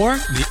 or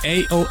the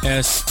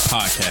AOS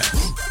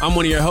podcast. I'm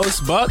one of your hosts,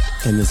 Buck.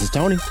 And this is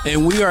Tony.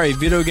 And we are a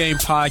video game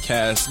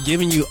podcast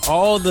giving you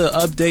all the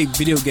update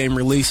video game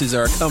releases that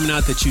are coming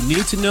out that you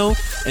need to know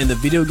and the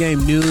video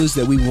game news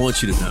that we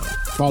want you to know.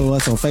 Follow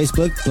us on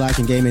Facebook, Black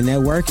and Gaming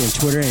Network, and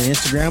Twitter and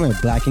Instagram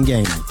at Black and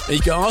Gaming. And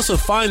you can also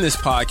find this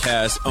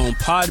podcast on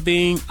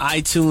Podbean,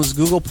 iTunes,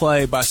 Google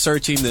Play by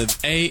searching the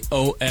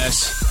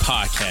AOS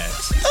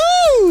podcast.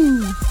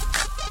 Ooh!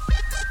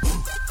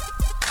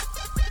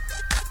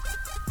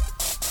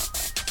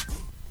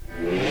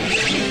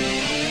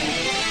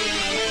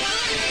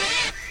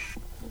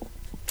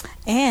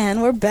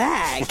 And we're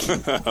back.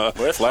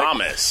 With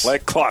Thomas.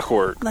 Like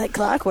clockwork. like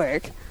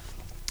clockwork.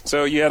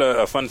 So you had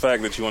a fun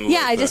fact that you wanted to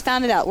I just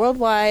found it out.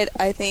 Worldwide,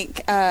 I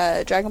think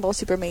Dragon Ball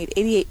Super made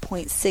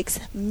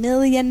 $88.6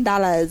 million.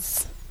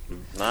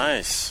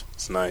 Nice.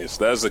 It's nice.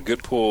 That's a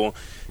good pull.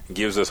 It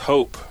gives us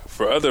hope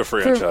for other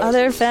franchises. For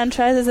other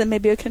franchises and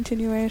maybe a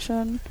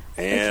continuation.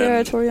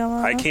 And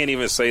I can't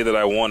even say that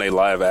I want a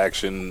live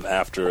action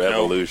after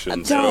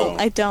Evolution.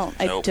 I don't.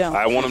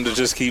 I want them to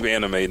just keep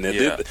animating it.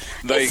 Yeah.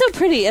 It's so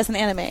pretty as an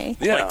anime.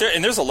 Yeah.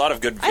 And there's a lot of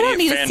good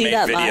fan-made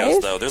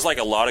videos, though. There's like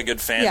a lot of good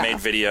fan-made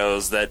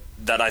videos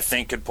that I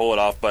think could pull it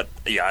off, but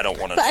I don't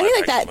want to. But I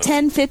think like that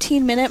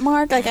 10-15 minute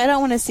mark, like I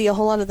don't want to see a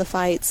whole lot of the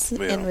fights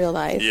in real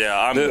life.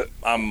 Yeah,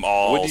 I'm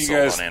all what do you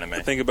guys on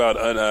anime. think about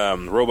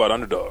Robot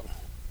Underdog?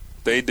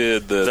 They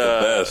did the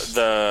best.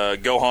 The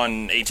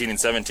Gohan 18 and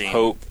 17.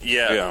 Hope.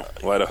 Yeah.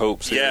 A lot of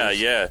Hope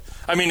series. Yeah.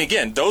 I mean,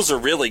 again, those are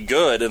really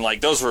good, and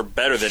like those were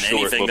better than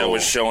anything that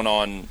was shown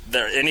on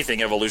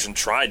anything Evolution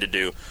tried to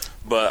do.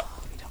 But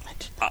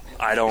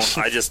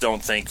I just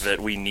don't think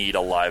that we need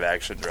a live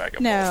action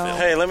Dragon Ball film.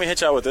 Hey, let me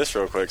hit y'all with this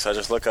real quick. So I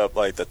just look up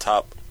like the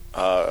top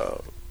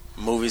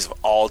movies of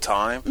all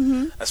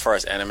time as far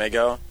as anime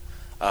go.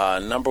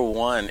 Number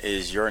 1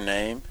 is Your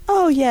Name.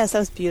 Oh, yes, that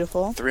was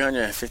beautiful.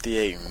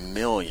 358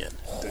 million.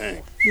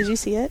 Dang. Did you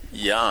see it?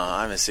 Yeah,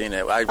 I haven't seen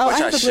it. I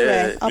have the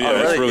should. Blu-ray.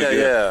 It's really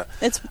good.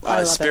 I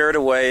love Spirit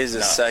Away is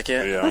the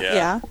second.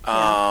 Yeah.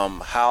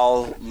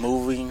 Howl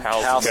Moving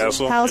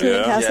Castle. Howl's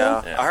Moving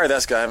Castle. Yeah. I heard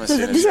that's good. I haven't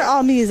seen it. These are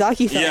all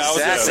Miyazaki films. Yeah, I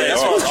was Exactly. gonna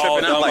That's say, what I'm all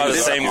tripping done out. Like, by the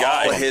this same is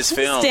guy. all his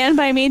film. Stand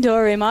By Me,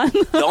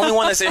 Doraemon. The only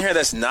one that's in here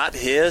that's not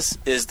his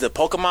is the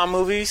Pokemon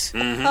movies.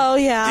 Oh,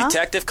 yeah.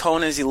 Detective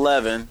Conan's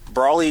 11.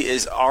 Brawly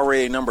is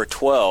already number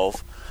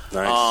 12.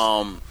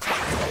 Nice.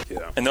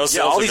 And those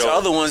all these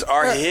other ones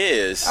are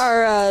his.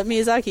 Are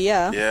Miyazaki,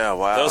 yeah. Yeah,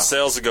 wow. Those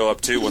sales will go up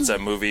too once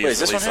that movie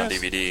is released on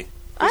DVD.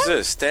 Who's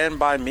this? Stand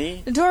By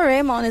Me?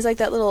 Doraemon is like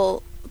that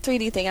little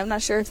 3D thing. I'm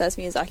not sure if that's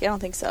Miyazaki. I don't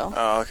think so.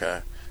 Oh,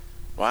 okay.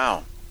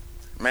 Wow.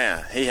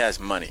 Man, he has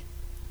money.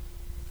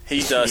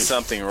 He does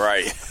something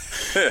right.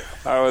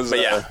 But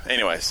yeah,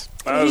 anyways.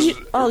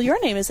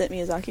 Your Name isn't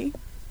Miyazaki.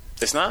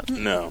 It's not?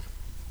 No.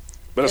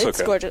 But it's okay.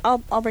 It's gorgeous.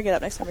 I'll bring it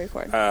up next time we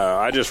record.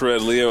 I just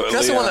read Leo.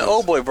 That's the one that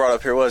old boy brought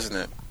up here, wasn't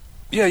it?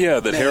 Yeah,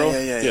 that Harold.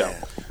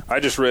 Yeah. I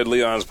just read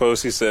Leon's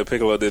post. He said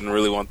Piccolo didn't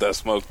really want that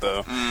smoke,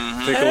 though.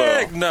 Piccolo,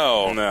 Heck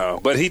no.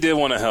 But he did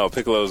want to help.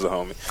 Piccolo's a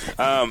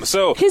homie.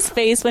 So his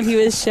face when he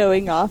was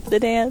showing off the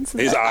dance,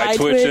 his eye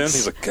twitching.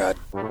 He's like, God.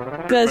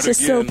 That's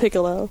just so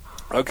Piccolo.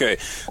 Okay,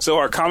 so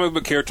our comic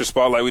book character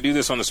spotlight, we do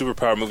this on the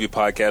Superpower Movie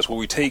Podcast where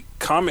we take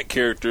comic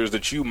characters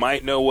that you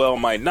might know well,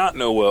 might not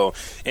know well,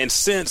 and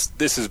since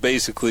this is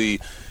basically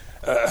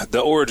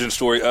the origin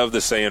story of the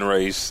Saiyan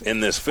race in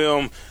this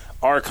film,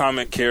 our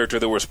comic character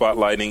that we're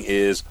spotlighting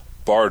is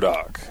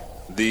Bardock,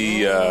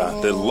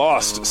 the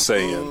lost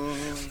Saiyan.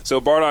 So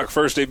Bardock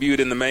first debuted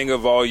in the manga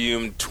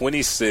volume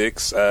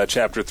 26,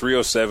 chapter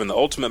 307. The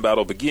ultimate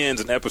battle begins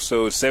in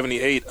episode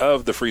 78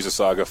 of the Frieza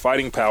saga,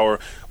 Fighting Power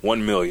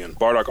 1 Million.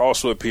 Bardock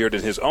also appeared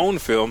in his own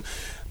film,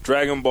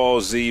 Dragon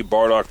Ball Z,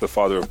 Bardock, the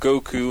father of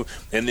Goku,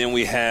 and then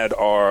we had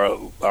our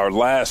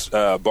last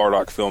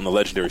Bardock film, The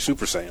Legendary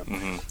Super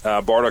Saiyan.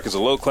 Bardock is a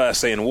low-class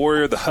Saiyan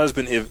warrior, the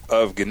husband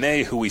of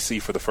Gane, who we see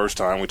for the first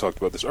time, we talked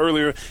about this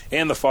earlier,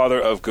 and the father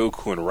of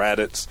Goku and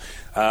Raditz.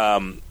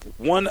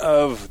 One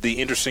of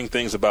the interesting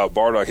things about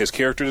Bardock, his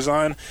character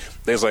design,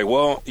 they was like,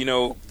 well,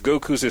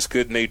 Goku's this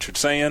good-natured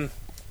Saiyan.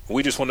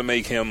 We just want to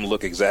make him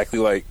look exactly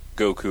like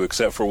Goku,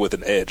 except for with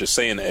an edge, a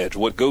Saiyan edge.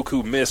 What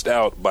Goku missed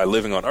out by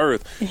living on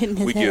Earth,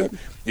 we give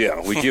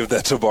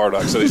that to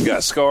Bardock. So he's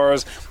got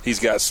scars, he's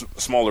got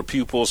smaller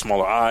pupils,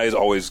 smaller eyes,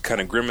 always kind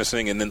of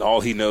grimacing, and then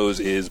all he knows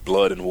is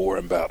blood and war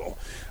and battle.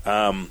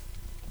 And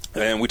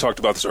we talked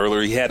about this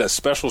earlier. He had a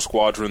special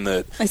squadron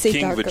that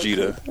King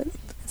Vegeta.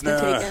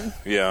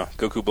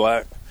 Goku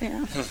Black.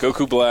 Yeah.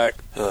 Goku Black.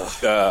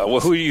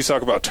 Who you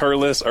talk about?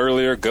 Turles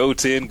earlier.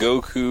 Goten,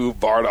 Goku,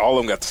 Bardock. All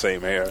of them got the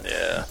same hair.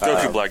 Yeah.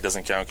 Goku Black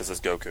doesn't count because it's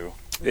Goku.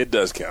 It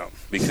does count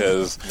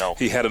because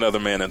he had another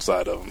man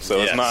inside of him.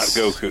 So it's not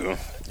Goku.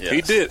 Yes.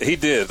 He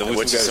did.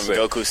 Which is some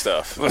Goku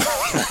stuff.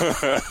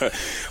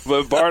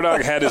 But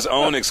Bardock had his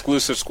own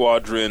exclusive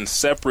squadron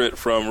separate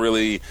from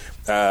really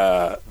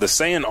the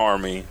Saiyan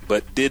army,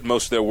 but did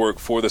most of their work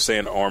for the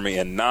Saiyan army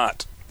and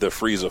not the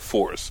Frieza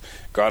Force.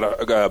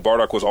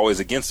 Bardock was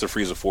always against the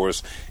Frieza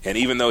Force, and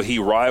even though he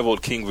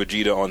rivaled King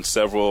Vegeta on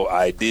several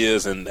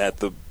ideas, and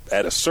at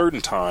a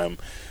certain time,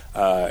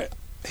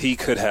 he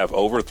could have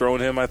overthrown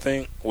him, I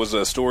think, was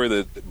a story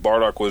that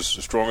Bardock was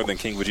stronger than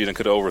King Vegeta and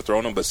could have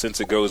overthrown him, but since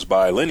it goes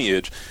by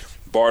lineage,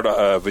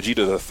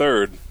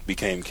 Vegeta III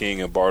became king,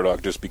 and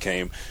Bardock just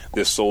became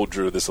this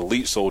soldier, this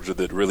elite soldier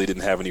that really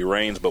didn't have any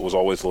reins, but was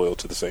always loyal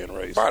to the Saiyan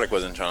race. Bardock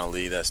wasn't trying to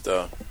lead that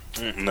stuff.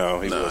 No,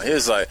 he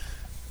was like,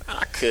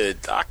 I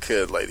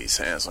could lay these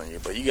hands on you,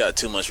 but you got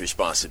too much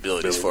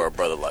responsibilities for a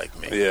brother like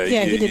me.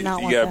 Yeah, he did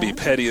not want you gotta that.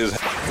 be petty as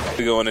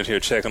going in here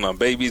checking on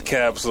babies'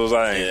 capsules. You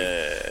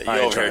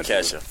over here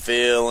catching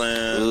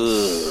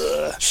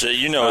feelings.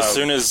 Shit, as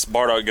soon as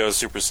Bardock goes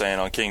Super Saiyan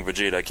on King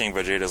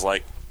Vegeta's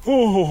like,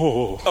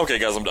 Okay,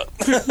 guys, I'm done.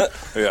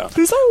 Yeah.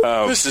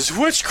 This is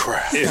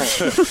witchcraft.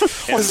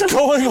 What's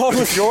going on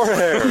with your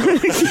hair?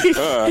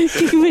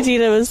 King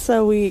Vegeta was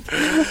so weak.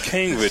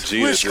 King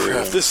Vegeta.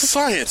 Witchcraft. This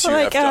science you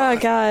Like, have oh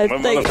done.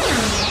 god. Like,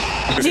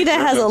 Vegeta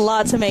has a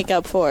lot to make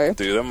up for.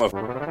 Dude, that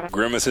motherfucker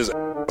grimace his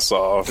ass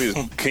off. He's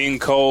King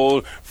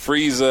Cold,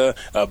 Frieza,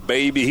 a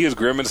baby. He was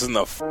grimacing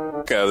the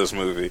fuck out of this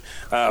movie.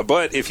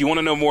 But if you want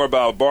to know more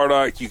about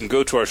Bardock, you can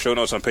go to our show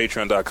notes on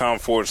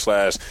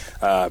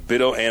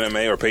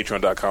patreon.com/BittoAnime or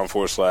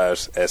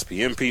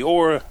patreon.com/SPMP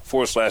or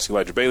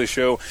 /Elijah Bailey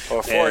Show.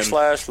 Or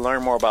 /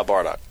 learn more about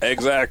Bardock.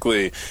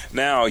 Exactly.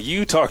 Now,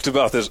 you talked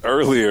about this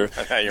earlier.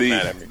 You're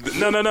mad at me.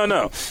 No.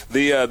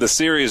 The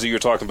series that you're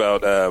talking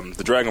about,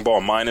 the Dragon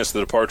Ball minus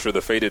the Departure of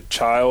the Fated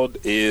Child,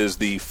 is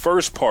the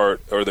first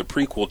part or the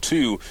prequel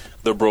to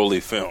the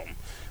Broly film.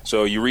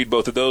 So you read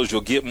both of those,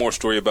 you'll get more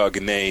story about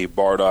Gane,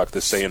 Bardock, the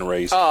Saiyan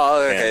race.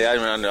 Oh, okay. I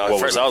know. At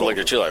first, I was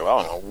looking at you like, well,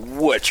 I don't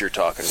know what you're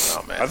talking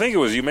about, man. I think it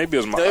was you. Maybe it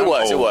was my. It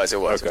was.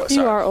 Okay.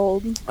 You are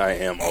old. I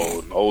am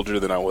old, older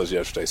than I was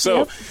yesterday.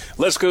 So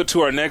let's go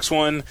to our next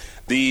one,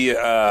 the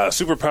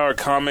superpowered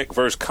comic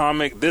versus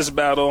comic. This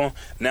battle,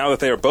 now that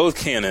they are both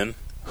canon,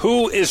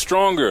 who is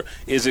stronger?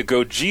 Is it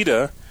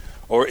Gogeta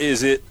or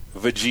is it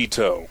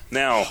Vegito?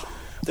 Now,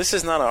 this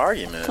is not an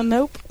argument.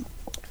 Nope.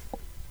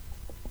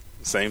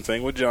 Same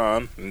thing with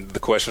John.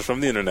 The questions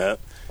from the internet.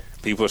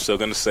 People are still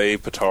going to say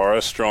Potara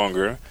is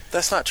stronger.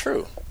 That's not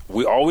true.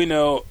 We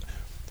know.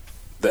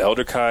 The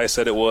Elder Kai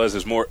said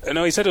is more.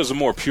 No, he said it was a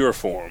more pure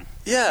form.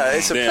 Yeah,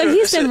 it's a. But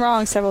he's been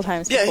wrong several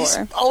times before. Yeah, he's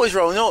always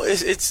wrong. No,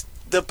 it's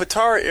the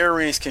Potara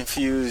earrings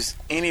confuse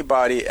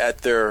anybody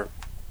at their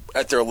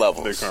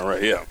levels. They're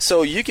right. Yeah.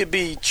 So you could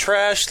be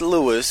trashed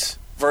Lewis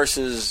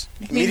versus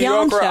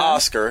mediocre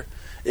Oscar.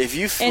 If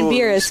you and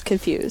Beer is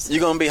confused, you're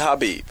gonna be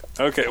Habib.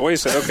 Okay, wait a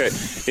second. Okay,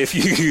 if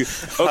you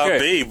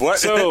Habib, what?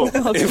 So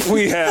if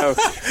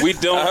we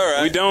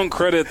don't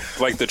credit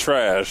like the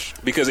trash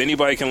because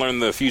anybody can learn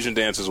the fusion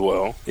dance as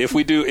well. If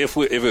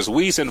it's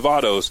Whis and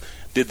Vados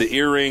did the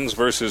earrings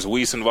versus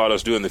Whis and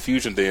Vados doing the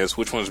fusion dance,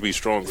 which ones would be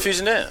stronger?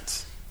 Fusion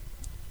dance.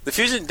 The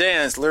fusion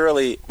dance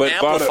literally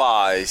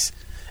amplifies.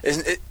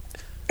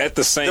 At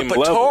the same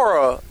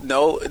level.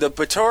 The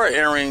Potara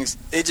earrings,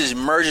 it just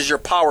merges your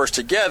powers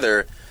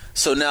together.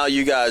 So now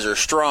you guys are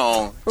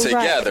strong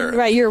together.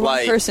 Right, you're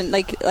one person,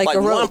 like a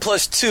rope. 1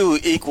 + 2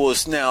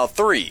 equals now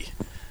 3.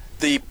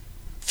 The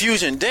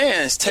fusion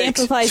dance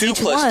takes 2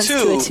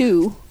 +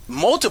 2,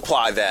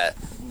 multiply that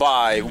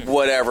by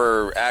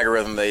whatever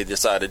algorithm they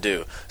decide to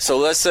do. So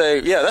let's say,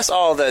 that's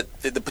all that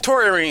the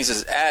Potara earrings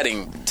is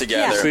adding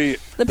together. Yeah. See,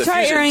 the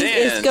Potara earrings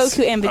is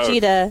Goku and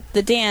Vegeta.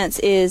 The dance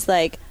is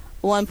like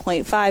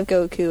 1.5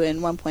 Goku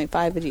and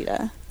 1.5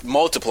 Vegeta.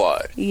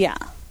 Multiplied. Yeah.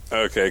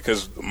 Okay,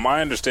 because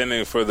my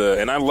understanding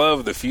and I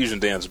love the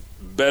fusion dance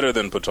better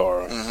than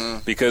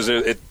Potara because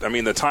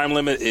the time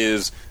limit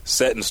is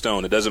set in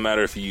stone. It doesn't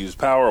matter if you use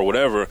power or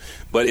whatever,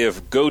 but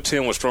if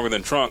Goten was stronger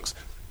than Trunks,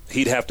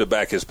 he'd have to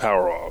back his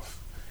power off.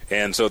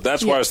 And so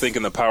that's why I was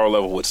thinking the power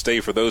level would stay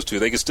for those two.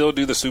 They could still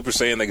do the Super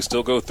Saiyan, they could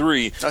still go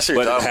 3, but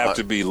it'd have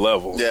to be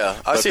level. Yeah,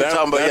 I see what you're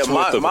talking about. That's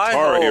what the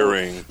Potara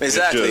earring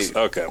exactly.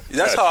 Okay.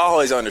 That's how I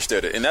always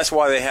understood it. And that's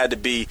why they had to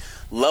be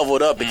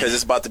leveled up because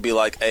it's about to be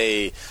like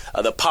the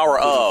power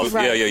of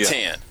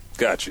 10.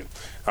 Got you.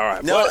 All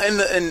right. No,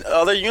 in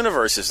other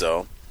universes,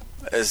 though,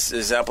 as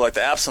example, like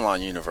the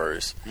Absalon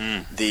universe,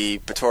 the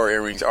Potara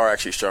earrings are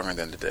actually stronger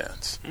than the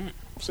dance.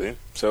 See?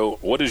 So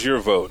what is your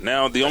vote?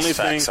 Now, the only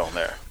thing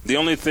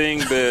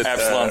that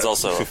Absalon's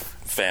also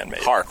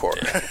fan-made. Hardcore.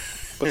 Yeah.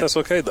 But that's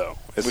okay, though.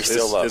 We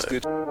still love it.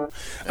 Good.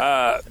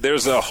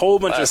 There's a whole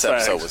bunch of facts.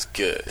 Last episode was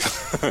good.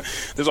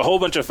 There's a whole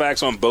bunch of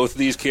facts on both of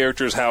these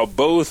characters, how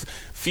both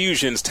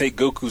fusions take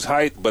Goku's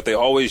height, but they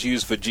always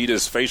use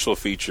Vegeta's facial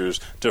features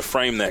to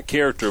frame that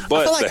character.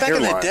 But I feel like back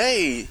hairline, in the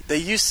day, they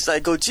used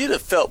Gogeta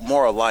felt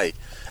more like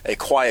a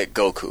quiet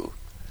Goku.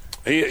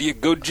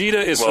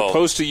 Gogeta is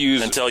supposed to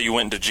use until you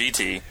went into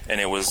GT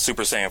and it was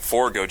Super Saiyan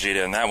 4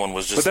 Gogeta, and that one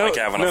was just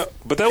having a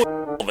the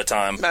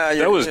time.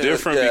 That was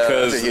different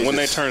because when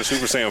they turned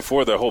Super Saiyan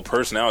 4, their whole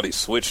personality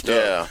switched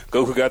up.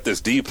 Goku got this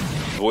deep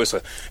voice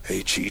like,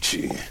 "Hey,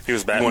 Chi-Chi, he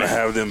was Batman. You want to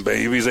have them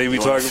babies they be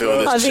talking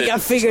about? I think I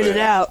figured it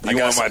out. You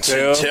want my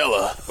tail?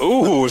 Chinchilla.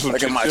 Ooh, some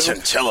look at my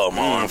chinchilla,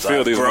 mom.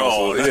 Feel these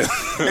muscles. Yeah.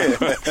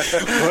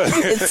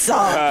 It's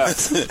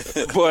soft.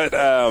 But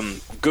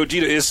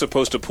Gogeta is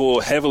supposed to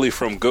pull heavily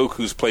from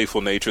Goku's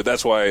playful nature.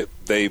 That's why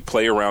they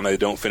play around and they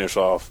don't finish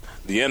off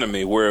the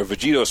enemy, where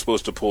Vegeta is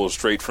supposed to pull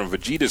straight from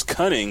Vegeta's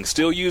cunning,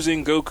 still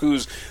using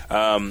Goku's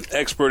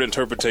expert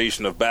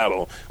interpretation of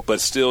battle,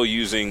 but still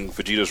using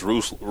Vegeta's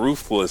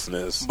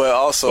ruthlessness. But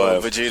also,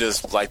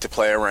 Vegeta's like to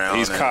play around.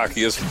 He's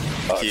cocky as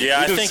fuck.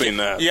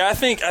 I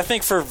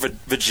think for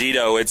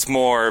Vegito, it's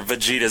more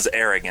Vegeta's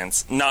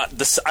arrogance. Not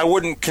the. I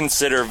wouldn't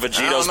consider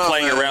Vegito's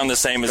playing around the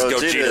same as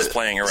Gogeta's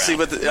playing around. See,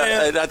 but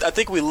I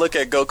think we look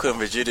at Goku and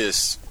Vegeta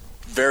as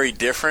very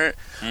different,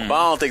 but I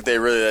don't think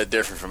they're really that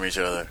different from each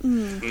other.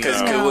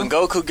 Because when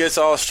Goku gets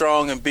all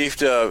strong and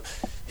beefed up,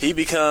 he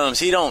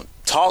don't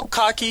talk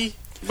cocky,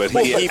 But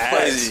he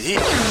plays.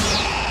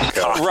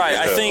 Right,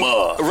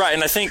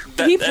 and I think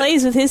that he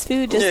plays with his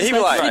food just as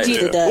much as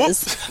Vegeta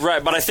does.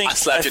 Right, but I think I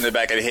slapped you in the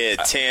back of the head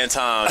 10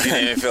 times. You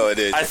didn't even feel it,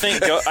 did you? I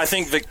think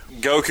the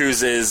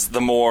Goku's is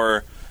the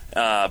more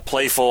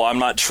playful. I'm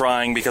not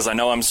trying because I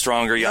know I'm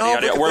stronger.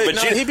 Yada yada. Where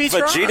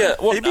Vegeta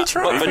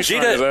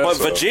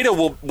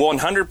will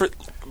 100%.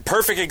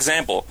 Perfect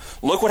example.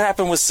 Look what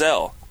happened with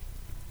Cell.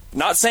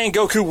 Not saying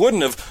Goku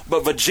wouldn't have,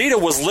 but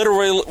Vegeta was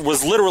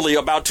literally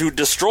about to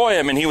destroy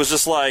him, and he was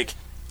just like,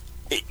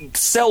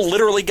 Cell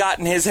literally got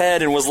in his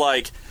head and was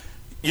like,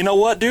 you know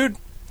what, dude?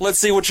 Let's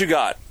see what you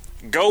got.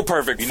 Go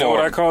perfect. You know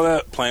what I call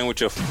that? Playing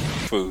with your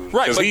food.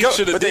 Right, but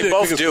they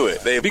both do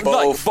it.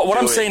 But what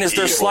I'm saying is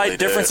there's slight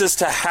differences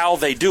to how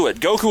they do it.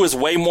 Goku is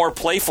way more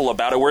playful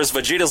about it, whereas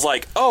Vegeta's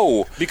like,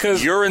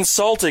 because you're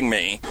insulting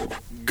me.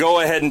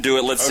 Go ahead and do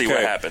it. Let's see what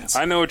happens.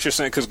 I know what you're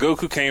saying, because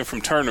Goku came from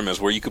tournaments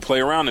where you could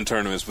play around in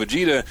tournaments.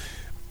 Vegeta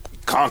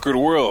conquered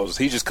worlds.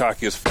 He just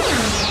cocky as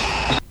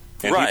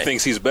and he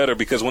thinks he's better,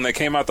 because when they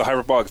came out the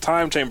hyperbolic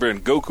time chamber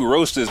and Goku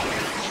roasted,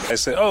 I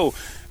said,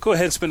 go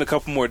ahead and spend a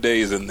couple more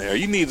days in there.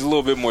 You need a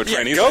little bit more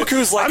training.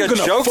 Goku's like a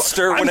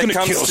jokester when it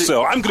comes to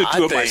Cell. I'm going to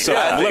do it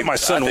myself. Let my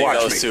son watch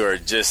me. Those two are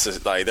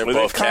just like, they're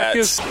both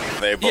cats.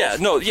 They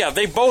both.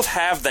 They both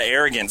have the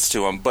arrogance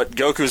to them, but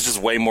Goku's just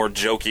way more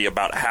jokey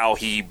about how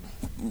he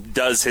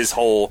does his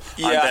whole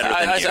I'm better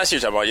than you. I see what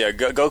you're talking about. Yeah,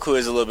 Goku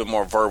is a little bit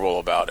more verbal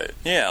about it.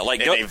 Yeah, like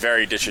in a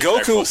very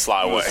disrespectful,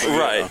 sly way.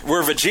 Right,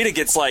 where Vegeta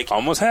gets like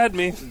almost had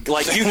me.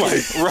 Like you,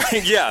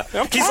 right? Yeah,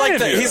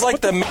 he's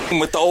like the man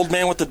with the old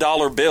man with the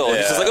dollar bill. Yeah.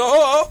 He's just like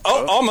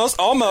almost.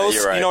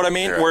 Right. You know what I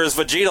mean? Right. Whereas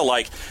Vegeta,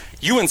 like,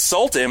 you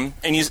insult him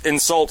and you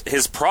insult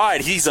his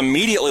pride, he's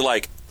immediately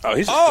like,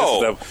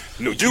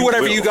 do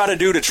whatever you got to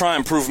do to try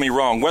and prove me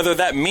wrong. Whether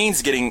that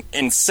means getting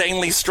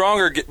insanely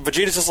stronger,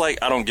 Vegeta's just like,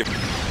 I don't give.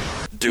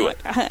 Do it.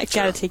 I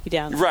gotta take you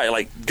down. Right,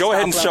 like, go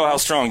ahead and show how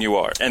strong you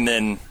are. And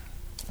then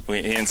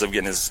he ends up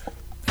getting his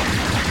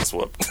ass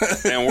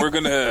whooped. And we're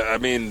gonna,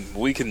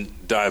 we can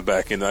dive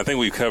back in. I think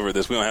we've covered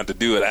this. We don't have to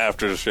do it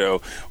after the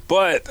show.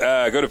 But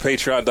go to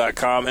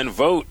patreon.com and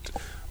vote.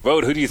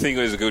 Vote, who do you think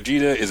is a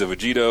Gogeta, is a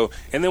Vegito?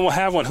 And then we'll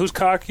have one. Who's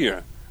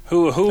cockier?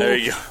 There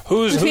you go.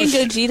 Who's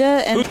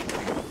Gogeta and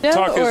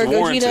or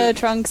Gogeta,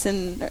 Trunks,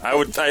 and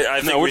I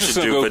think we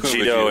should do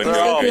Vegito and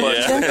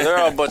they're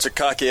all a bunch of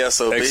cocky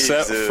SOBs.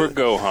 Except for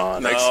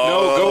Gohan.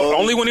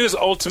 Only when he was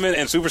Ultimate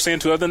and Super Saiyan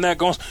 2. Other than that,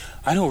 Gohan,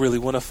 I don't really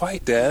want to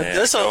fight, Dad.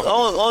 That's the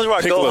only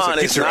why Gohan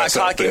is not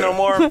cocky no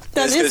more.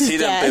 That's because he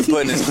done been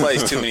put in his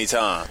place too many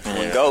times.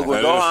 When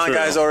Gohan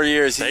guys over the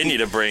years, they need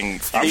to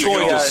bring. I'm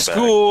going to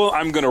school.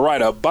 I'm going to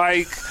ride a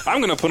bike. I'm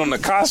going to put on a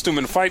costume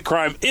and fight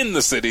crime in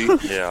the city,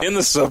 in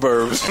the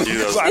suburbs.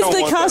 It's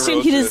the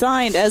costume he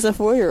designed as a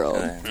 4-year-old.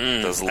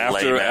 Those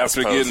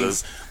after getting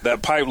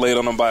that pipe laid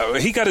on him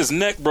he got his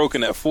neck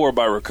broken at 4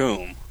 by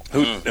Raccoon,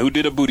 who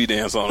did a booty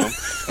dance on him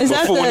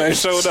before when they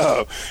showed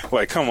up.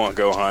 Like, come on,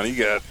 Gohan,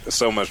 you got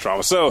so much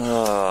trauma. So,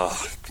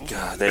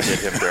 God, they did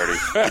him dirty.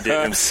 They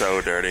did him so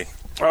dirty.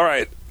 All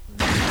right.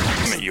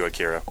 You,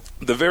 Akira.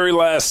 The very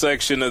last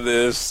section of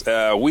this,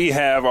 we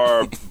have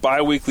our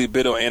bi-weekly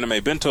Bito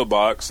Anime Bento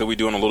Box that we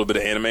do on a little bit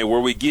of anime, where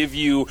we give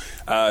you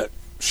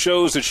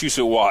shows that you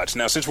should watch.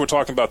 Now, since we're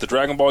talking about the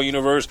Dragon Ball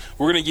universe,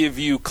 we're going to give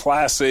you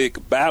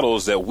classic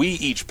battles that we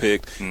each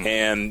picked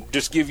and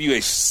just give you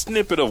a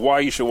snippet of why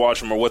you should watch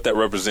them or what that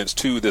represents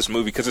to this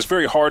movie, because it's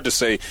very hard to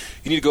say,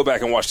 you need to go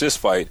back and watch this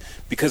fight,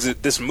 because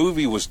this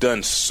movie was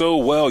done so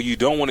well, you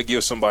don't want to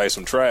give somebody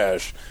some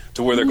trash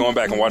to where they're going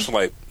back and watching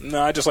like,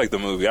 no, I just like the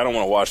movie. I don't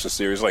want to watch the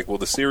series. Like, well,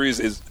 the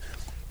series is...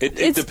 It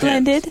depends.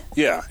 Blended.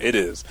 Yeah, it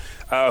is.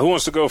 Who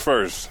wants to go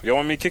first? You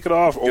want me to kick it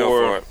off? Go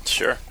for it.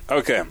 Sure.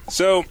 Okay,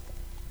 so...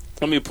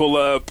 Let me pull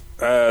up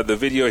the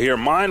video here.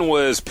 Mine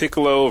was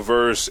Piccolo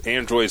versus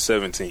Android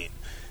 17.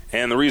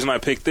 And the reason I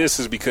picked this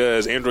is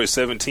because Android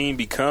 17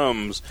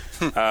 becomes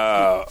one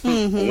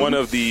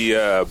of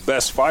the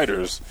best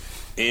fighters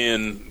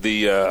in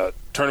the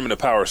Tournament of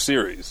Power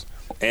series.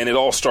 And it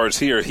all starts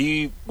here.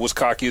 He was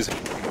cocky as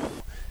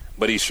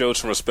but he showed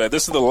some respect.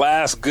 This is the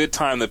last good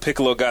time that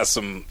Piccolo got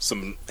some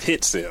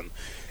hits in.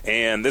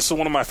 And this is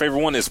one of my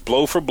favorite ones. It's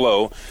blow for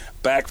blow.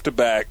 Back to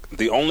back.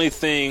 The only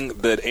thing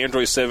that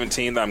Android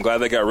 17 that I'm glad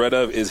they got rid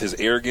of is his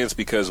arrogance,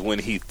 because when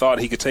he thought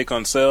he could take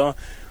on Cell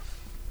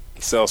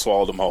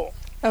swallowed him whole.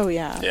 Oh,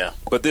 yeah. Yeah.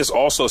 But this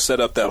also set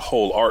up that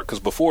whole arc, because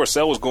before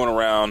Cell was going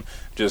around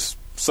just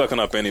sucking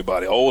up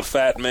anybody. Old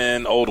fat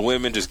men, old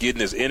women, just getting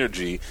his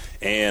energy.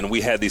 And we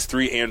had these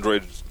 3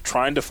 androids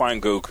trying to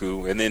find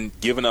Goku and then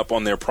giving up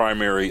on their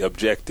primary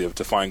objective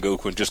to find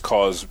Goku and just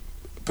cause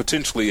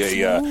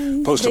potentially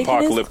a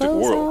post-apocalyptic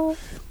world.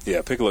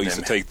 Yeah, Piccolo used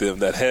to take his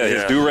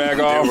do-rag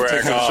off,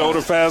 take his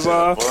shoulder pads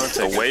off.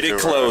 The weighted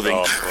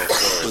clothing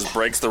just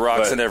breaks the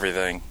rocks and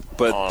everything.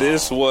 But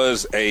this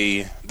was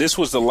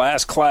the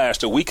last clash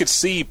that we could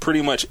see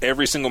pretty much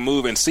every single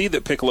move and see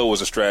that Piccolo was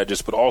a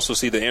strategist, but also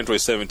see that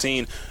Android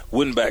 17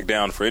 wouldn't back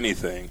down for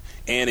anything.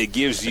 And it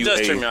gives you It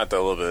does trick me out,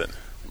 though, a little bit.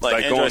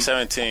 Like Android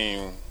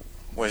 17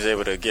 was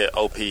able to get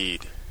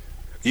OP'd.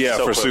 Yeah,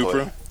 so for quickly.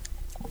 Super.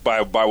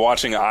 by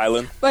watching an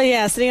island. But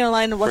yeah, sitting on a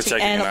line and watching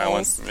Protecting an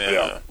animals.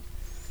 Yeah.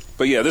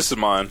 But yeah, this is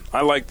mine.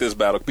 I like this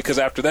battle because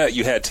after that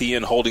you had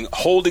Tien holding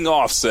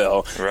off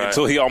Cell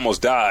until he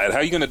almost died. How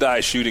are you going to die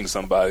shooting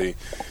somebody?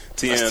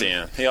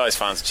 Tien. He always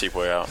finds a cheap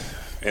way out.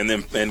 And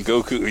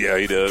Goku, yeah,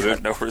 he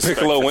does. No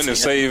Piccolo went to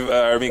save.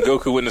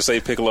 Goku went to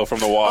save Piccolo from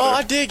the water. Oh,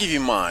 I did give you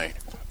mine.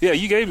 Yeah,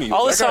 you gave me.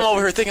 All this time I'm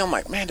over here thinking, I'm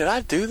like, man, did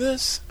I do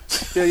this?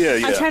 Yeah.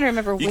 I'm trying to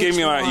remember. You gave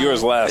me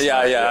yours last.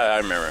 Yeah, time. I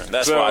remember.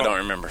 That's why I don't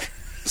remember.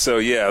 So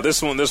yeah,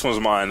 this one's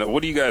mine.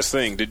 What do you guys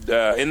think? Did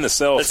in the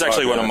Cell? It's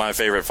actually one of my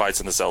favorite fights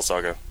in the Cell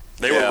Saga.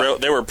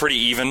 They were pretty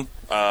even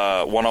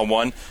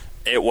 1-on-1.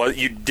 It was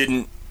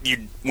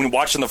when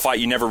watching the fight,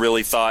 you never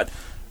really thought,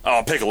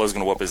 oh, Piccolo's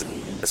going to whoop his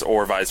ass,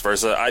 or vice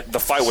versa. The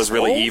fight was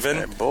really even.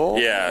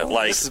 Yeah,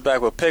 like this is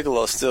back when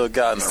Piccolo still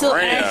got in the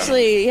ring.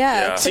 Actually,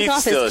 took Teeth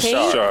off still his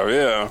cape. sharp.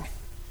 Yeah.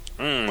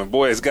 My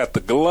boy's got the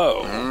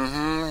glow.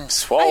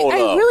 Swole I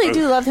up. really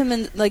do love him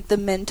in like the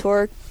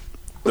mentor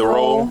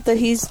role that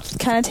he's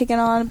kind of taken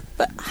on.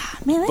 But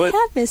man, I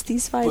have missed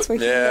these fights where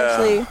he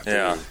actually.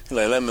 Yeah.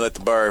 Like, let me let the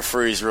bird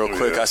freeze real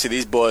quick. I see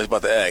these boys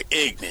about to act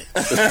ignorant.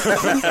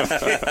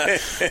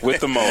 With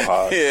the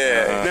mohawk.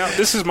 Yeah. Now,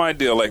 this is my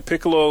deal. Like,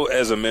 Piccolo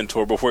as a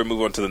mentor, before we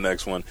move on to the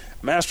next one,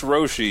 Master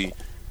Roshi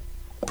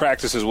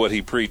practices what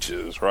he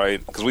preaches,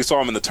 right? Because we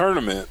saw him in the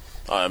tournament.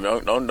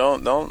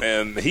 Don't.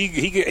 And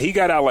he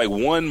got out like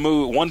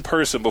one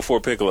person before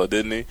Piccolo,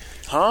 didn't he?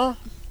 Huh?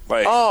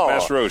 Like,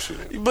 Master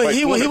Roshi. But like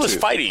he was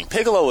fighting.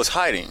 Piccolo was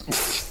hiding.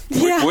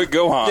 With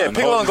Gohan. Yeah,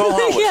 Piccolo and Gohan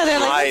was they're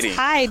like, hiding. let's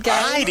hide,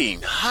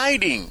 guys.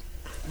 Hiding.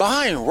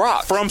 Behind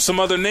rocks. From some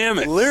other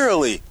Namek.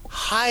 Literally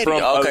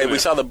hiding. Okay, we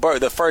saw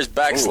the first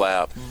back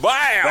slap.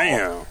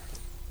 Bam!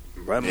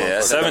 Yeah,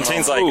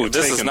 17's like,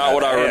 this is not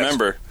what I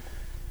remember.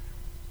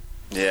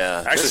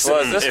 Yeah.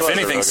 Actually, if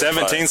anything,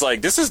 17's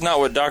like, this is not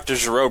what Dr.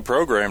 Giro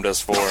programmed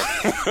us for.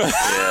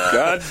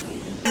 God,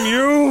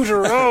 you,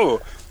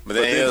 Giro. But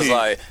then he was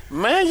like,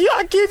 man,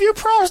 I give you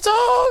props,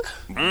 dog.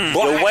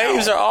 The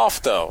waves are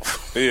off, though.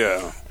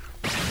 Yeah.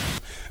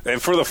 And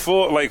for the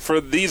full, like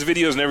for these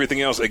videos and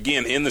everything else,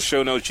 again, in the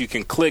show notes, you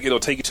can click. It'll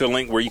take you to a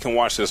link where you can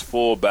watch this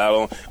full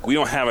battle. We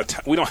don't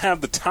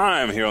have the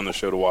time here on the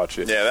show to watch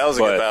it. Yeah, that was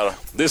a good battle.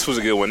 This was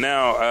a good one.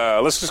 Now,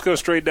 let's just go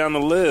straight down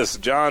the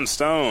list. John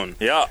Stone.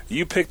 Yeah.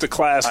 You picked a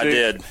classic. I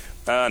did.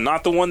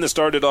 Not the one that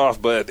started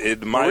off, but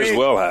it might as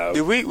well have.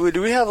 Do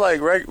we have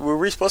like, were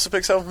we supposed to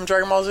pick something from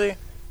Dragon Ball Z?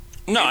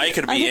 No, it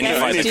could be any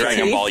fight in the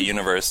Dragon Ball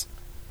universe.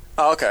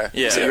 Oh, okay.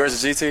 Yeah. So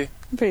yours is GT?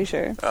 I'm pretty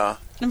sure.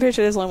 I'm pretty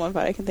sure there's only one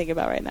fight I can think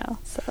about right now.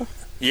 So.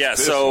 Yeah,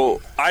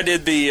 so I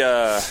did the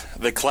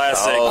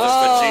classic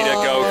Vegeta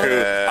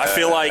Goku. Yeah. I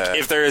feel like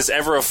if there is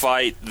ever a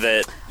fight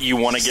that you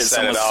want to get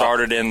someone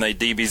started in the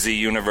DBZ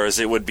universe,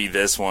 it would be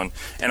this one.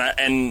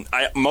 And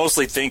I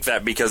mostly think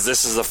that because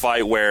this is a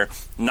fight where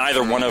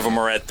neither one of them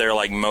are at their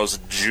like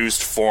most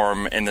juiced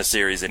form in the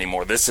series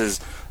anymore. This is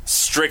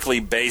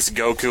strictly base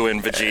Goku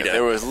and Vegeta.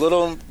 There was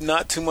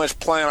not too much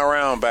playing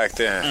around back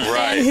then.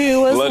 Right. And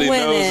who was Bloody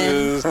winning?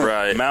 noses,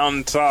 Right.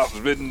 mountaintops,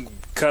 been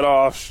cut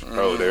off.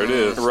 Oh, there it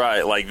is.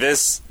 Right, like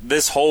this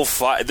whole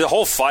fight, the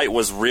whole fight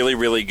was really,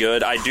 really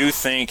good. I do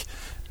think,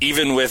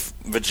 even with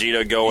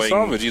Vegeta going, You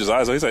saw Vegeta's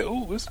eyes. He's like,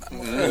 "Ooh, this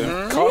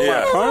caught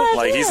yeah, my punch."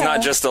 like he's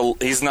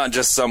not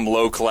just some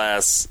low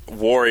class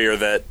warrior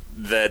that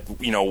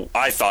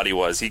I thought he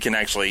was. He can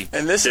actually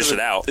dish it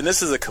out. And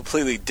this is a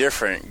completely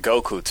different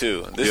Goku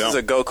too. This is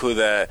a Goku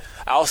that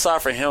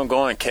outside for him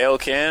going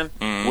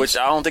Kaioken, which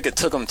I don't think it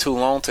took him too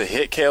long to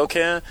hit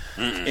Kaioken.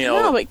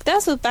 No, but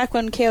that's back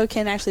when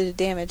Kaioken actually did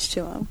damage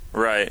to him.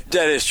 Right.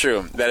 That is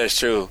true.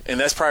 And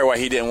that's probably why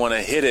he didn't want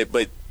to hit it.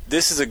 But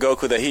this is a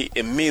Goku that he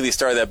immediately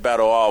started that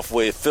battle off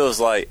with, it feels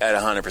like, at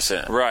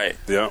 100%. Right.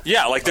 Yeah.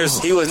 Yeah, like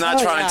He was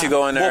not trying to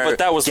go in there but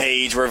that was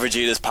gauge where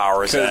Vegeta's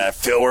power is at,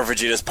 feel where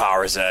Vegeta's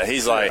power is at.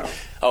 He's like,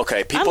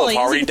 okay, people have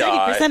already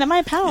died. 30% of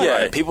my power.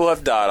 Yeah, people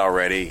have died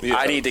already. Yeah.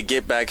 I need to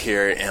get back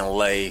here and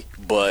lay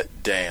butt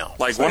down.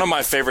 Like one of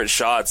my favorite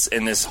shots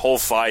in this whole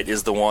fight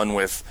is the one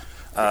with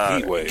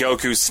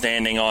Goku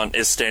standing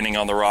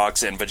on the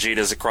rocks and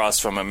Vegeta's across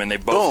from him, and they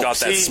both got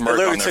that smirk on their face. It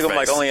literally took him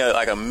like only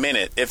a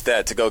minute, if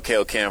that, to go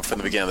Kaioken from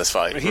the beginning of this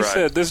fight. He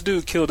said, "This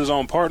dude killed his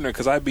own partner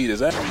because I beat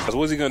his ass.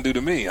 What's he gonna do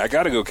to me? I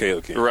gotta go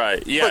Kaioken."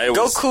 Right? Yeah. But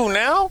Goku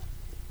now.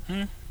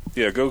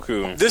 Yeah,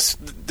 Goku.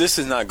 This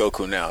is not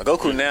Goku now.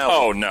 Goku now.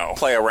 Oh no.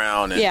 Play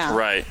around and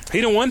Right.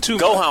 He didn't want to.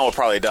 Gohan will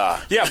probably die.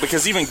 Yeah,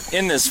 because even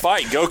in this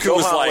fight, Goku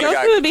was like,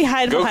 Goku would be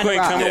hiding Goku behind ain't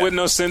rocks. coming with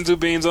no Senzu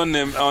beans on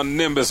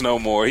Nimbus no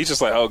more. He's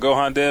just like, oh,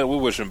 Gohan dead. We'll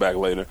wish him back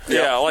later.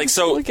 Yeah, like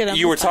so. Look at him.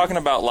 You were talking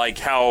about like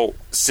how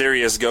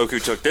serious Goku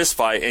took this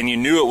fight, and you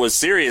knew it was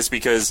serious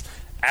because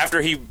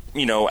after he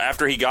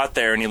got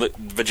there and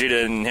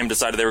Vegeta and him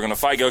decided they were going to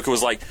fight, Goku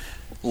was like,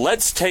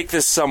 let's take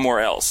this somewhere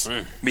else.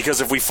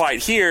 Because if we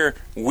fight here,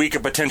 we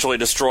could potentially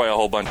destroy a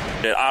whole bunch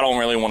of shit. I don't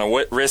really want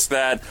to risk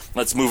that.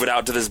 Let's move it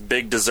out to this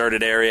big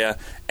deserted area,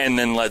 and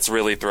then let's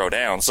really throw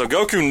down. So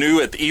Goku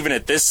knew even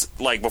at this,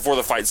 like before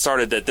the fight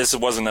started, that this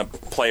wasn't a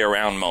play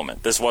around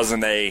moment. This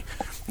wasn't a,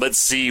 let's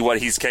see what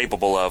he's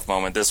capable of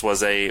moment. This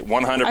was a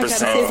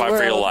 100% fight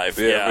for your life.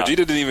 Yeah, Vegeta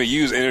didn't even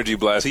use energy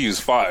blast. He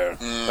used fire.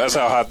 That's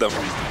how hot them.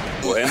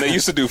 And they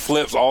used to do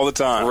flips all the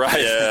time.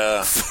 Right.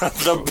 Yeah.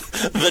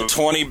 the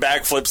 20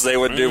 backflips they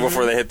would do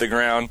before they hit the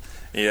ground.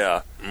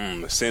 Yeah.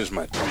 Singed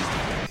my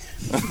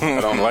teeth.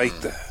 I don't like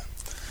that.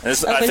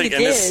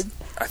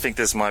 I think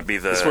this might be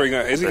the. Is he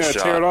going to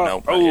tear it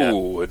off?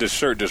 Nope, this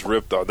shirt just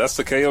ripped off. That's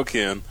the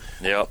Kaioken.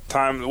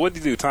 Yep. What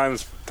did you do?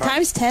 Times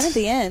 10 at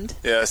the end.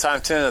 Yeah, it's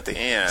times 10 at the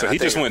end. So he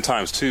just went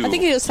times 2. I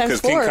think he was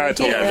times 4. King Kai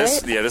told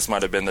this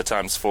might have been the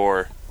times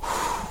 4.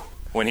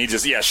 When he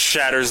just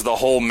shatters the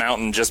whole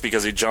mountain just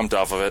because he jumped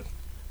off of it.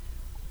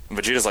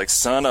 Vegeta's like,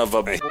 son of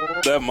a...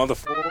 that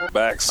motherfucker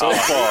back so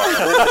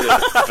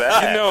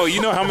far.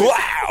 You know how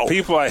many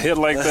people I hit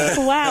like that?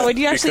 Wow, and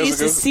you actually used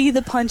to see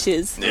the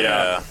punches.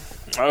 Yeah.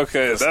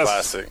 Okay, that's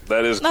classic.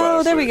 That is classic.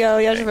 Oh, there we go,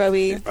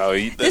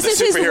 Yajirobe. This is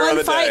his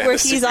one fight where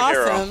he's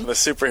awesome. The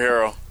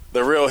superhero.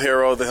 The real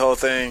hero, the whole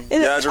thing.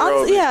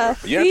 Yajirobe. Yeah,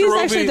 he's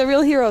actually the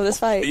real hero of this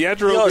fight.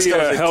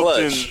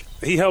 Yajirobe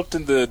he helped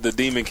in the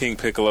Demon King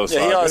Piccolo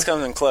saga. Yeah, he always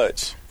comes in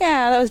clutch.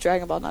 Yeah, that was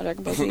Dragon Ball, not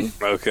Dragon Ball Z.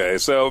 Okay,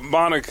 so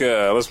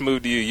Monica, let's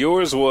move to you.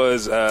 Yours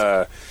was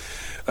a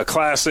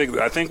classic.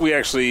 I think we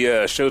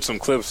actually showed some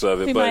clips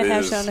of it. We might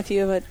have shown a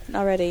few of it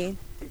already.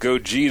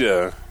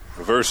 Gogeta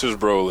versus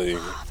Broly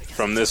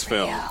from this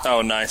film.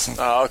 Oh, nice.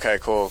 Oh, okay,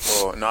 cool.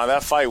 No,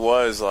 that fight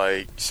was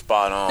like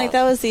spot on. Like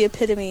that was the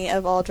epitome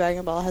of all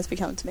Dragon Ball has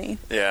become to me.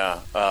 Yeah.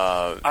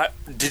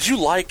 Did you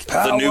like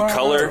the new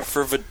color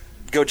for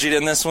Gogeta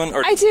in this one,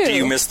 or I do. Do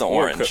you miss the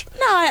orange?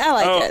 No, I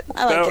like it.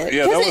 I like it.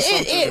 Yeah, because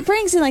it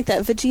brings in like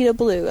that Vegeta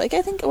blue. Like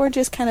I think orange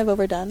is kind of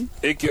overdone.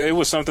 It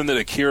was something that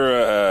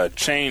Akira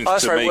changed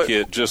to make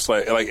it just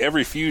like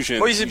every fusion.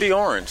 What used to be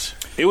orange?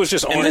 It was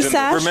just orange.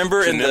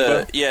 Remember in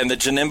the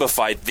Janemba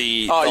fight,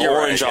 the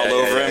orange all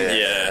over him.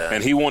 Yeah.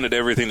 And he wanted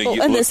everything to look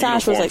uniform. Was like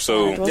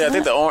I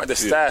think the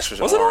stash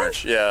was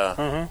orange.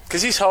 Yeah,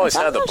 because he's always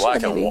had the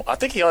black and white. I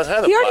think he always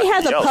had the. He already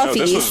had the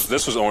puffies. No,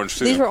 this was orange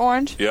too. These were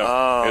orange.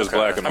 Yeah, it was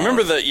black and. I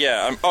remember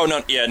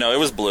no, it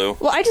was blue.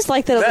 Well, I just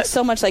like that it looked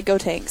so much like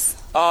Gotenks.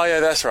 Oh, yeah,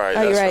 that's right.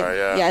 You're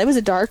right. Yeah, it was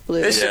a dark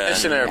blue. It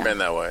should never been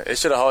that way. It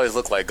should have always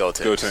looked like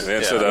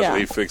Gotenks. So that's what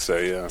he fixed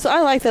that, yeah. So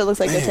I like that it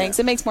looks like Gotenks.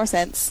 It makes more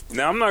sense.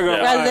 Now, I'm not going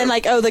to rather than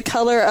like, the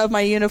color of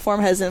my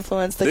uniform has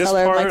influenced the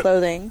color of my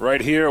clothing.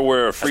 Right here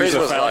where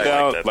Frieza found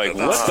out, what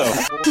the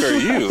f*** are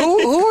you?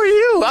 Who are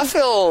you? I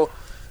feel...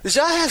 Did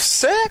y'all have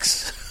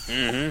sex?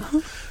 Mm-hmm.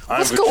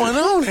 What's going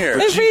on here?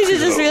 And Frieza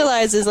just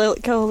realizes,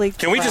 like, holy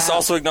Can we just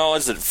also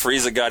acknowledge that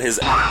Frieza got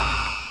his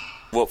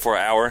whooped for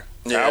an hour?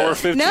 Hour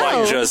 15?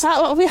 No.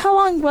 How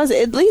long was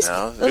it? At least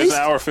an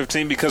hour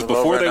 15 because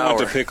before they went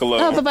to Piccolo.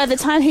 No, but by the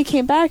time he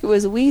came back, it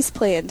was Whis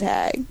playing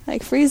tag.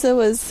 Like, Frieza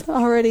was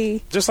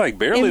already just like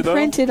barely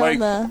imprinted though. on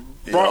the...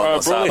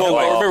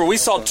 remember, we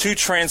saw 2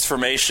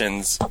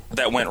 transformations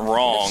that went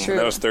wrong.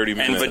 That was 30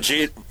 minutes. And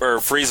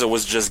Frieza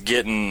was just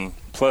getting...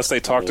 Plus, they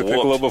talked to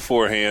Piccolo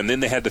beforehand.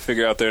 Then they had to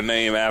figure out their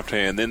name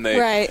afterhand. Then they...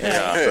 Right.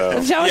 Yeah,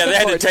 they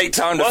had to take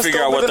time to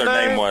figure out what their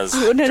name was.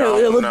 No,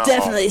 it will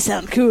definitely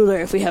sound cooler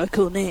if we have a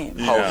cool name.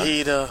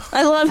 Hojita.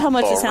 I love how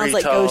much it sounds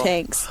like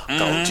Gotenks.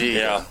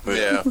 Gogeta.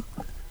 Yeah.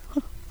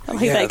 I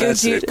like that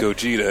that's Gogeta. it,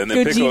 Gogeta. And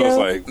then Piccolo was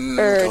like...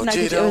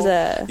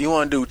 Gogeta. You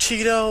want to do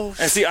Cheetos?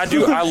 And see,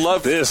 I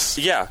love this.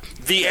 Yeah.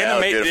 The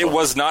anime, it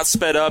was not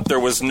sped up. There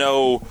was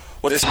no...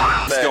 What's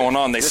going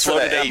on? They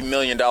slowed it down. $8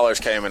 million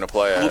came into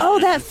play.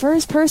 Oh, that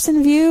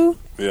first-person view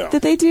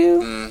that they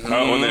do? Mm-hmm.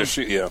 Oh, when they're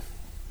shooting,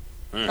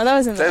 Oh, that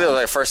was in that was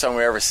like the first time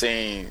we ever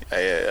seen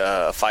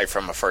a fight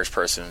from a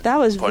first-person. That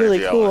was really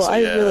cool.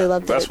 I really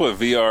loved it. That's what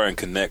VR and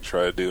Kinect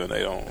try to do, and they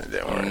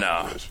don't.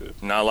 No,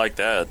 not like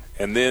that.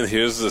 And then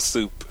here's the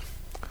soup.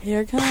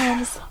 Here it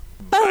comes.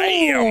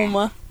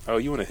 Boom! Oh,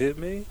 you want to hit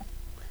me?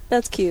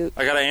 That's cute.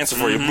 I got an answer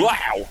for you.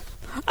 Wow!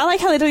 I like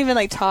how they don't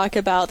even talk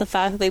about the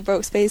fact that they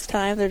broke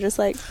space-time. They're just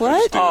like,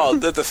 what? Oh,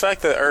 the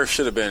fact that Earth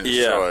should have been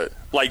destroyed.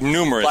 Like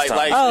numerous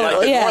times.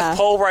 The North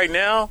Pole right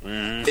now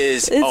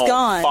is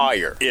gone.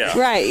 Fire. Yeah.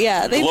 Right,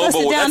 yeah. They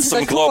busted down to the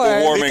core.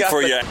 Global warming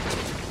for you.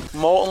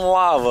 Molten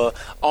lava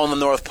on the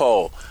North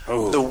Pole.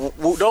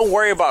 Don't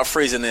worry about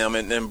freezing them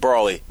and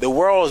Broly. The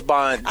world is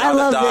bound to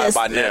die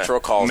by natural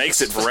causes. Makes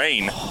it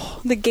rain.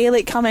 The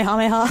Gaelic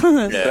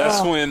Kamehameha.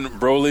 That's when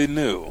Broly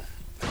knew.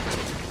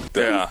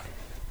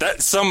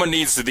 That someone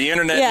needs to. The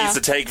internet needs to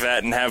take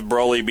that and have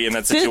Broly be in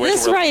that situation.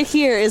 This right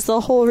here is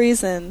the whole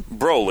reason.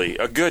 Broly,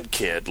 a good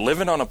kid,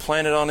 living on a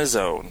planet on his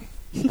own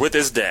with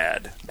his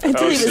dad.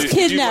 Until he was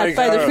kidnapped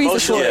by the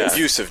Frieza Force.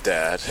 Abusive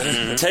dad.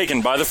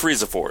 Taken by the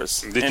Frieza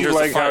Force. Did you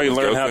like how he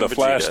learned how to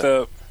flash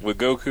up with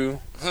Goku?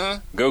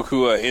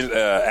 Goku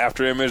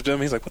after imaged him.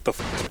 He's like, what the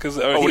fuck? Because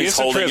he's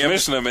holding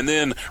him, and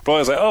then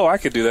Broly's like, oh, I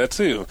could do that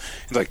too.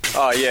 He's like,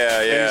 oh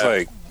yeah. He's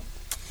like,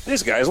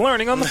 this guy's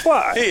learning on the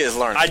fly. He is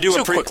learning. I do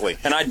too quickly,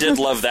 and I did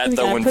love that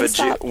though when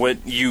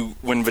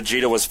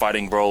Vegeta was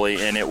fighting Broly,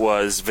 and it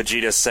was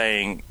Vegeta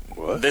saying,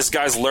 "This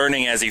guy's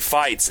learning as he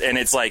fights," and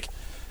it's like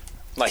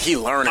he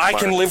learning. I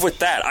can live with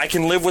that. I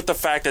can live with the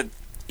fact that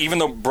even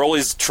though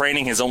Broly's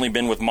training has only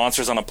been with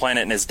monsters on a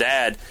planet and his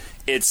dad,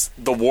 it's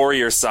the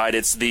warrior side,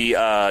 it's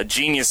the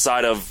genius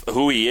side of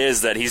who he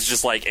is that he's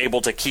just like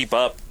able to keep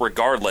up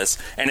regardless.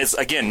 And it's,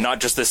 again,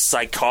 not just this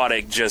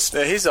psychotic, just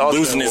he's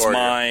losing his warrior.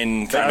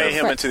 mind. They made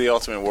him into the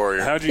ultimate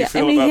warrior. How do you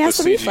feel about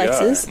the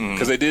CGI?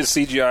 Because they did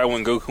CGI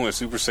when Goku went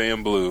Super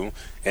Saiyan Blue,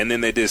 and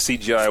then they did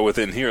CGI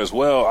within here as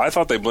well. I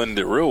thought they blended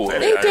it real well.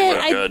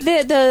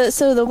 They did.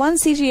 So the one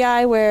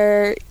CGI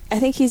where I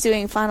think he's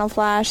doing Final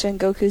Flash and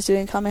Goku's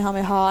doing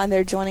Kamehameha and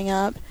they're joining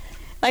up.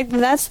 Like,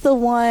 that's the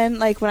one,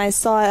 like, when I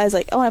saw it, I was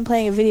like, oh, I'm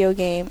playing a video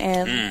game,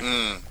 and,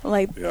 the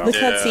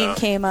cutscene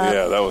came up.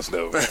 Yeah, that was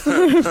dope.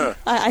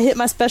 I hit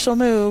my special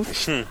move.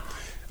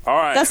 All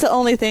right. That's the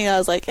only thing I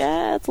was like,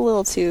 it's a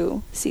little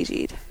too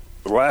CG'd.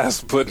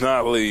 Last but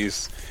not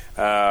least,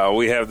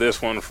 we have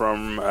this one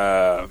from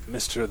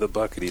Mr. the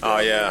Buckety. Oh,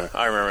 yeah.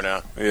 I remember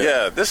now.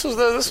 Yeah, this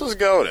was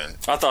golden.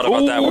 I thought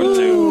about that one,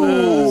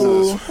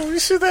 too. You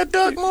see that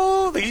duck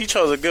move? He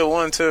chose a good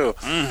one, too.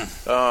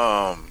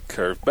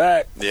 Curve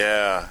back.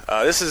 Yeah.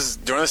 This is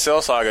during the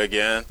Cell Saga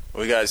again.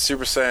 We got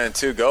Super Saiyan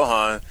 2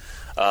 Gohan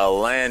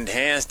land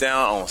hands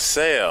down on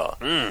Cell.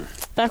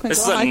 Back when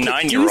this Gohan is a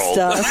 9-year-old.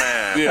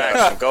 Man,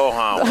 back when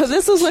Gohan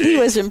this was when he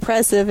was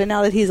impressive, and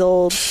now that he's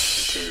old.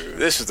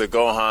 This is the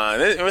Gohan.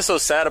 It was so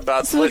sad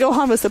about this is what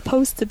Gohan was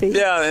supposed to be.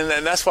 Yeah,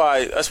 and that's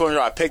when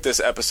I picked this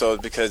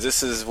episode, because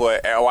this is why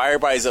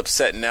everybody's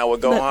upset now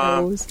with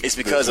Gohan. It's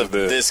because of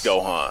this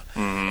Gohan.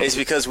 Mm-hmm. It's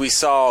because we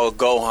saw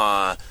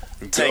Gohan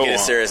taking it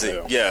seriously.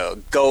 Yeah,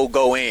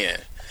 go in.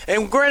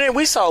 And granted,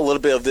 we saw a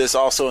little bit of this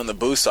also in the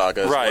Buu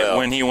Saga as well.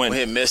 When he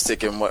hit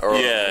Mystic and or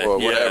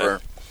whatever.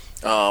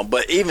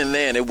 But even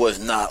then, it was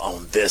not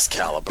on this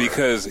caliber.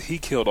 Because he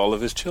killed all of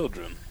his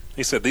children.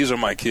 He said, these are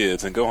my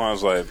kids. And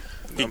Gohan's like...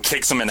 He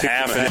kicks them in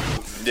half.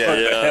 The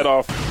head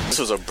off. This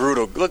was a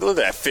brutal... Look at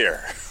that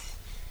fear.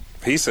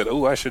 He said,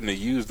 I shouldn't have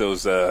used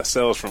those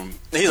cells from...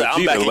 He's like,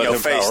 I'm back in your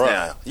face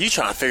now. You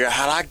trying to figure out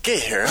how I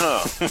get here,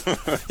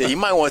 huh? Yeah, you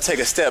might want to take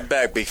a step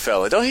back, big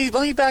fella. Don't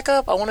he back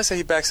up? I want to say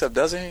he backs up,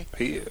 doesn't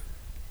he?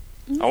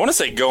 I want to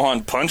say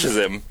Gohan punches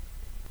him.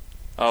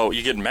 Oh,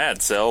 you get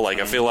mad, Cell. Like,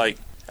 I feel like...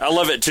 I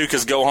love it, too,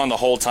 because Gohan the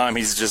whole time,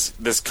 he's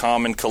just this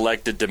calm and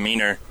collected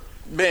demeanor.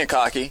 Being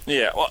cocky.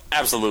 Yeah, well,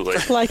 absolutely.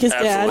 Like his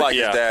dad. Like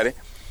his daddy.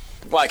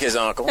 Like his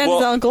uncle. And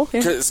his uncle.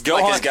 Yeah.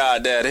 Gohan, like his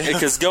goddaddy.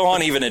 Because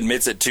Gohan even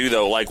admits it, too,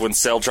 though. Like, when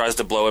Cell tries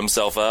to blow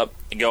himself up,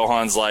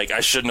 Gohan's like,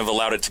 I shouldn't have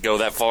allowed it to go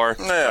that far.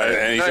 Yeah,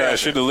 and he said, I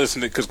should have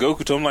listened to it, because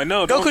Goku told him, like,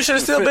 no. Goku should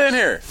have still been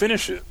here.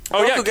 Finish it.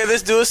 Goku gave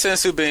this dude a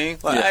sensu bean.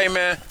 Like, hey,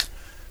 man.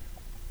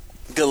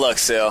 Good luck,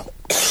 Cell.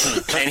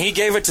 And he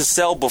gave it to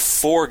Cell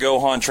before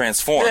Gohan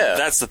transformed. Yeah.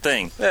 That's the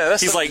thing. Yeah,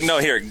 he's like, no,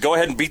 here, go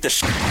ahead and beat the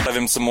shit out of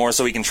him some more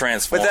so he can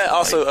transform. But that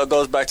also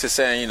goes back to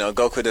saying,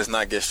 Goku does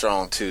not get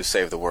strong to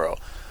save the world.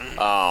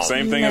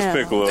 Same thing as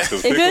Piccolo.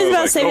 If it was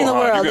about saving the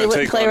world, they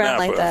wouldn't play around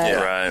like that.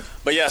 Yeah. Right.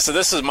 But yeah, so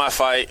this is my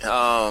fight.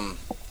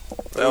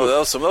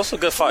 Those some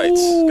good fights.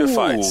 Good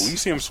fights. You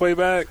see him sway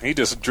back? He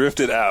just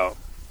drifted out.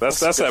 That's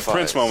that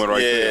Prince moment right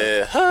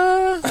there.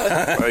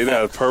 Like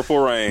that Purple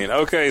Rain.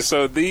 Okay,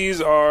 so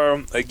these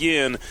are,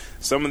 again,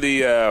 some of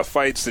the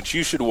fights that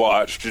you should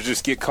watch to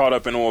just get caught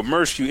up and will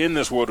immerse you in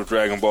this world of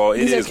Dragon Ball.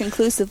 These are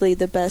conclusively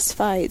the best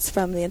fights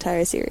from the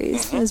entire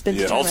series. Mm-hmm. It's been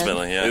determined.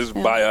 Ultimately, It is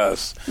by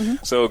us.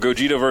 Mm-hmm. So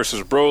Gogeta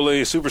versus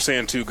Broly, Super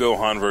Saiyan 2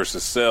 Gohan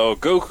versus Cell,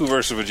 Goku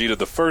versus Vegeta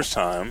the first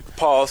time.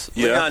 Pause.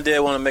 Leon did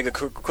want to make a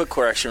quick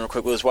correction real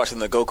quick. We was watching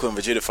the Goku and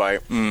Vegeta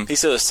fight. He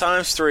said it was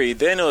 ×3,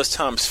 then it was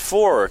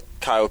 ×4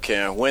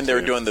 Kaioken when they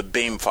were doing the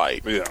beam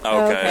fight. Yeah.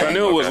 Okay. I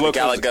knew it was the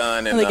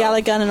Galagun and the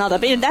Galagun and all that.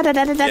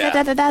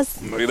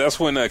 That's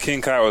when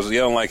King Kai was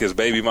yelling like his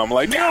baby mama,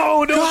 like,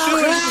 no, don't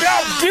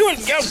do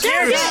it. Go.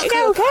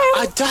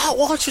 I don't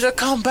want you to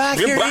come back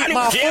here and eat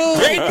my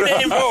food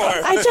anymore.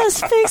 I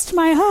just fixed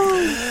my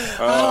home.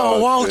 Oh,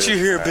 won't you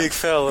here, big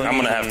fella? I'm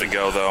going to have to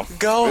go, though.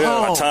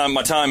 Go home.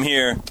 My time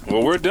here.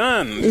 Well, we're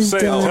done.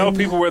 Tell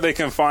people where they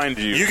can find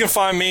you. You can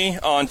find me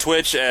on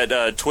Twitch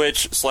at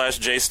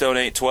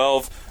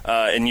twitch.com/jstone812.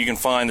 And you can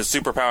find the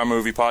Superpower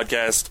Movie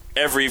Podcast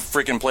every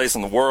freaking place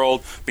in the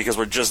world because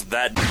we're just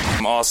that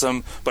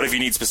awesome. But if you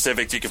need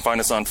specifics, you can find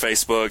us on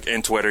Facebook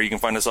and Twitter. You can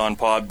find us on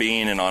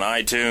Podbean and on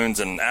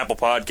iTunes and Apple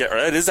Podcast. Or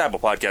it is Apple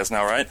Podcast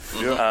now, right?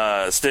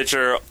 Yeah.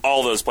 Stitcher,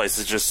 all those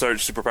places. Just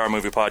search Superpower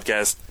Movie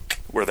Podcast.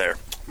 We're there.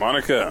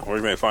 Monica, where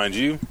can they find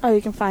you? Oh,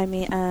 you can find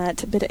me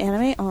at Bit of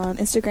Anime on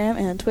Instagram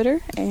and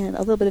Twitter, and a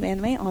little bit of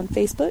anime on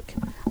Facebook.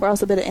 We're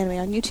also Bit of Anime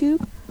on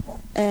YouTube.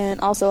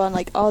 And also on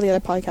all the other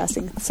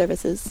podcasting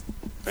services.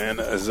 And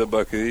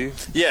Zabucky?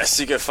 Yes,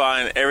 you can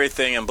find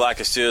everything in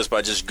Black Studios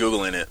by just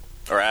Googling it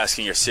or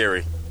asking your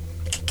Siri.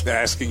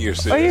 Or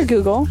your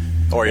Google.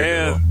 Or your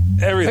Google.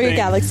 Everything. Or your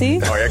Galaxy.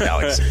 Or your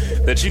Galaxy.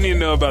 That you need to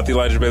know about The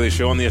Elijah Bailey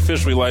Show on the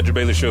official Elijah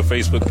Bailey Show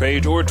Facebook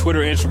page or Twitter,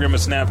 Instagram, and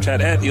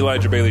Snapchat at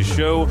Elijah Bailey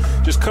Show.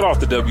 Just cut off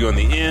the W on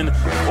the end.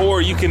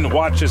 Or you can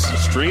watch us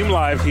stream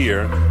live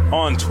here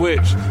on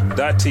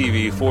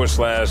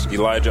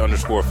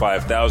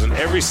twitch.tv/Elijah_5000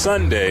 every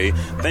Sunday.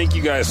 Thank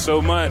you guys so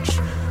much.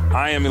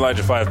 I am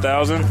Elijah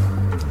 5000.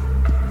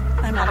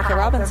 I'm Monica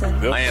Robinson.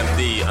 Yep. I am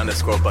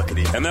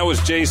 _Buckety. And that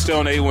was Jay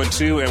Stone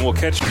 812, and we'll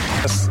catch you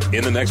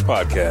in the next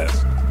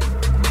podcast.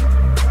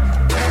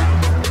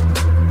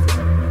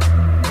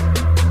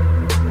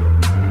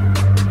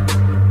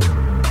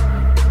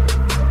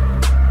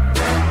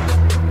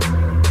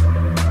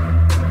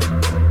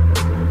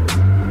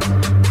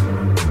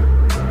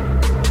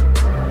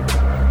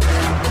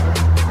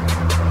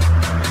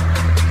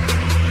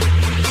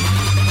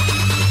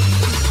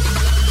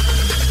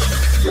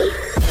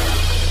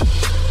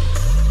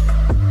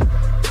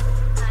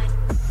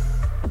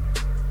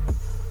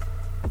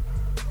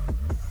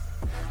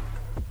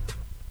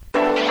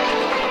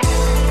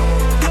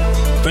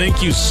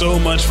 Thank you so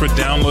much for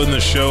downloading the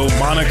show.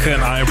 Monica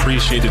and I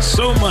appreciate it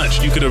so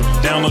much. You could have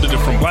downloaded it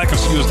from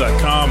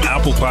blackandstudios.com,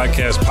 Apple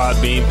Podcasts,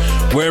 Podbean,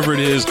 wherever it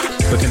is.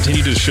 But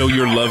continue to show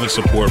your love and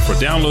support for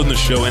downloading the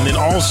show. And then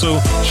also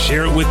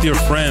share it with your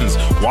friends.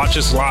 Watch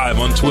us live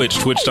on Twitch,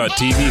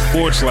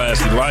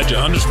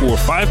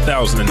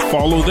 twitch.tv/Elijah_5000, and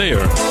follow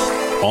there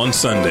on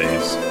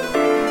Sundays.